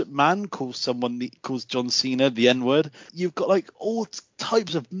Vince McMahon calls John Cena the N-word. You've got like all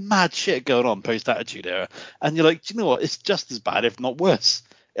types of mad shit going on post Attitude Era, and you're like, do you know what? It's just as bad, if not worse.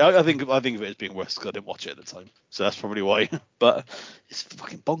 I think of it as being worse because I didn't watch it at the time, so that's probably why. But it's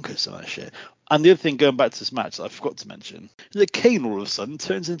fucking bonkers, some of that shit. And the other thing, going back to this match that I forgot to mention, is that Kane all of a sudden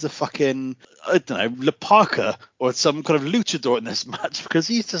turns into fucking, I don't know, La Parka or some kind of luchador in this match, because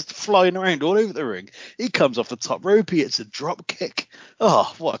he's just flying around all over the ring. He comes off the top rope, he hits a drop kick.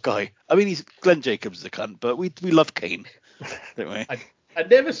 Oh, what a guy. I mean, Glenn Jacobs is a cunt, but we love Kane, don't we? I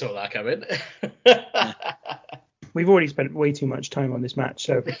never saw that coming. Yeah. We've already spent way too much time on this match,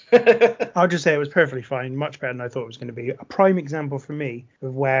 so I'll just say it was perfectly fine, much better than I thought it was going to be. A prime example for me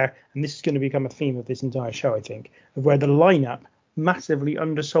of where, and this is going to become a theme of this entire show, I think, of where the lineup massively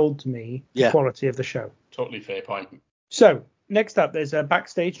undersold to me the quality of the show. Totally fair point. So, next up, there's a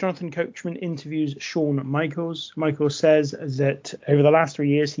backstage. Jonathan Coachman interviews Shawn Michaels. Michaels says that over the last 3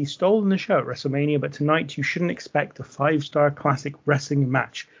 years, he's stolen the show at WrestleMania, but tonight you shouldn't expect a 5-star classic wrestling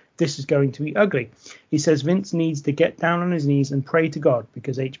match. This is going to be ugly. He says Vince needs to get down on his knees and pray to God,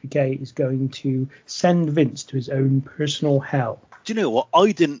 because HBK is going to send Vince to his own personal hell. Do you know what?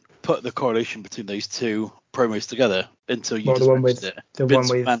 I didn't put the correlation between those two promos together until you just mentioned it. The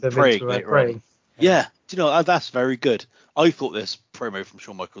Vince praying. Yeah. Do you know, that's very good. I thought this promo from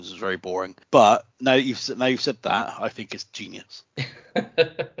Shawn Michaels was very boring, but now that you've said that, I think it's genius.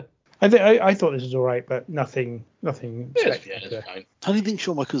 I thought this was all right, but nothing spectacular. It's fine. I don't think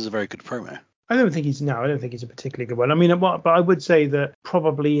Shawn Michaels is a very good promo. I don't think he's a particularly good one. I mean, but I would say that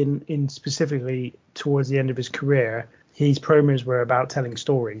probably in specifically towards the end of his career, his promos were about telling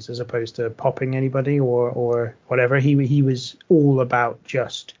stories as opposed to popping anybody or whatever. He was all about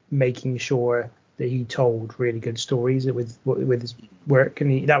just making sure that he told really good stories with his work,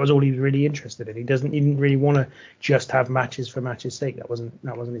 and that was all he was really interested in. He didn't really want to just have matches for matches' sake. That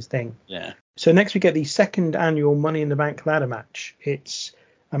wasn't his thing. Yeah. So next we get the second annual Money in the Bank ladder match. It's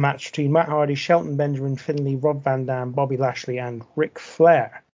a match between Matt Hardy, Shelton Benjamin, Finlay, Rob Van Dam, Bobby Lashley, and Ric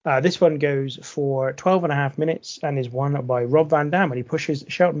Flair. This one goes for 12.5 minutes and is won by Rob Van Dam, and he pushes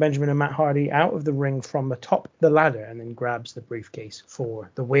Shelton Benjamin and Matt Hardy out of the ring from the top of the ladder and then grabs the briefcase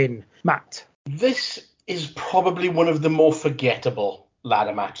for the win. Matt. This is probably one of the more forgettable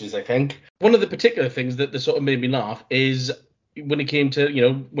ladder matches, I think. One of the particular things that sort of made me laugh is when it came to,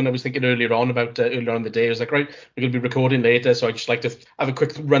 when I was thinking earlier on in the day, I was like, right, we're going to be recording later, so I just like to have a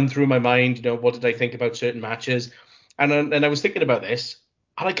quick run through my mind, what did I think about certain matches? And I was thinking about this,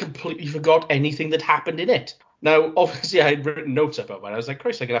 and I completely forgot anything that happened in it. Now, obviously, I had written notes about it. I was like,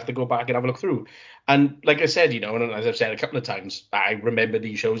 Christ, I'm going to have to go back and have a look through. And like I said, and as I've said a couple of times, I remember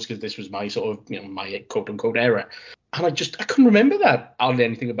these shows because this was my sort of, my quote-unquote era. And I couldn't remember that hardly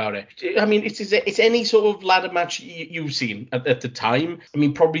anything about it. I mean, it's any sort of ladder match you've seen at the time. I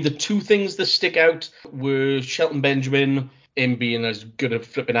mean, probably the two things that stick out were Shelton Benjamin, him being as good a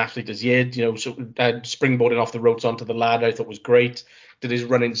flipping athlete as he is, springboarding off the ropes onto the ladder, I thought was great. Did his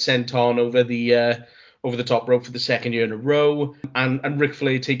running senton over the top rope for the second year in a row, and Ric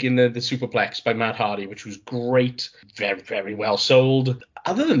Flair taking the superplex by Matt Hardy, which was great, very, very well sold.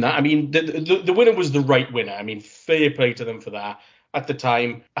 Other than that, I mean, the winner was the right winner. I mean, fair play to them for that. At the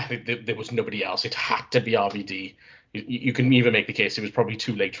time, I think there was nobody else. It had to be RVD. You can even make the case it was probably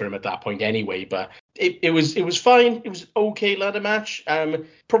too late for him at that point anyway, but it was fine. It was okay ladder match.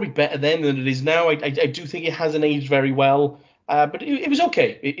 Probably better then than it is now. I do think it hasn't aged very well. But it was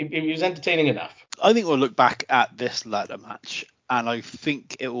okay. It was entertaining enough. I think we'll look back at this ladder match, and I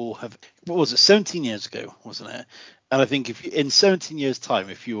think it will have. What was it? 17 years ago, wasn't it? And I think in 17 years' time,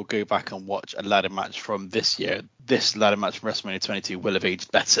 if you will go back and watch a ladder match from this year, this ladder match from WrestleMania 22 will have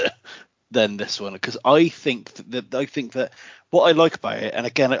aged better than this one, because I think that what I like about it, and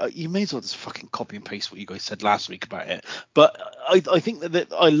again, you may as well just fucking copy and paste what you guys said last week about it, but I think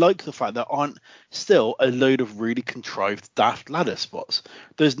that I like the fact there aren't still a load of really contrived daft ladder spots.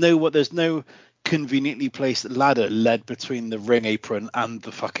 There's no conveniently placed ladder led between the ring apron and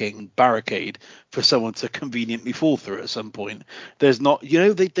the fucking barricade for someone to conveniently fall through at some point. There's not,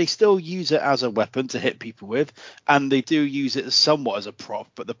 they still use it as a weapon to hit people with, and they do use it somewhat as a prop,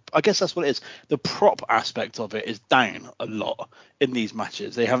 but I guess that's what it is. The prop aspect of it is down a lot in these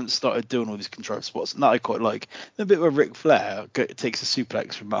matches. They haven't started doing all these control spots, and that I quite like. The bit where Ric Flair takes a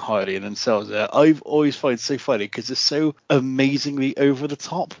suplex from Matt Hardy and then sells it, I've always find so funny because it's so amazingly over the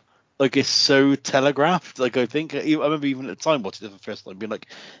top. Like, it's so telegraphed. Like, I remember even at the time watching it for the first time being like,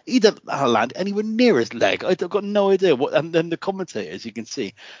 he doesn't land anywhere near his leg. I've got no idea what. And then the commentators, you can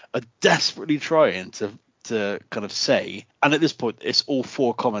see, are desperately trying to kind of say, and at this point it's all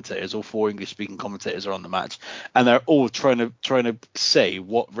four English speaking commentators are on the match, and they're all trying to say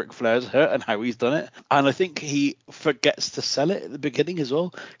what Ric Flair's hurt and how he's done it. And I think he forgets to sell it at the beginning as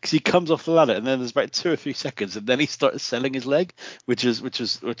well, because he comes off the ladder and then there's about 2 or 3 seconds and then he starts selling his leg, which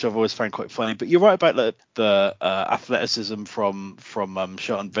I've always found quite funny. But you're right about the athleticism from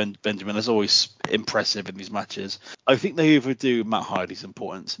Shawn Benjamin is always impressive in these matches. I think they overdo Matt Hardy's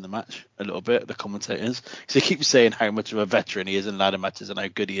importance in the match a little bit, the commentators. So he keeps saying how much of a veteran he is in ladder matches and how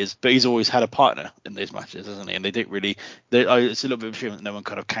good he is, but he's always had a partner in these matches, hasn't he? And they don't really. It's a little bit of a shame that no one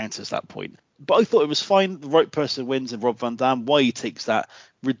kind of counters that point. But I thought it was fine. The right person wins, and Rob Van Dam. Why he takes that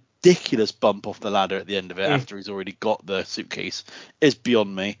ridiculous bump off the ladder at the end of it after he's already got the suitcase is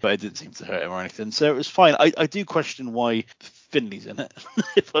beyond me, but it didn't seem to hurt him or anything. So it was fine. I do question why Finley's in it,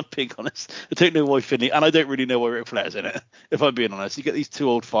 if I'm being honest. I don't know why Finley, and I don't really know why Ric Flair's in it, if I'm being honest. You get these two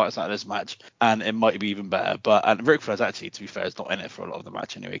old farts out of this match, and it might be even better. And Ric Flair's actually, to be fair, is not in it for a lot of the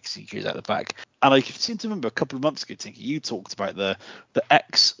match anyway, because he goes out the back. And I seem to remember a couple of months ago, Tinky, you talked about the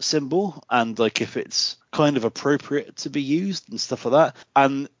X symbol and like if it's kind of appropriate to be used and stuff like that.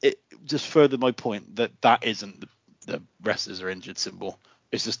 And it just furthered my point that isn't the wrestlers are injured symbol.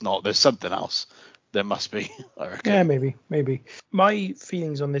 It's just not. There's something else. There must be, I reckon. Yeah, maybe. My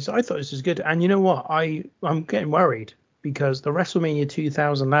feelings on this, I thought this was good. And you know what? I'm getting worried because the WrestleMania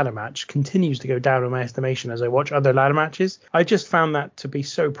 2000 ladder match continues to go down in my estimation as I watch other ladder matches. I just found that to be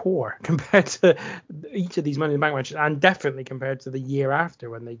so poor compared to each of these Money in the Bank matches, and definitely compared to the year after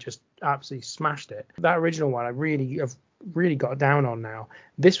when they just absolutely smashed it. That original one I really got down on now.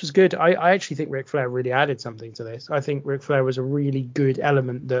 This was good. I actually think Ric Flair really added something to this. I think Ric Flair was a really good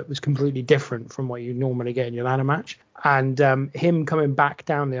element that was completely different from what you normally get in your ladder match. And him coming back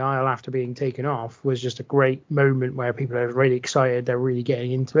down the aisle after being taken off was just a great moment where people are really excited. They're really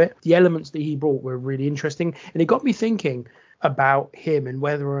getting into it. The elements that he brought were really interesting. And it got me thinking about him and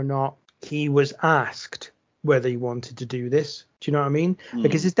whether or not he was asked whether he wanted to do this. Do you know what I mean?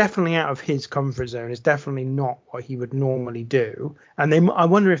 Because it's definitely out of his comfort zone. It's definitely not what he would normally do. And I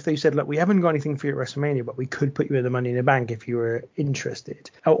wonder if they said, look, we haven't got anything for you at WrestleMania, but we could put you in the Money in the Bank if you were interested.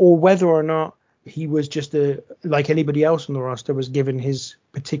 Or whether or not he was just like anybody else on the roster, was given his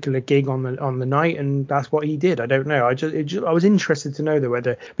particular gig on the night, and that's what he did. I don't know. I was interested to know though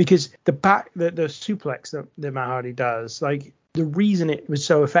whether, because the suplex that Matt Hardy does, like, the reason it was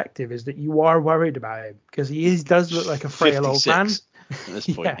so effective is that you are worried about him because does look like a frail old man at this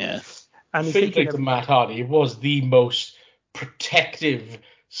point. Yeah. And he's Fair taking play to Matt Hardy. It was the most protective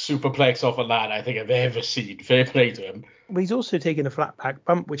superplex off a ladder I think I've ever seen. Fair play to him. But he's also taken a flat back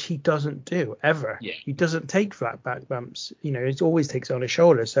bump, which he doesn't do ever. Yeah. He doesn't take flat back bumps. You know, it always takes it on his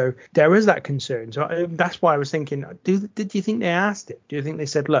shoulder. So there is that concern. So that's why I was thinking, did you think they asked it? Do you think they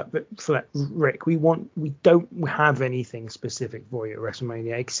said, look, Rick, we don't have anything specific for you at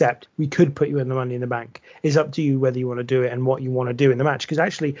WrestleMania, except we could put you in the Money in the Bank. It's up to you whether you want to do it and what you want to do in the match. Because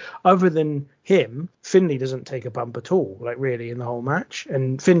actually, other than him, Finlay doesn't take a bump at all, like really in the whole match.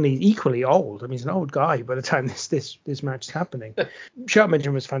 And Finlay's equally old. I mean, he's an old guy by the time this match is happening. Sharp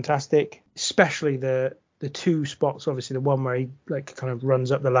mention was fantastic, especially the two spots. Obviously, the one where he like kind of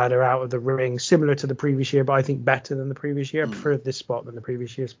runs up the ladder out of the ring, similar to the previous year, but I think better than the previous year. I prefer this spot than the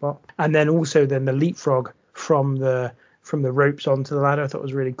previous year spot. And then also the leapfrog from the ropes onto the ladder, I thought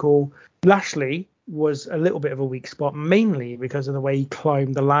was really cool. Lashley was a little bit of a weak spot, mainly because of the way he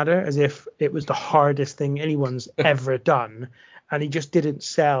climbed the ladder, as if it was the hardest thing anyone's ever done. And he just didn't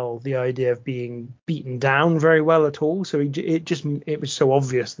sell the idea of being beaten down very well at all. So it was so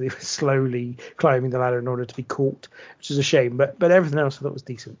obvious that he was slowly climbing the ladder in order to be caught, which is a shame. But everything else I thought was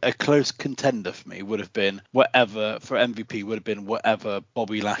decent. A close contender for me would have been for MVP would have been whatever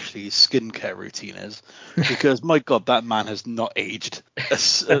Bobby Lashley's skincare routine is, because my God, that man has not aged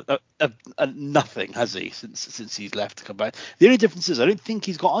nothing, has he, since he's left to come back. The only difference is I don't think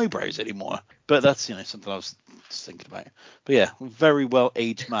he's got eyebrows anymore. But that's something I was just thinking about. But yeah, very well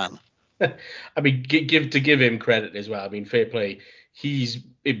aged man. I mean, give him credit as well. I mean, fair play. He's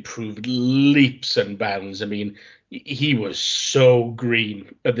improved leaps and bounds. I mean, he was so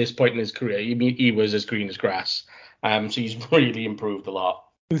green at this point in his career. I mean, he was as green as grass. So he's really improved a lot.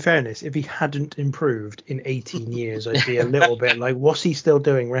 In fairness, if he hadn't improved in 18 years, I'd be a little bit like, what's he still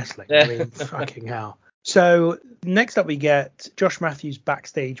doing wrestling? I mean, fucking hell. So next up we get Josh Matthews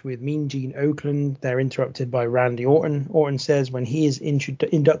backstage with Mean Gene Okerlund. They're interrupted by Randy Orton. Orton says when he is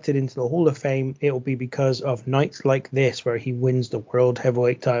inducted into the Hall of Fame, it will be because of nights like this where he wins the World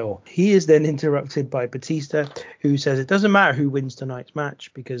Heavyweight title. He is then interrupted by Batista, who says it doesn't matter who wins tonight's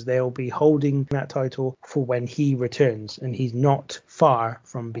match because they'll be holding that title for when he returns, and he's not far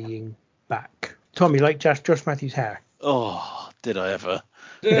from being back. Tom, you like Josh Matthews' hair? Oh, did I ever?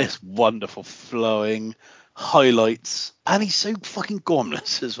 This wonderful flowing highlights, and he's so fucking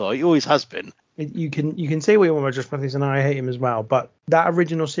gormless as well. He always has been. You can say what you want about Josh Matthews, and I hate him as well, but that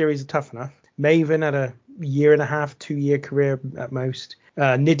original series is tough enough. Maven had a 1.5 to 2 year career at most.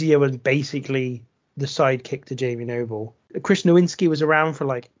 Nydia was basically the sidekick to Jamie Noble. Chris Nowinski was around for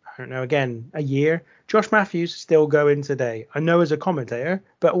like, I don't know, again, a year. Josh Matthews still going today. I know as a commentator,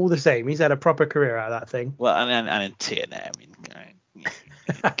 but all the same, he's had a proper career out of that thing. Well, and in TNA, I mean,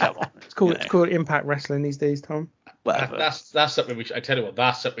 come on. It's called Impact Wrestling these days, Tom. That's something we should. I tell you what,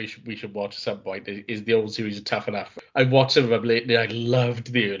 that's something we should watch at some point. Is the old series of Tough Enough? I watched some of them lately. I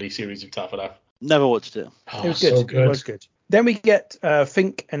loved the early series of Tough Enough. Never watched it. It was good. So good. It was good. Then we get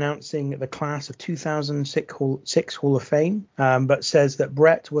Fink announcing the class of 2006 Hall of Fame, but says that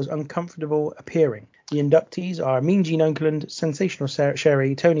Brett was uncomfortable appearing. The inductees are Mean Gene Okerlund, Sensational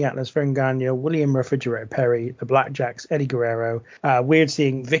Sherry, Tony Atlas, Vern Gagne, William Refrigerator Perry, the Blackjacks, Eddie Guerrero. Weird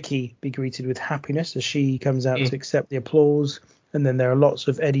seeing Vicky be greeted with happiness as she comes out to accept the applause. And then there are lots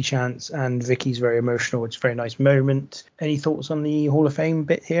of Eddie chants, and Vicky's very emotional. It's a very nice moment. Any thoughts on the Hall of Fame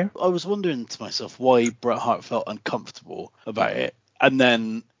bit here? I was wondering to myself why Bret Hart felt uncomfortable about it. And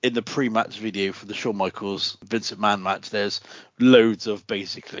then in the pre-match video for the Shawn Michaels Vince McMahon match, there's loads of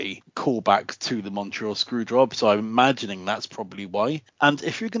basically callbacks to the Montreal Screwjob. So I'm imagining that's probably why. And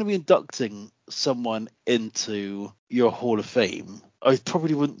if you're going to be inducting someone into your Hall of Fame, I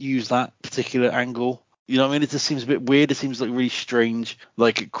probably wouldn't use that particular angle. You know what I mean? It just seems a bit weird. It seems like really strange,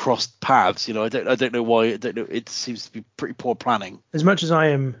 like it crossed paths. You know, I don't know why. I don't know. It seems to be pretty poor planning. As much as I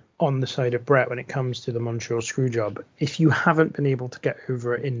am on the side of Brett when it comes to the Montreal Screwjob, if you haven't been able to get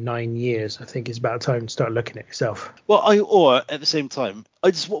over it in 9 years, I think it's about time to start looking at yourself. Well, or at the same time,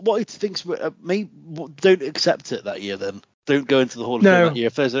 I just what I think maybe don't accept it that year. Then don't go into the Hall of Fame that year.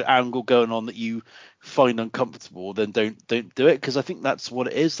 If there's an angle going on that you find uncomfortable, then don't do it, because I think that's what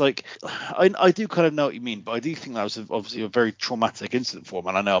it is. Like, I do kind of know what you mean, but I do think that was obviously a very traumatic incident for him,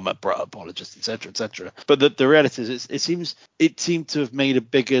 and I know I'm a Brett apologist, etc. But the reality is, it seemed to have made a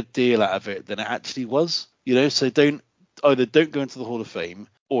bigger deal out of it than it actually was. You know, so don't go into the Hall of Fame,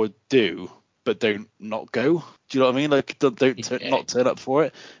 or do, but don't not go. Do you know what I mean? Like, not turn up for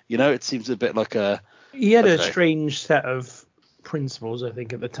it. You know, it seems a bit like a. He had a strange set of principles, I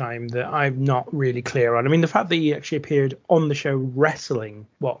think, at the time that I'm not really clear on. I mean, the fact that he actually appeared on the show wrestling,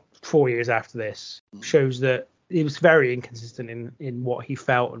 4 years after this, shows that he was very inconsistent in what he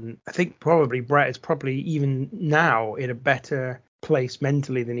felt. And I think probably Brett is probably even now in a better place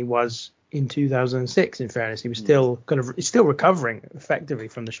mentally than he was in 2006. In fairness, he was still still recovering effectively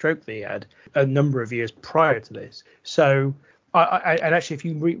from the stroke that he had a number of years prior to this. So and actually, if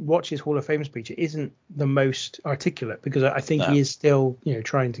you watch his Hall of Fame speech, it isn't the most articulate, because I think he is still,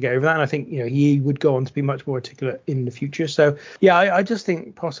 trying to get over that. And I think, he would go on to be much more articulate in the future. So, yeah, I just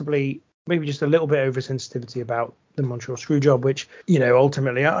think possibly maybe just a little bit oversensitivity about the Montreal Screwjob, which,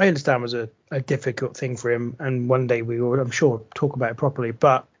 ultimately I understand was a difficult thing for him. And one day we will, I'm sure, talk about it properly.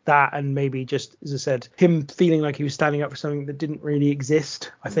 But that, and maybe just, as I said, him feeling like he was standing up for something that didn't really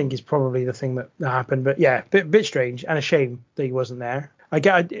exist, I think is probably the thing that happened. But yeah, bit strange, and a shame that he wasn't there.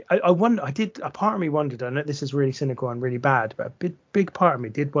 I wonder. A part of me wondered. I know this is really cynical and really bad, but a big part of me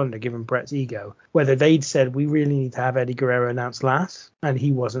did wonder, given Brett's ego, whether they'd said we really need to have Eddie Guerrero announced last, and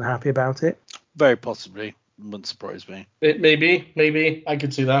he wasn't happy about it. Very possibly. Wouldn't surprise me. Maybe I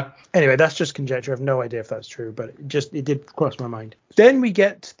could see that. Anyway, that's just conjecture. I have no idea if that's true, but it did cross my mind. Then we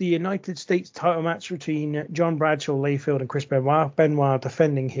get the United States title match between John Bradshaw, Layfield, and Chris Benoit. Benoit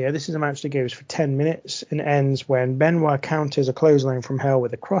defending here. This is a match that goes for 10 minutes and ends when Benoit counters a clothesline from hell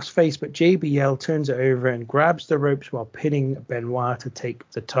with a crossface, but JBL turns it over and grabs the ropes while pinning Benoit to take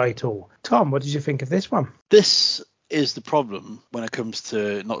the title. Tom, what did you think of this one? This is the problem when it comes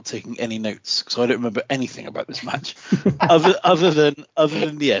to not taking any notes, because I don't remember anything about this match other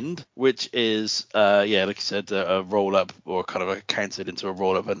than the end, which is like you said, a roll up, or kind of a counted into a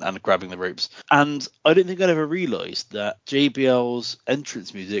roll up and grabbing the ropes. And I don't think I'd ever realized that JBL's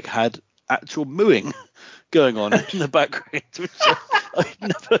entrance music had actual mooing going on in the background, which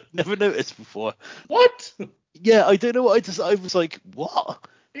I never noticed before. What? Yeah, I don't know what I was like, what?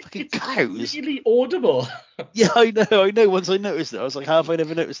 Fucking cows. Really audible. Yeah, I know. Once I noticed it, I was like, how have I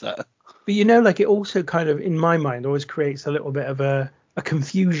never noticed that? But it also kind of, in my mind, always creates a little bit of a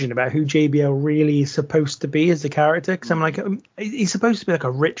confusion about who JBL really is supposed to be as the character. Because I'm like, he's supposed to be like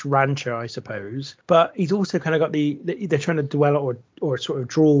a rich rancher, I suppose. But he's also kind of got they're trying to dwell or sort of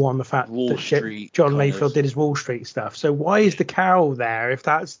draw on the fact Wall that Street John Layfield did his Wall Street stuff. So why is the cow there if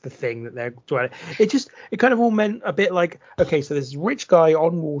that's the thing that they're dwelling? It kind of all meant a bit like, okay, so there's this rich guy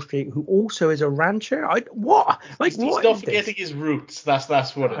on Wall Street who also is a rancher. He's not forgetting his roots.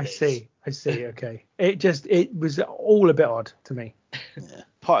 That's what it is. I see. Okay. It was all a bit odd to me. Yeah.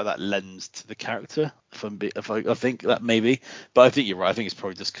 Part of that lends to the character, I think that maybe, but I think you're right. I think it's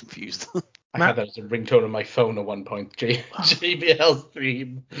probably just confused. I had that as a ringtone on my phone at one point. JBL's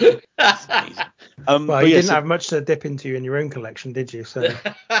theme. That's amazing. Well, you didn't have much to dip into in your own collection, did you? So.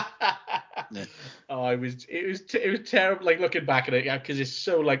 Yeah. Oh, it was terrible. Like, looking back at it, because it's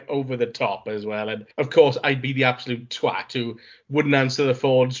so like over the top as well. And of course, I'd be the absolute twat who wouldn't answer the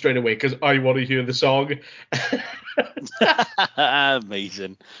phone straight away because I want to hear the song.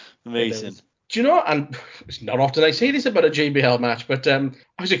 Amazing. Do you know? And it's not often I say this about a JBL match, but I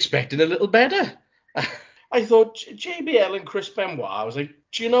was expecting a little better. I thought JBL and Chris Benoit, I was like,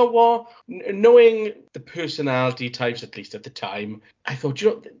 do you know what? Knowing the personality types, at least at the time, I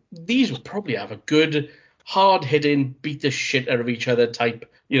thought, these would probably have a good, hard-hitting, beat the shit out of each other type,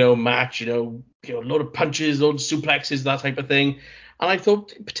 match, a load of punches, load of suplexes, that type of thing. And I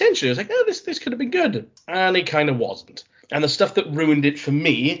thought, potentially, I was like, this could have been good. And it kind of wasn't. And the stuff that ruined it for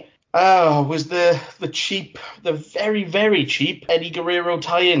me was the cheap, the very, very cheap Eddie Guerrero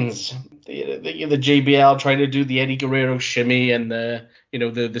tie-ins. the JBL trying to do the Eddie Guerrero shimmy and the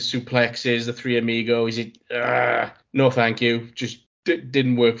suplexes, the Three Amigos. No, thank you. Just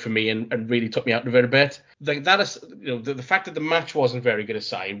didn't work for me and really took me out of it a bit. Like that is, the fact that the match wasn't very good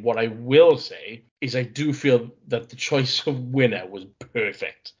aside, what I will say is I do feel that the choice of winner was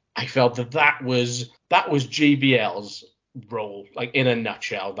perfect. I felt that was JBL's role, like in a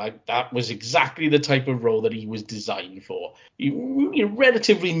nutshell. Like that was exactly the type of role that he was designed for. You're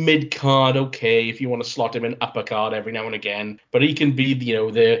relatively mid card, okay, if you want to slot him in upper card every now and again, but he can be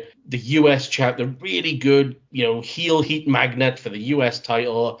the US champ, the really good heel heat magnet for the US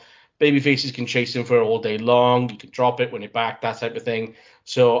title. Babyfaces can chase him for all day long. You can drop it, win it back, that type of thing.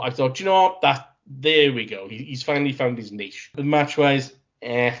 So I thought, there we go. He's finally found his niche. But match wise,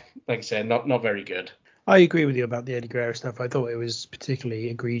 like I said, not very good. I agree with you about the Eddie Guerrero stuff. I thought it was particularly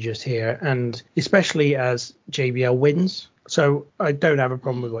egregious here, and especially as JBL wins. So I don't have a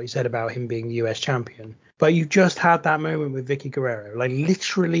problem with what you said about him being the US champion. But you've just had that moment with Vicky Guerrero, like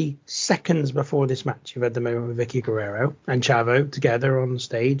literally seconds before this match. You've had the moment with Vicky Guerrero and Chavo together on the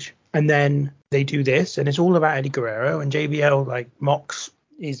stage. And then they do this, and it's all about Eddie Guerrero, and JBL like mocks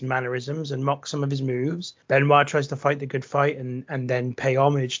his mannerisms and mocks some of his moves. Benoit tries to fight the good fight and then pay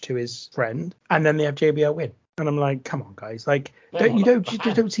homage to his friend, and then they have JBL win. And I'm like, come on, guys, like you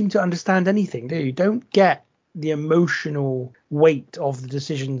don't seem to understand anything, do you? Don't get the emotional weight of the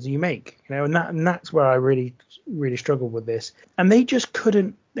decisions you make, and that's where I really struggled with this. And they just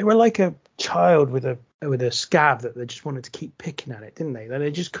couldn't. They were like a child with a scab that they just wanted to keep picking at it, didn't they? They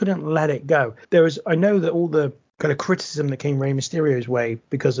just couldn't let it go. I know that all the kind of criticism that came Rey Mysterio's way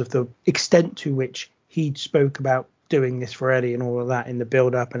because of the extent to which he spoke about doing this for Eddie and all of that in the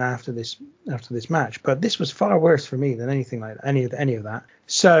build up and after this match, but this was far worse for me than anything like any of that.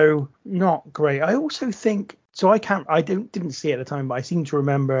 So not great. I also think I didn't see it at the time, but I seem to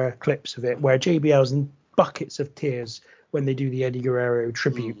remember clips of it where JBL's in buckets of tears when they do the Eddie Guerrero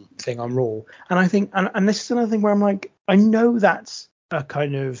tribute thing on Raw. And I think, and this is another thing where I'm like, I know that's a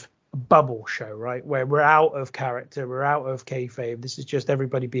kind of bubble show, right? Where we're out of character, we're out of kayfabe. This is just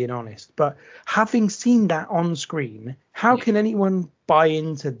everybody being honest. But having seen that on screen, how can anyone buy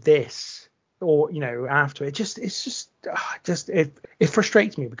into this? Or, after it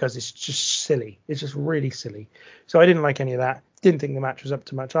frustrates me because it's just silly. It's just really silly. So I didn't like any of that. Didn't think the match was up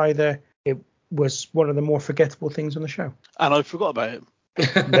to much either. It was one of the more forgettable things on the show. And I forgot about it.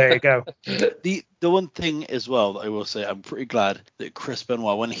 There you go. The one thing as well that I will say, I'm pretty glad that Chris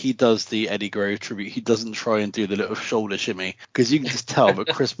Benoit, when he does the Eddie Guerrero tribute, he doesn't try and do the little shoulder shimmy, because you can just tell that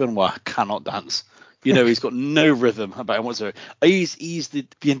Chris Benoit cannot dance. He's got no rhythm about him whatsoever. He's the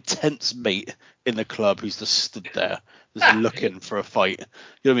intense mate in the club who's just stood there, just looking for a fight. You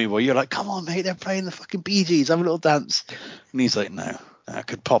know what I mean? Well, you're like, come on, mate, they're playing the fucking Bee Gees, have a little dance. And he's like, no, I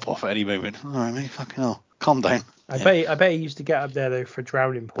could pop off at any moment. All right, mate, fucking hell, calm down. I bet he used to get up there though for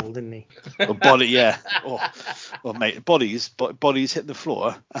drowning pool, didn't he? Well, body, yeah. Well, mate, bodies hit the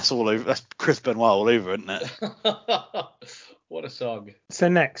floor. That's all over. That's Chris Benoit all over, isn't it? What a song. So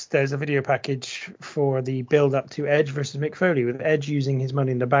next, there's a video package for the build-up to Edge versus Mick Foley, with Edge using his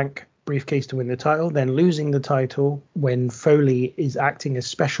Money in the Bank briefcase to win the title, then losing the title when Foley is acting as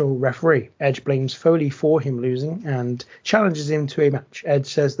special referee. Edge blames Foley for him losing and challenges him to a match. Edge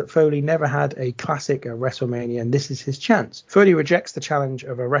says that Foley never had a classic at WrestleMania and this is his chance. Foley rejects the challenge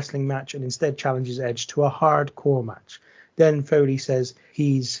of a wrestling match and instead challenges Edge to a hardcore match. Then Foley says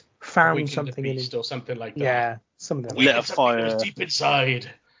he's found something in him. Or something like that. Yeah, something Lit like a fire deep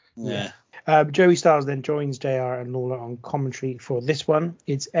inside. Yeah. Joey Styles then joins JR and Lawler on commentary for this one.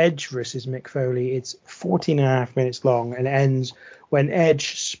 It's Edge versus Mick Foley. It's 14 and a half minutes long and ends when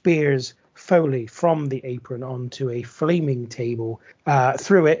Edge spears Foley from the apron onto a flaming table,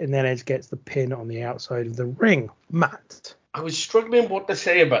 through it, and then Edge gets the pin on the outside of the ring. Matt. I was struggling what to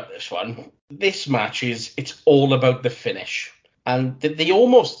say about this one. This match it's all about the finish. And they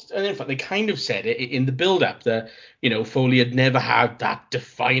almost, and in fact, they kind of said it in the build-up that, Foley had never had that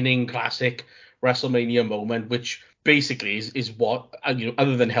defining classic WrestleMania moment, which basically is what,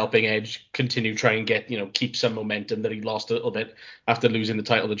 other than helping Edge continue trying and get, keep some momentum that he lost a little bit after losing the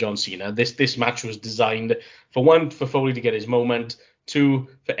title to John Cena. This match was designed, for Foley to get his moment, 2,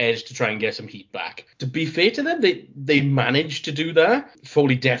 for Edge to try and get some heat back. To be fair to them, they managed to do that.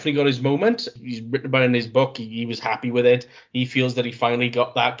 Foley definitely got his moment. He's written about it in his book. He was happy with it. He feels that he finally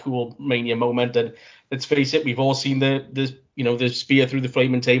got that cool Mania moment. And let's face it, we've all seen the spear through the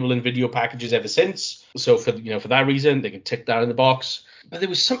flaming table in video packages ever since. So for that reason, they can tick that in the box. But there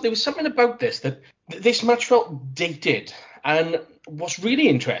was something about this that this match felt dated. And what's really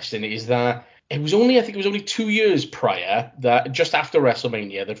interesting is that I think it was only 2 years prior, that just after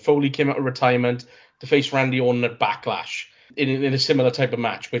WrestleMania, that Foley came out of retirement to face Randy Orton at Backlash in a similar type of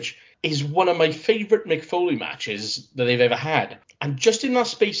match, which is one of my favourite Mick Foley matches that they've ever had. And just in that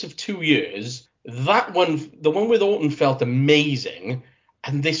space of 2 years, that one, the one with Orton, felt amazing,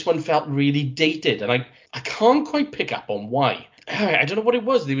 and this one felt really dated, and I can't quite pick up on why. I don't know what it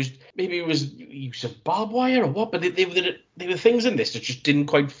was. Maybe it was use of barbed wire or what, but there were things in this that just didn't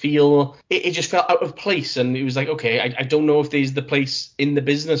quite feel. It just felt out of place, and it was like, okay, I don't know if there's the place in the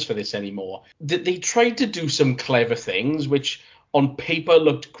business for this anymore. They tried to do some clever things, which on paper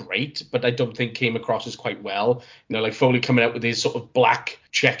looked great, but I don't think came across as quite well. Like Foley coming out with his sort of black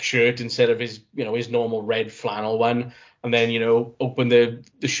check shirt instead of his normal red flannel one, and then open the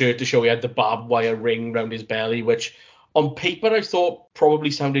shirt to show he had the barbed wire ring around his belly, which on paper I thought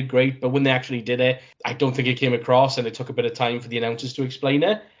probably sounded great, but when they actually did it, I don't think it came across, and it took a bit of time for the announcers to explain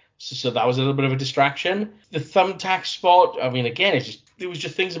it. So that was a little bit of a distraction. The thumbtack spot, I mean, again, there was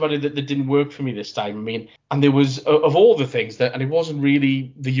just things about it that didn't work for me this time. I mean, and there was, of all the things and it wasn't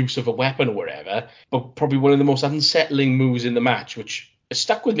really the use of a weapon or whatever, but probably one of the most unsettling moves in the match, which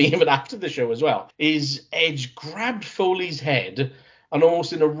stuck with me even after the show as well, is Edge grabbed Foley's head and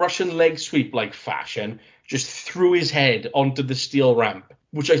almost in a Russian leg sweep like fashion, just threw his head onto the steel ramp,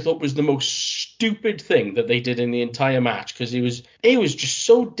 which I thought was the most stupid thing that they did in the entire match, because it was just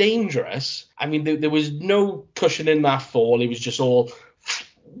so dangerous. I mean, there was no cushioning that fall. It was just all,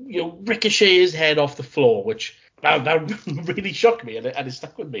 ricochet his head off the floor, which that really shocked me, and it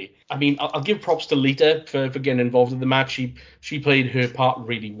stuck with me. I mean, I'll give props to Lita for getting involved in the match. She played her part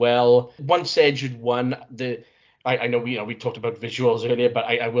really well. Once Edge had won, I know we talked about visuals earlier, but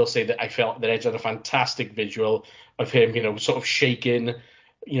I will say that I felt that Edge had a fantastic visual of him, sort of shaking,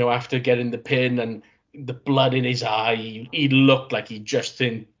 after getting the pin, and the blood in his eye. He looked like he'd just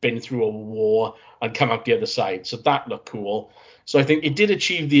been through a war and come out the other side. So that looked cool. So I think it did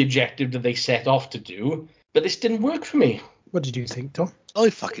achieve the objective that they set off to do, but this didn't work for me. What did you think, Tom? I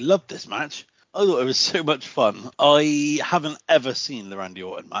fucking loved this match. I thought it was so much fun. I haven't ever seen the Randy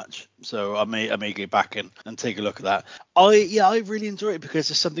Orton match, so I may go back and take a look at that. I really enjoy it because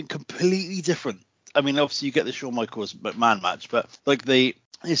it's something completely different. I mean, obviously you get the Shawn Michaels McMahon match, but like this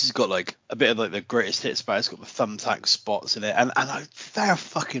has got like a bit of like the greatest hits, but it's got the thumbtack spots in it, and fair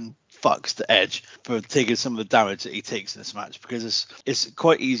fucking fucks to Edge for taking some of the damage that he takes in this match, because it's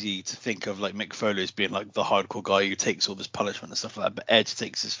quite easy to think of like Mick Foley as being like the hardcore guy who takes all this punishment and stuff like that, but Edge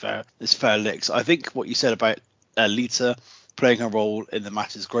takes his fair licks. I think what you said about Lita playing her role in the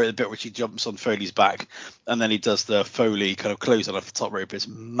match is great. The bit where she jumps on Foley's back and then he does the Foley kind of clothesline off the top rope is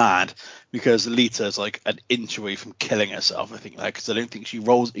mad, because Lita's like an inch away from killing herself, I think, because I don't think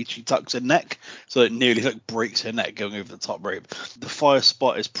she tucks her neck, so it nearly like breaks her neck going over the top rope. The fire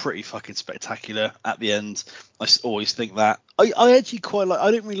spot is pretty fucking spectacular at the end. I always think that. I actually quite like,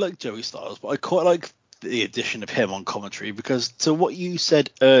 I don't really like Joey Styles, but I quite like the addition of him on commentary, because to what you said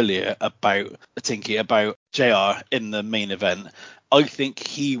earlier about Tinky, about JR in the main event, I think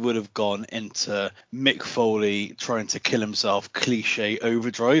he would have gone into Mick Foley trying to kill himself cliche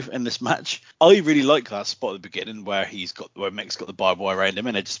overdrive in this match. I really like that spot at the beginning where Mick's got the barbed wire around him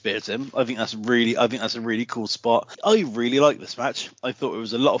and Edge spears him. I think that's a really cool spot. I really like this match. I thought it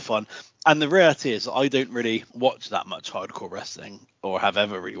was a lot of fun. And the reality is I don't really watch that much hardcore wrestling, or have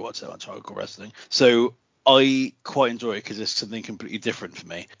ever really watched that much hardcore wrestling. So I quite enjoy it because it's something completely different for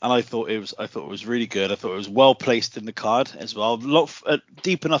me, and I thought it was really good. I thought it was well placed in the card as well,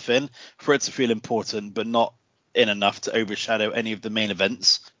 deep enough in for it to feel important, but not in enough to overshadow any of the main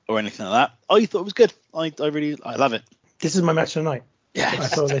events or anything like that. I thought it was good. I love it. This is my match of the night. Yes. I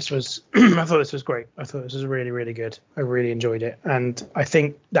thought this was great. I thought this was really, really good. I really enjoyed it. And I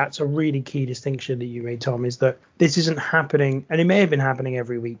think that's a really key distinction that you made, Tom, is that this isn't happening, and it may have been happening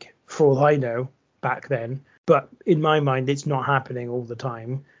every week for all I know back then, but in my mind it's not happening all the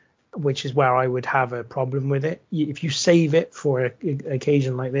time, which is where I would have a problem with it. If you save it for an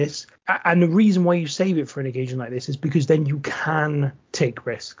occasion like this, and the reason why you save it for an occasion like this is because then you can take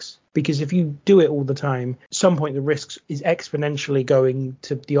risks. Because if you do it all the time, at some point the risks is exponentially going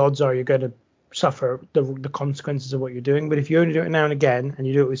to, the odds are you're going to suffer the consequences of what you're doing. But if you only do it now and again, and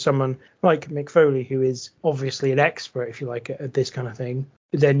you do it with someone like Mick Foley, who is obviously an expert, if you like, at this kind of thing,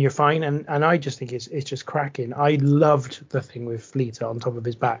 then you're fine. And I just think it's just cracking. I loved the thing with Lita on top of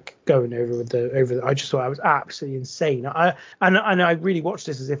his back going over with the I just thought that was absolutely insane. I really watched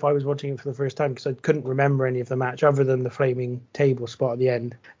this as if I was watching it for the first time, because I couldn't remember any of the match other than the flaming table spot at the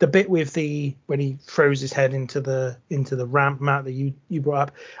end. The bit with when he throws his head into the ramp, Matt, that you brought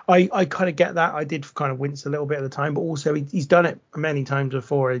up, I kind of get that. I did kind of wince a little bit at the time, but also he's done it many times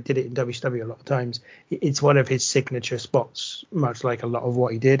before. He did it in WCW a lot of times. It's one of his signature spots, much like a lot of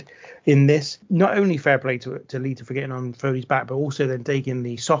what he did in this. Not only fair play to Lita for getting on Foley's back, but also then taking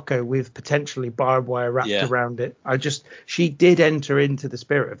the Socko with potentially barbed wire wrapped around it. She did enter into the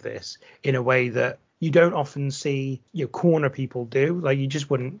spirit of this in a way that you don't often see corner people do. Like, you just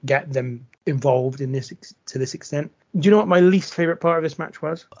wouldn't get them involved in this to this extent. Do you know what my least favorite part of this match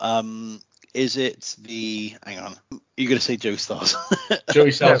was? Is it the... Hang on. You're going to say Joe Styles.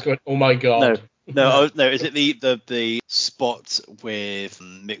 Joey Styles going, oh my God. No. Is it the spot with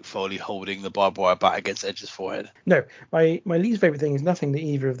Mick Foley holding the barbed wire bat against Edge's forehead? No, my least favorite thing is nothing that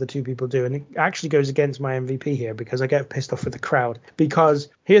either of the two people do, and it actually goes against my MVP here, because I get pissed off with the crowd. Because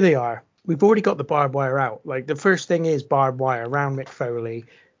here they are. We've already got the barbed wire out. Like, the first thing is barbed wire around Mick Foley.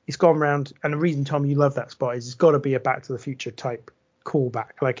 It's gone round, and the reason, Tom, you love that spot is it's got to be a Back to the Future type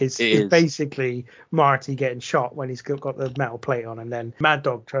callback. Like, it's basically Marty getting shot when he's got the metal plate on, and then Mad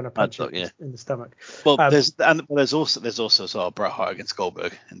Dog trying to punch him in the stomach. Well, there's also as well Bret Hart against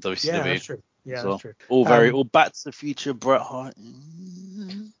Goldberg in WCW. Yeah, that's true. Yeah, that's true. All Back to the Future Bret Hart.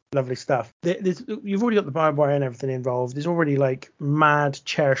 Lovely stuff. You've already got the barbed wire and everything involved. There's already like mad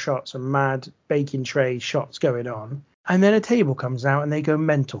chair shots and mad baking tray shots going on. And then a table comes out and they go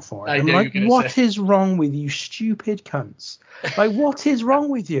mental for it. I'm like, what is wrong with you stupid cunts? Like, what is wrong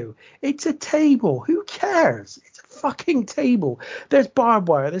with you? It's a table. Who cares? It's a fucking table. There's barbed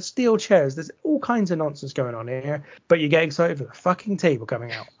wire. There's steel chairs. There's all kinds of nonsense going on here. But you get excited for the fucking table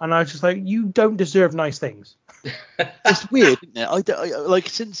coming out. And I was just like, you don't deserve nice things. It's weird, isn't it?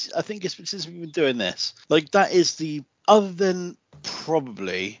 Since we've been doing this, like, that is the... Other than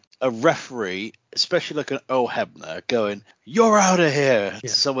probably a referee, especially like an Earl Hebner, going, "You're out of here," to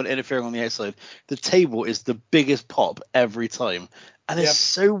someone interfering on the outside, the table is the biggest pop every time. And it's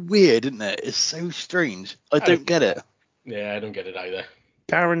so weird, isn't it? It's so strange. I don't get it. Yeah, I don't get it either.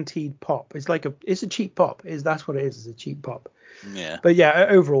 Guaranteed pop. It's a cheap pop. That's what it is. It's a cheap pop. Yeah. But yeah,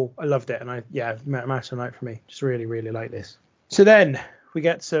 overall, I loved it. And massive night for me. Just really, really like this. So then we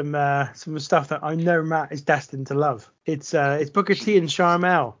get some stuff that I know Matt is destined to love. It's Booker T and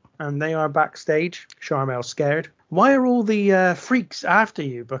Sharmell, and they are backstage. Sharmell's scared. Why are all the freaks after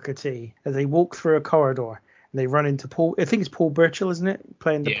you, Booker T? As they walk through a corridor and they run into Paul. I think it's Paul Burchill, isn't it,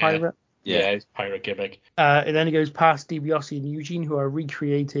 playing the pirate? Yeah, it's pirate gimmick. And then he goes past DiBiase and Eugene, who are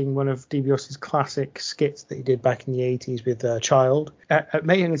recreating one of DiBiase's classic skits that he did back in the 80s with Child. At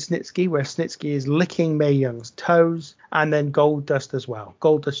Mae Young and Snitsky, where Snitsky is licking Mae Young's toes, and then Goldust as well.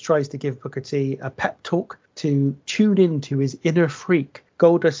 Goldust tries to give Booker T a pep talk to tune into his inner freak.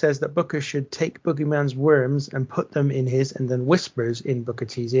 Goldust says that Booker should take Boogeyman's worms and put them in his, and then whispers in Booker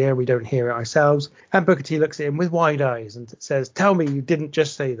T's ear. We don't hear it ourselves. And Booker T looks at him with wide eyes and says, "Tell me you didn't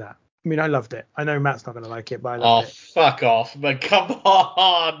just say that." I mean, I loved it. I know Matt's not going to like it, but I loved it. Oh, fuck off. But come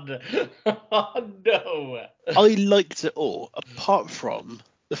on. Oh, no. I liked it all, apart from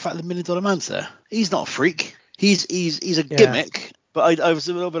the fact that $1 Million Man's there. He's not a freak. He's a gimmick, but I was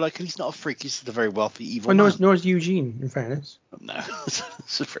a little bit like, he's not a freak. He's just a very wealthy, evil man. Nor is Eugene, in fairness. No,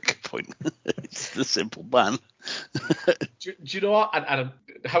 that's a very good point. It's the simple man. Do you know what? And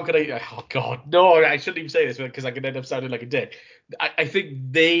how could I? Oh God, no! I shouldn't even say this because I could end up sounding like a dick. I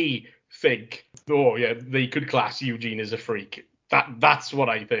think they think, oh yeah, they could class Eugene as a freak. That's what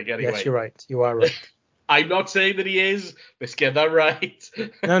I think anyway. Yes, you're right. You are right. I'm not saying that he is. Let's get that right.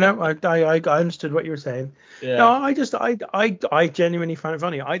 No, I understood what you were saying. Yeah. No, I genuinely find it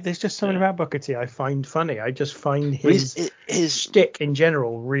funny. There's just something about Booker T I find funny. I just find his shtick in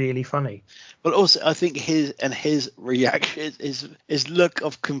general really funny. But also, I think his reaction, his look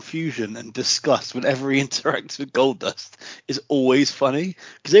of confusion and disgust whenever he interacts with Goldust is always funny.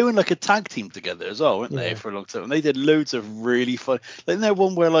 Because they were in like a tag team together as well, weren't they, for a long time? And they did loads of really fun. Like, isn't there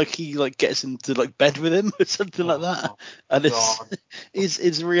one where like he like gets into like bed with him or something like that? And it's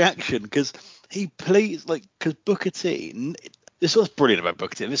his reaction, because he plays like, because Booker T. This is what's brilliant about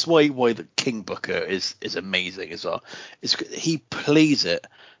Booker T, and this is why the King Booker is amazing as well. He plays it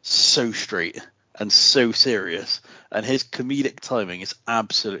so straight and so serious, and his comedic timing is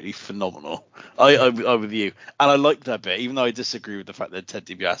absolutely phenomenal. I'm with you, and I like that bit, even though I disagree with the fact that Ted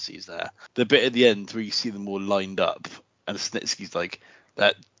DiBiase is there. The bit at the end where you see them all lined up, and Snitsky's like,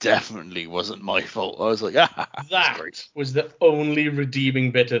 That definitely wasn't my fault. I was like, that's great. Was the only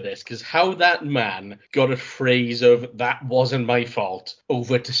redeeming bit of this, because how that man got a phrase of "that wasn't my fault"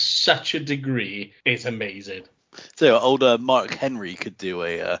 over to such a degree is amazing. So older Mark Henry could do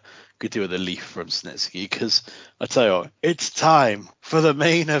a leaf from Snitsky, because I tell you what, it's time for the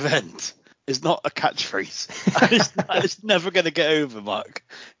main event. It's not a catchphrase. and it's never going to get over, Mark.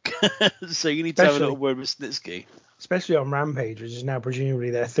 So you need to have a little word with Snitsky. Especially on Rampage, which is now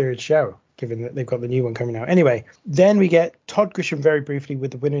presumably their third show, given that they've got the new one coming out. Anyway, then we get Todd Grisham very briefly with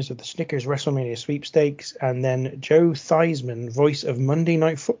the winners of the Snickers WrestleMania sweepstakes, and then Joe Theismann, voice of Monday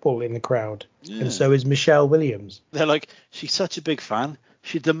Night Football, in the crowd. Yeah. And so is Michelle Williams. They're like, she's such a big fan,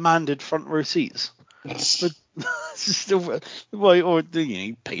 she demanded front row seats. But still, or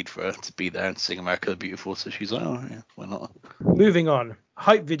you paid for her to be there and sing America the Beautiful, so she's like, oh yeah, why not? Moving on,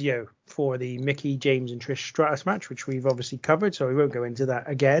 hype video for the Mickie James and Trish Stratus match, which we've obviously covered, so we won't go into that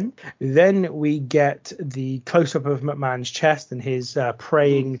again. Then we get the close-up of McMahon's chest and his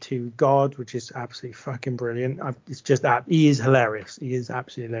praying to God, which is absolutely fucking brilliant. It's just that he is hilarious. He is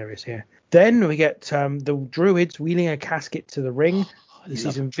absolutely hilarious here. Then we get the Druids wheeling a casket to the ring. We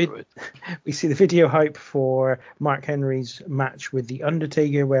see the video hype for Mark Henry's match with The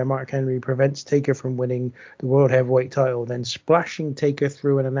Undertaker, where Mark Henry prevents Taker from winning the World Heavyweight title, then splashing Taker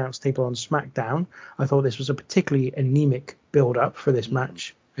through an announce table on SmackDown. I thought this was a particularly anemic build-up for this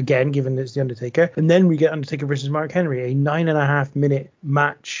match, again, given that it's The Undertaker. And then we get Undertaker versus Mark Henry, a 9.5-minute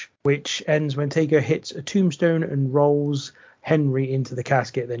match, which ends when Taker hits a tombstone and rolls Henry into the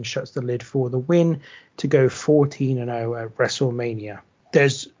casket, then shuts the lid for the win to go 14-0 at WrestleMania.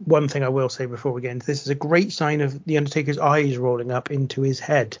 There's one thing I will say before we get into this. Is a great sign of The Undertaker's eyes rolling up into his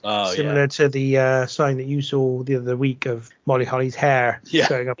head. Similar to the sign that you saw the other week of Molly Holly's hair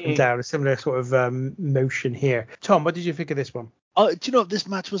going up and down. A similar sort of motion here. Tom, what did you think of this one? Do you know, this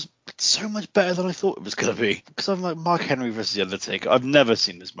match was so much better than I thought it was going to be. Because I'm like, Mark Henry versus The Undertaker. I've never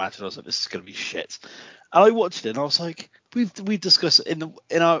seen this match, and I was like, this is going to be shit. And I watched it, and I was like, we discussed in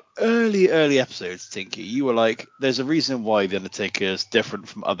our early episodes, Tinky. You were like, there's a reason why The Undertaker is different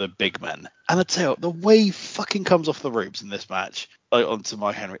from other big men. And I tell you, the way he fucking comes off the ropes in this match onto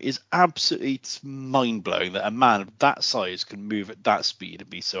Mark Henry is absolutely mind blowing that a man of that size can move at that speed and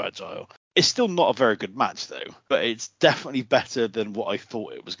be so agile. It's still not a very good match, though, but it's definitely better than what I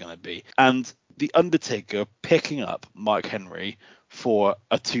thought it was going to be. And The Undertaker picking up Mark Henry for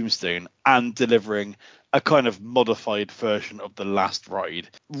a tombstone and delivering a kind of modified version of The Last Ride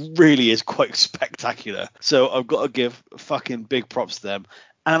really is quite spectacular. So I've got to give fucking big props to them.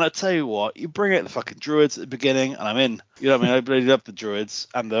 And I tell you what, you bring out the fucking Druids at the beginning, and I'm in. You know what I mean? I really love the Druids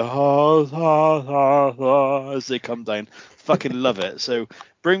and the as they come down. Fucking love it. So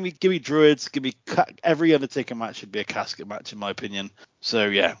give me Druids, every Undertaker match should be a casket match in my opinion. So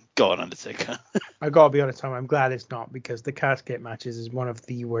yeah, go on Undertaker. I gotta be honest, Tom, I'm glad it's not, because the casket matches is one of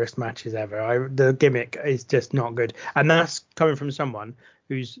the worst matches ever. The gimmick is just not good, and that's coming from someone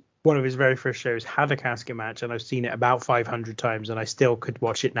who's one of his very first shows had a casket match, and I've seen it about 500 times, and I still could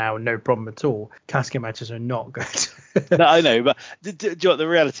watch it now, no problem at all. Casket matches are not good. No, I know, but do you know what the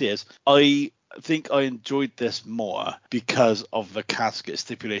reality is? I think I enjoyed this more because of the casket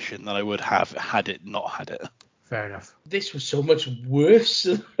stipulation than I would have had it not had it. Fair enough. This was so much worse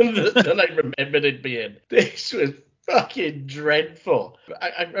than I remembered it being. This was fucking dreadful.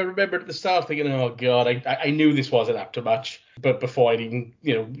 I remember at the start thinking, oh god, I knew this wasn't up to much, but before I'd even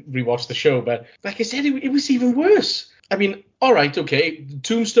rewatched the show. But like I said, it was even worse. I mean, all right, okay,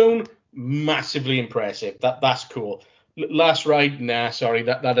 Tombstone, massively impressive. That's cool. Last Ride, nah, sorry,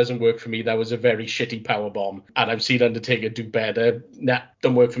 that doesn't work for me. That was a very shitty powerbomb, and I've seen Undertaker do better. Nah,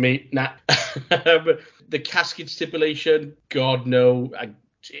 don't work for me. Nah. The casket stipulation, God no,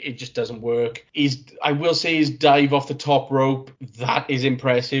 it just doesn't work. I will say his dive off the top rope, that is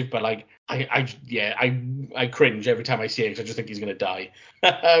impressive, but like I cringe every time I see it because I just think he's gonna die.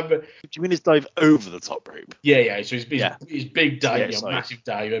 Do you mean his dive over the top rope? Yeah. So his big dive, massive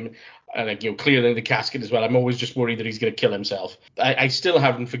dive, and like clearing the casket as well. I'm always just worried that he's gonna kill himself. I still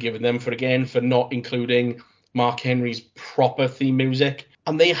haven't forgiven them for not including Mark Henry's proper theme music.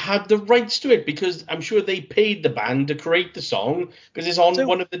 And they had the rights to it because I'm sure they paid the band to create the song because it's on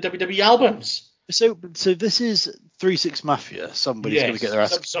one of the WWE albums. So this is 3-6 Mafia. Somebody's going to get their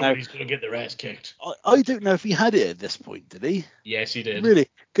ass kicked. Somebody's going to get their ass kicked. I don't know if he had it at this point, did he? Yes, he did. Really?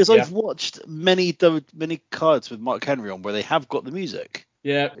 Because I've watched many cards with Mark Henry on where they have got the music.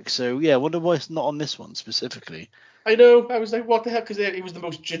 Yeah. So yeah, I wonder why it's not on this one specifically. I know. I was like, what the hell? Because it was the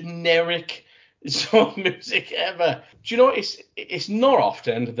most generic song music ever. Do you know, it's not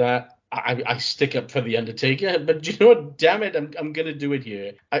often that I stick up for the Undertaker, but you know what? Damn it, I'm gonna do it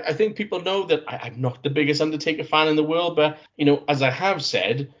here. I think people know that I'm not the biggest Undertaker fan in the world, but as I have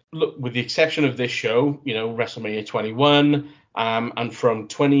said, look, with the exception of this show, WrestleMania 21, and from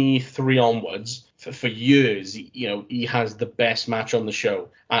 23 onwards, for years, he has the best match on the show,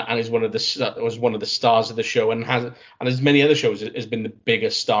 and is one of the stars of the show, and as many other shows has been the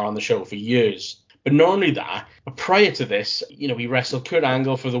biggest star on the show for years. But not only that, but prior to this, he wrestled Kurt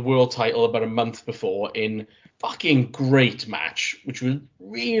Angle for the world title about a month before in fucking great match, which was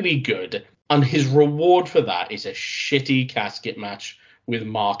really good. And his reward for that is a shitty casket match with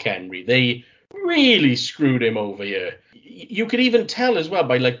Mark Henry. They really screwed him over here. You could even tell as well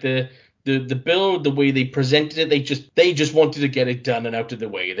by the build, the way they presented it. They just wanted to get it done and out of the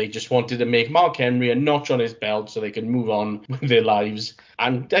way. They just wanted to make Mark Henry a notch on his belt so they could move on with their lives.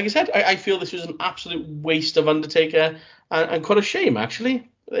 And like I said, I feel this was an absolute waste of Undertaker and quite a shame, actually.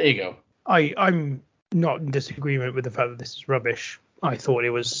 There you go. I'm not in disagreement with the fact that this is rubbish. I thought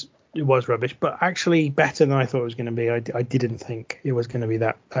it was rubbish, but actually better than I thought it was going to be. I didn't think it was going to be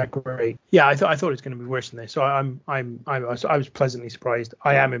that great. Yeah, I thought it was going to be worse than this. So I was pleasantly surprised.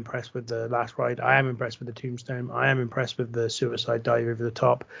 I am impressed with the last ride. I am impressed with the tombstone. I am impressed with the suicide dive over the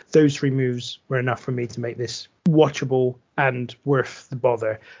top. Those 3 moves were enough for me to make this watchable and worth the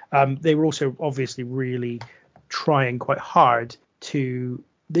bother. They were also obviously really trying quite hard to.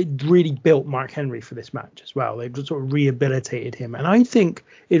 They really built Mark Henry for this match as well. They just sort of rehabilitated him. And I think,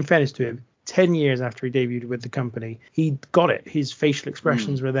 in fairness to him, 10 years after he debuted with the company, he got it. His facial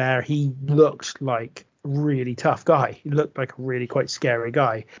expressions were there. He looked like a really tough guy. He looked like a really quite scary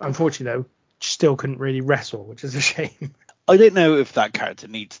guy. Unfortunately, though, still couldn't really wrestle, which is a shame. I don't know if that character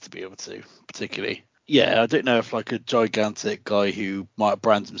needs to be able to, particularly. Yeah, I don't know if a gigantic guy who might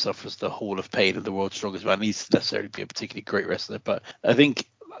brand himself as the Hall of Pain of the world's strongest man needs to necessarily be a particularly great wrestler. But I think,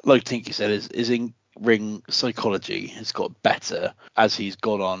 like Tinky said, his in-ring psychology has got better as he's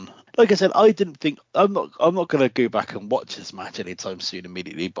gone on. Like I said, I didn't think I'm not going to go back and watch this match anytime soon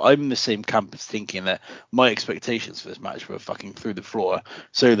immediately, but I'm in the same camp as thinking that my expectations for this match were fucking through the floor.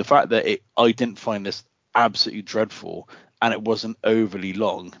 So the fact that I didn't find this absolutely dreadful and it wasn't overly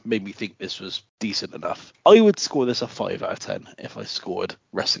long made me think this was decent enough. I would score this a 5 out of 10 if I scored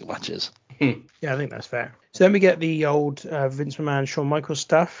wrestling matches. Yeah, I think that's fair. So then we get the old Vince McMahon, Shawn Michaels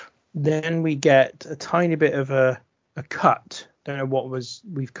stuff. Then we get a tiny bit of a cut. Don't know what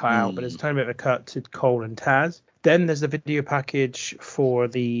we've cut out, but there's a tiny bit of a cut to Cole and Taz. Then there's the video package for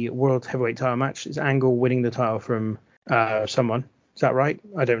the World Heavyweight title match. It's Angle winning the title from someone. Is that right?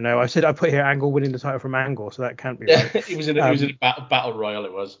 I don't know. I put here Angle winning the title from Angle, so that can't be right. It was in a battle royal.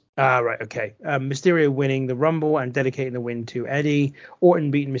 It was. Right. Okay. Mysterio winning the Rumble and dedicating the win to Eddie. Orton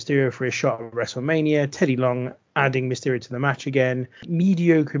beating Mysterio for his shot at WrestleMania. Teddy Long adding Mysterio to the match again.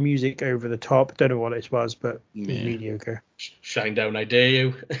 Mediocre music over the top. Don't know what it was, but it was mediocre. Shine down, I dare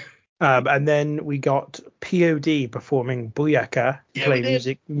you. And then we got POD performing Booyaka, play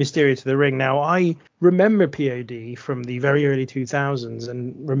music, Mysterio to the ring. Now, I remember POD from the very early 2000s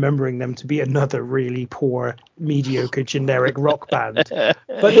and remembering them to be another really poor, mediocre, generic rock band. But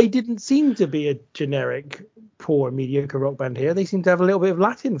they didn't seem to be a generic, poor, mediocre rock band here. They seem to have a little bit of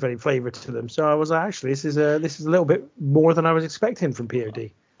Latin flavor to them. So I was like, actually, this is a little bit more than I was expecting from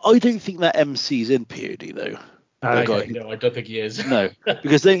POD. I don't think that MC's in POD, though. No, I don't think he is. No,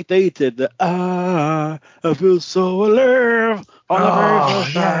 because they did the I feel so alive on the very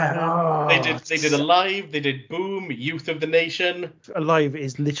first time. They did Alive, they did Boom, Youth of the Nation. Alive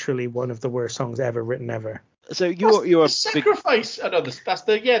is literally one of the worst songs ever written ever. So you're a Sacrifice. I know that's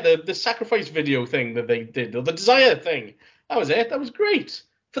the Sacrifice video thing that they did, or the Desire thing. That was it. That was great.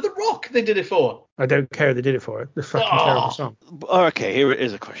 For The Rock, they did it for. I don't care who they did it for. The fucking terrible song. Okay, here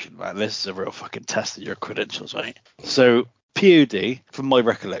is a question, man. This is a real fucking test of your credentials, right? So, POD, from my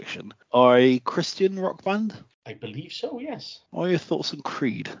recollection, are a Christian rock band? I believe so, yes. What are your thoughts on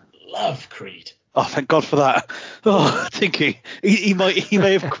Creed? Love Creed. Oh, thank God for that. Oh, Tinky, he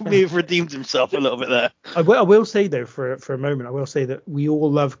may have redeemed himself a little bit there. I will say, though, for a moment, I will say that we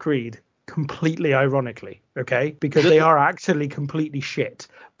all love Creed. Completely ironically, okay, because they are actually completely shit,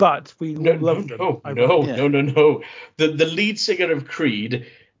 but we love them. No. The lead singer of Creed,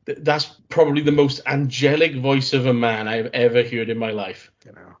 that's probably the most angelic voice of a man I've ever heard in my life.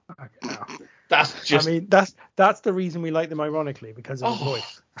 That's just. I mean, that's the reason we like them ironically, because of his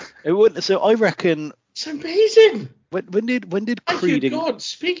voice. It would. So I reckon it's amazing. When did Creed? I hear God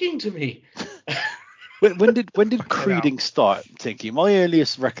speaking to me. When did Creeding start, Tinky? My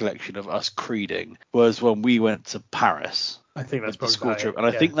earliest recollection of us Creeding was when we went to Paris I think that's with the probably school about trip, it. and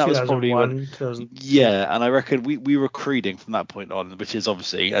I Yeah, think that was probably 2001, when. 2002. Yeah, and I reckon we were creeding from that point on, which is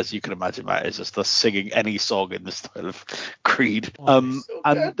obviously, as you can imagine, Matt, is just us singing any song in the style of Creed. And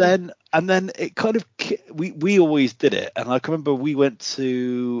then it kind of we always did it, and I can remember we went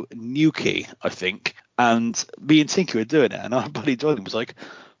to Newquay, I think, and me and Tinky were doing it, and our buddy Jordan was like,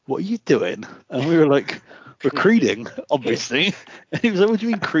 "What are you doing?" And we were like, "We're creeding, obviously." And he was like, "What do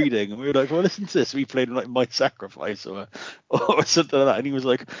you mean creeding?" And we were like, "Well, listen to this." We played like My Sacrifice or something like that. And he was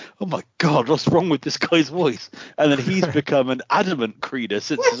like, "Oh my God, what's wrong with this guy's voice?" And then he's become an adamant creeder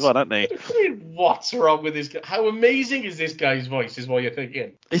since as well, hasn't he? What's wrong with this guy? How amazing is this guy's voice? Is what you're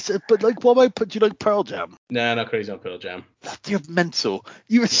thinking. But like, what about do you like Pearl Jam? No, not crazy on Pearl Jam. You're mental.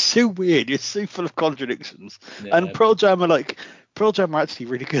 You are so weird. You're so full of contradictions. Yeah. And Pearl Jam are actually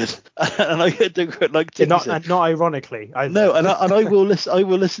really good. And I don't like Tinky said. Not ironically. Either. No, and I will listen. I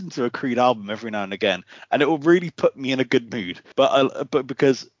will listen to a Creed album every now and again, and it will really put me in a good mood. But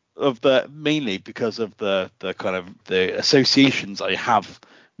because of mainly because of the kind of the associations I have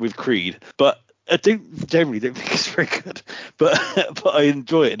with Creed. But I generally don't think it's very good. But I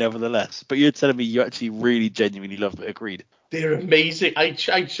enjoy it nevertheless. But you're telling me you actually really genuinely love it, Creed. They're amazing. I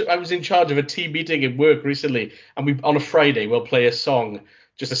was in charge of a team meeting at work recently, and on a Friday we'll play a song,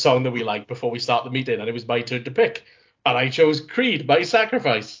 just a song that we like before we start the meeting, and it was my turn to pick, and I chose Creed, My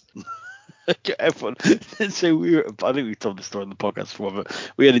Sacrifice. Everyone. So I think we told the story on the podcast before,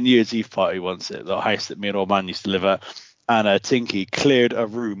 but we had a New Year's Eve party once at the house that me and old man used to live at. And Tinky cleared a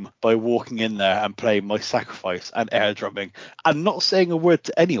room by walking in there and playing My Sacrifice and air drumming and not saying a word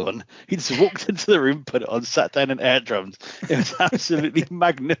to anyone. He just walked into the room, put it on, sat down and air drummed. It was absolutely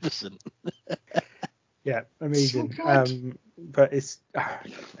magnificent. Yeah, amazing. So But it's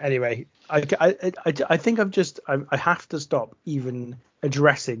anyway. I think I have to stop even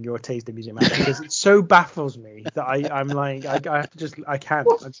addressing your taste in music, man, because it so baffles me that I'm like I have to just I can't.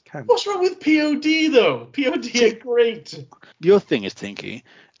 What's wrong with POD though? POD are great. Your thing is, Tinky,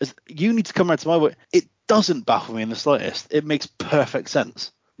 is you need to come around to my way. It doesn't baffle me in the slightest. It makes perfect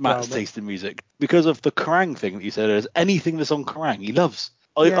sense. Matt's taste in music because of the Kerrang thing that you said. There's anything that's on Kerrang he loves.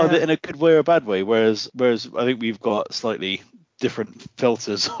 Either in a good way or a bad way. Whereas I think we've got slightly different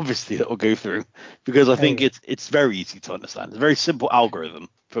filters, obviously, that we'll go through because I think it's very easy to understand. It's a very simple algorithm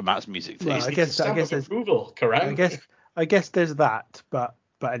for Matt's music taste. Well, I guess there's approval, Kerrang. I guess there's that, but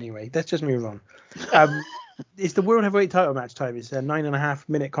anyway, let's just move on. It's the World Heavyweight title match time. It's a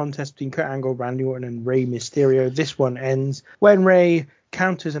 9.5-minute contest between Kurt Angle, Randy Orton, and Rey Mysterio. This one ends when Rey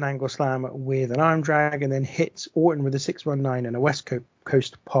counters an angle slam with an arm drag and then hits Orton with a 619 and a West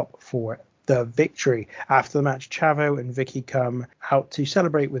Coast pop for the victory. After the match, Chavo and Vicky come out to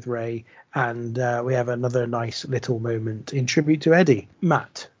celebrate with Rey, and we have another nice little moment in tribute to Eddie.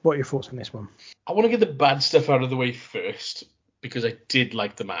 Matt, what are your thoughts on this one? I want to get the bad stuff out of the way first, because I did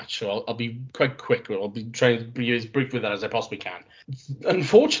like the match, so I'll be quite quick. I'll be trying to be as brief with that as I possibly can.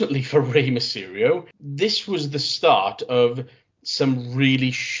 Unfortunately for Rey Mysterio, this was the start of some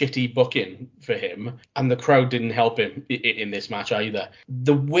really shitty booking for him, and the crowd didn't help him in this match either.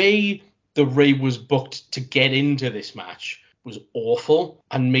 The way the Rey was booked to get into this match was awful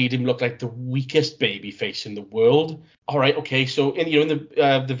and made him look like the weakest babyface in the world. All right, okay, so in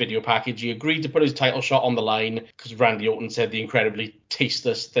the video package, he agreed to put his title shot on the line because Randy Orton said the incredibly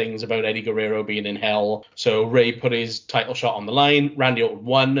tasteless things about Eddie Guerrero being in hell. So Rey put his title shot on the line. Randy Orton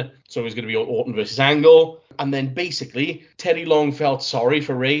won, so it was going to be Orton versus Angle. And then basically, Teddy Long felt sorry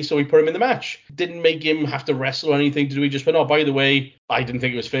for Rey, so he put him in the match. Didn't make him have to wrestle or anything to do. He just went, oh, by the way, I didn't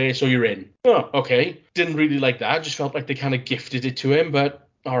think it was fair, so you're in. Oh, okay. Didn't really like that. Just felt like they kind of gifted it to him, but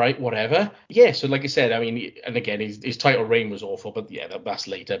all right, whatever. Yeah, so like I said, I mean, and again, his title reign was awful, but yeah, that's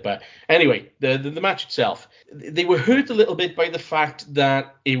later. But anyway, the match itself, they were hurt a little bit by the fact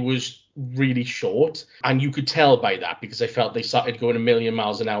that it was really short, and you could tell by that because I felt they started going a million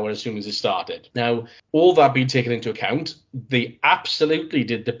miles an hour as soon as it started. Now, all that being taken into account, they absolutely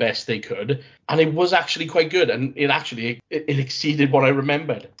did the best they could, and it was actually quite good, and it exceeded what I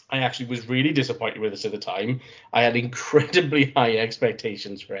remembered. I actually was really disappointed with this at the time. I had incredibly high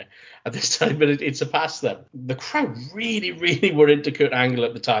expectations for it at this time, but it surpassed them. The crowd really, really were into Kurt Angle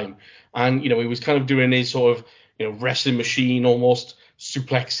at the time, and he was kind of doing his sort of wrestling machine almost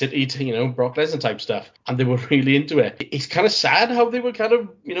suplex city to Brock Lesnar type stuff, and they were really into it. It's kind of sad how they were kind of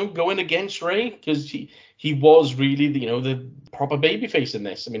going against Rey, because he was really the proper babyface in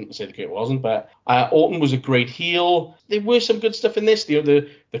this. I mean, I say the kid wasn't, but Orton was a great heel. There were some good stuff in this. The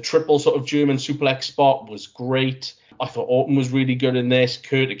triple sort of German suplex spot was great. I thought Orton was really good in this.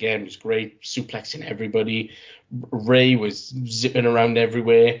 Kurt, again, was great, suplexing everybody. Rey was zipping around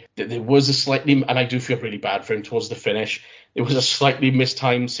everywhere. There was a slightly, and I do feel really bad for him towards the finish, there was a slightly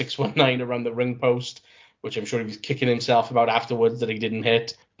mistimed 619 around the ring post, which I'm sure he was kicking himself about afterwards that he didn't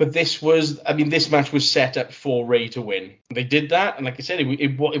hit. But this match was set up for Rey to win. They did that, and like I said,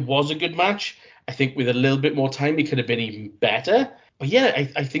 it was a good match. I think with a little bit more time, it could have been even better. But yeah,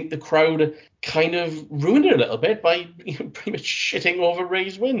 I think the crowd kind of ruined it a little bit by pretty much shitting over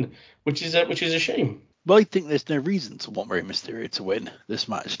Rey's win, which is a shame. Well, I think there's no reason to want Rey Mysterio to win this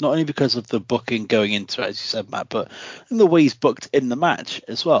match, not only because of the booking going into it, as you said, Matt, but in the way he's booked in the match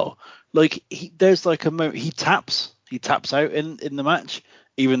as well. Like, there's like a moment he taps out in the match,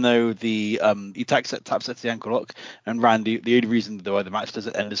 even though he taps out to the ankle lock, and Randy, the only reason why the match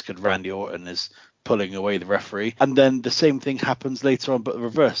doesn't end is because Randy Orton is pulling away the referee. And then the same thing happens later on, but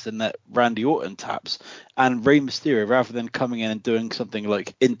reversed, in that Randy Orton taps, and Rey Mysterio, rather than coming in and doing something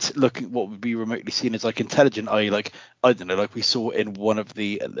like looking what would be remotely seen as like intelligent, i.e. like, I don't know, like we saw in one of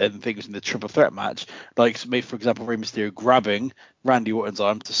the things in the triple threat match, like for example Rey Mysterio grabbing Randy Orton's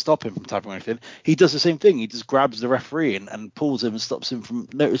arm to stop him from tapping or anything, he does the same thing. He just grabs the referee and pulls him and stops him from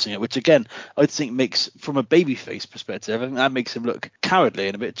noticing it, which again I think makes, from a babyface perspective, I think that makes him look cowardly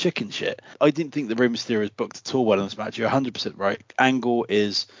and a bit chicken shit. I didn't think that Rey Mysterio is booked at all well in this match. You're 100% right. Angle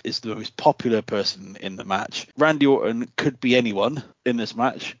is the most popular person in the match. Randy Orton could be anyone in this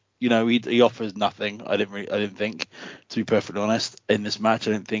match. You know, he offers nothing. I didn't think, to be perfectly honest, in this match.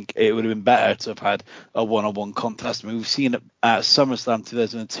 I didn't think it would have been better to have had a one-on-one contest. I mean, we've seen it at SummerSlam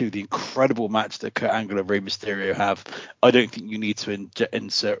 2002, the incredible match that Kurt Angle and Rey Mysterio have. I don't think you need to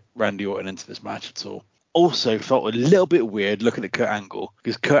insert Randy Orton into this match at all. Also felt a little bit weird looking at Kurt Angle,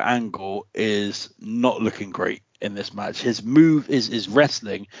 because Kurt Angle is not looking great in this match. His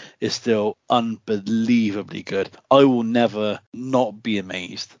wrestling is still unbelievably good. I will never not be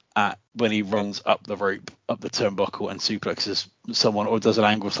amazed at when he runs up the rope, up the turnbuckle, and suplexes someone or does an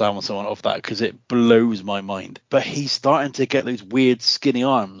angle slam on someone off that, because it blows my mind. But he's starting to get those weird skinny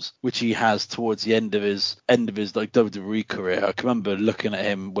arms, which he has towards the end of his like WWE career. I can remember looking at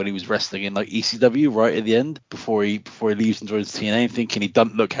him when he was wrestling in like ECW right at the end, before he leaves and joins TNA, thinking he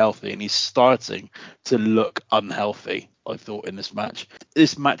doesn't look healthy, and he's starting to look unhealthy, I thought, in this match.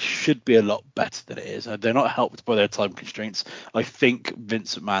 This match should be a lot better than it is. They're not helped by their time constraints. I think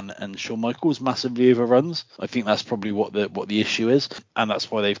Vince McMahon and Shawn Michaels massively overruns. I think that's probably what the issue is, and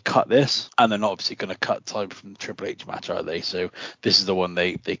that's why they've cut this. And they're not obviously going to cut time from the Triple H match, are they? So this is the one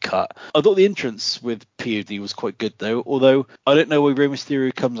they cut. I thought the entrance with POD was quite good though, although I don't know why Rey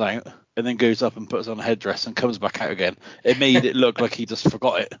Mysterio comes out and then goes up and puts on a headdress and comes back out again. It made it look like he just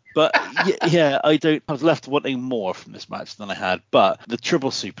forgot it. But yeah, I was left wanting more from this match than I had. But the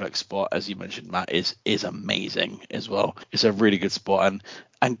triple suplex spot, as you mentioned, Matt, is amazing as well. It's a really good spot,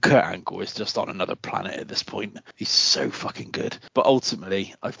 and Kurt Angle is just on another planet at this point. He's so fucking good. But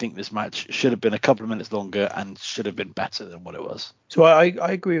ultimately, I think this match should have been a couple of minutes longer and should have been better than what it was. So I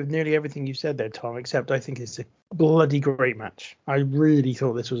agree with nearly everything you said there, Tom, except I think it's a bloody great match. I really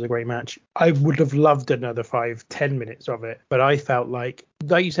thought this was a great match. I would have loved another 5-10 minutes of it, but I felt like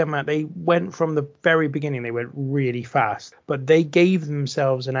you said, Matt, they went from the very beginning, they went really fast, but they gave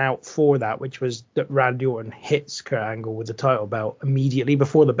themselves an out for that, which was that Randy Orton hits Kurt Angle with the title belt immediately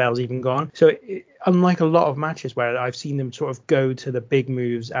before the bell's even gone. So unlike a lot of matches where I've seen them sort of go to the big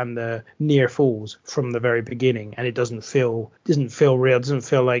moves and the near falls from the very beginning, and it doesn't feel real, doesn't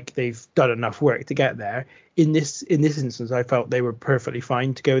feel like they've done enough work to get there. In this instance, I felt they were perfectly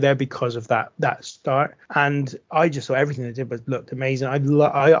fine to go there because of that start, and I just thought everything they did looked amazing.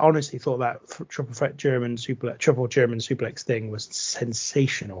 I honestly thought that triple German suplex thing was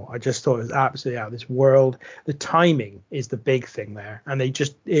sensational. I just thought it was absolutely out of this world. The timing is the big thing there, and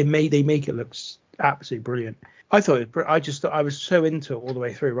they make it look absolutely brilliant. I was so into it all the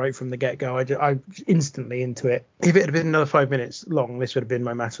way through, right from the get-go. I instantly into it. If it had been another 5 minutes long, this would have been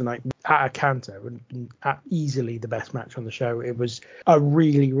my match of the night. At a canter, it would have been easily the best match on the show. It was a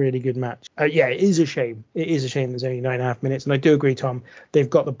really, really good match. It is a shame. It is a shame there's only 9.5 minutes. And I do agree, Tom, they've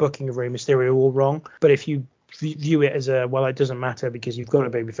got the booking of Rey Mysterio all wrong. But if you view it as it doesn't matter because you've got a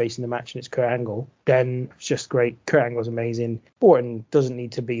babyface in the match and it's Kurt Angle, then it's just great. Kurt Angle's amazing. Orton doesn't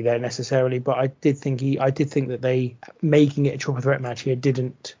need to be there necessarily, but I did think that they making it a triple threat match here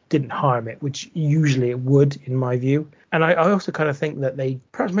didn't harm it, which usually it would in my view. And I also kind of think that they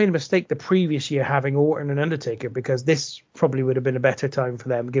perhaps made a mistake the previous year having Orton and Undertaker, because this probably would have been a better time for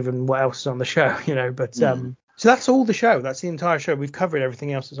them given what else is on the show, but So that's all the show. That's the entire show. We've covered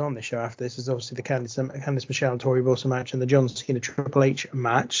everything else that's on this show. After this is obviously the Candice Michelle and Tori Wilson match and the John Cena Triple H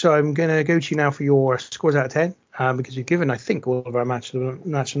match. So I'm going to go to you now for your scores out of 10. because we've given, I think, all of our match of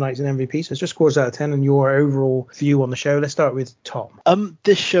nights and MVP. So it's just scores out of 10 and your overall view on the show. Let's start with Tom.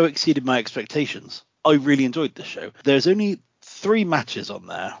 This show exceeded my expectations. I really enjoyed this show. There's only 3 matches on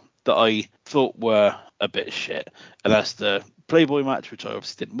there that I thought were a bit shit, and that's the Playboy match, which I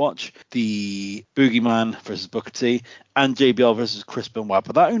obviously didn't watch, the Boogeyman versus Booker T, and JBL versus Chris Benoit,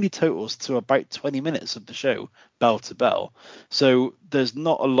 but that only totals to about 20 minutes of the show, bell to bell. So there's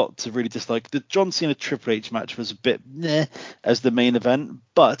not a lot to really dislike. The John Cena Triple H match was a bit meh as the main event,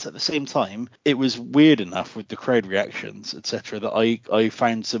 but at the same time, it was weird enough with the crowd reactions, etc., that I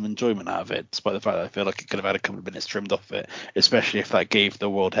found some enjoyment out of it, despite the fact that I feel like it could have had a couple of minutes trimmed off it, especially if that gave the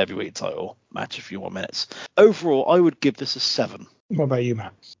World Heavyweight title match a few more minutes. Overall, I would give this a 7. What about you,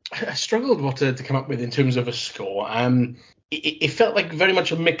 Matt? I struggled what to come up with in terms of a score. It felt like very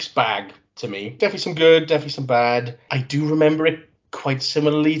much a mixed bag to me. Definitely some good, definitely some bad. I do remember it quite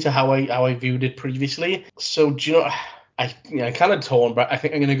similarly to how I viewed it previously. So, do you know, I'm kind of torn, but I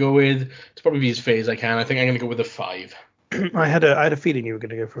think I'm going to go with, to probably be as fair as I can, I think I'm going to go with a 5. I had a feeling you were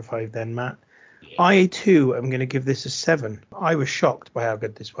going to go for a 5 then, Matt. Yeah. I too am going to give this a 7. I was shocked by how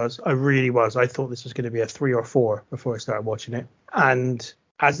good this was. I really was. I thought this was going to be a 3 or 4 before I started watching it. And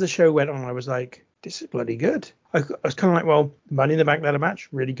as the show went on, I was like, this is bloody good. I was kind of like, well, Money in the Bank ladder match,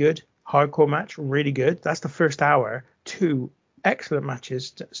 really good. Hardcore match, really good. That's the first hour. 2 excellent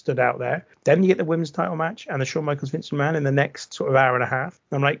matches stood out there. Then you get the women's title match and the Shawn Michaels Vince McMahon in the next sort of hour and a half.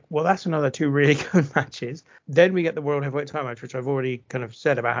 I'm like, well, that's another 2 really good matches. Then we get the World Heavyweight title match, which I've already kind of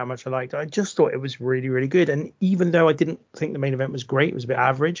said about how much I liked. I just thought it was really, really good. And even though I didn't think the main event was great, it was a bit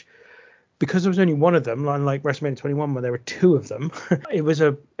average, because there was only one of them, unlike WrestleMania 21 where there were 2 of them, it was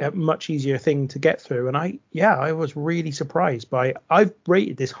a much easier thing to get through. And I was really surprised by, I've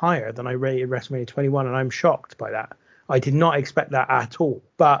rated this higher than I rated WrestleMania 21, and I'm shocked by that. I did not expect that at all.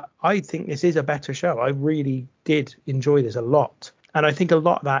 But I think this is a better show. I really did enjoy this a lot. And I think a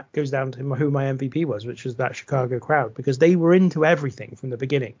lot of that goes down to who my MVP was, which was that Chicago crowd, because they were into everything from the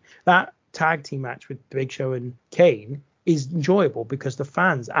beginning. That tag team match with Big Show and Kane is enjoyable because the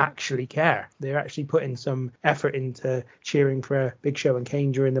fans actually care. They're actually putting some effort into cheering for Big Show and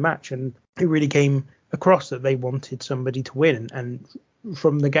Kane during the match. And it really came across that they wanted somebody to win. And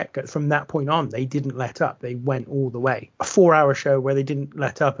from the get-go, from that point on, they didn't let up. They went all the way. A 4-hour show where they didn't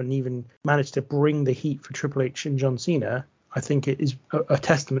let up and even managed to bring the heat for Triple H and John Cena, I think it is a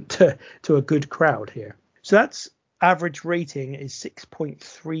testament to a good crowd here. So that's average rating is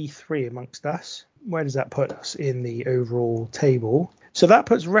 6.33 amongst us. Where does that put us in the overall table? So that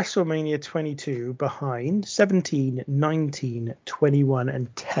puts WrestleMania 22 behind 17, 19, 21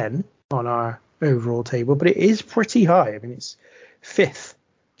 and 10 on our overall table. But it is pretty high. I mean, it's 5th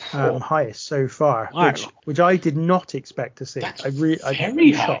highest so far, wow. which I did not expect to see. That's I'm very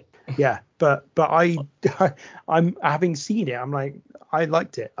high. shocked. Yeah, but I'm having seen it. I'm like, I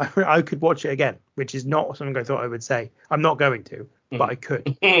liked it. I could watch it again, which is not something I thought I would say. I'm not going to, but I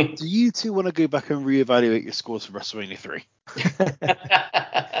could. Do you two want to go back and reevaluate your scores for WrestleMania 3?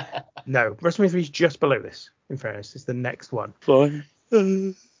 No, WrestleMania 3 is just below this. In fairness, it's the next one. Fine.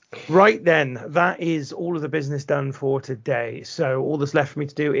 Right then, that is all of the business done for today. So all that's left for me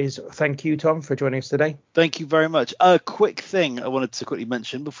to do is thank you, Tom, for joining us today. Thank you very much. A quick thing I wanted to quickly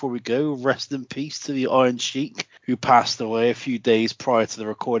mention before we go. Rest in peace to the Iron Sheik, who passed away a few days prior to the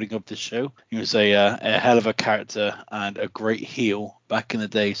recording of this show. He was a hell of a character and a great heel back in the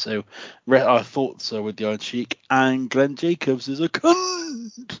day. So our thoughts are with the Iron Sheik, and Glenn Jacobs is a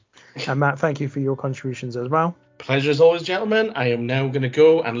cunt. And Matt, thank you for your contributions as well. Pleasure as always, gentlemen. I am now going to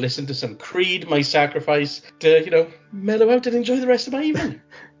go and listen to some Creed, My Sacrifice, to, mellow out and enjoy the rest of my evening.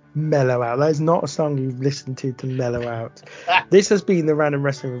 Mellow out. That is not a song you've listened to mellow out. This has been the Random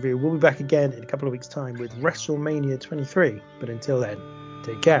Wrestling Review. We'll be back again in a couple of weeks' time with WrestleMania 23. But until then,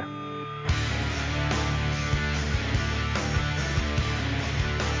 take care.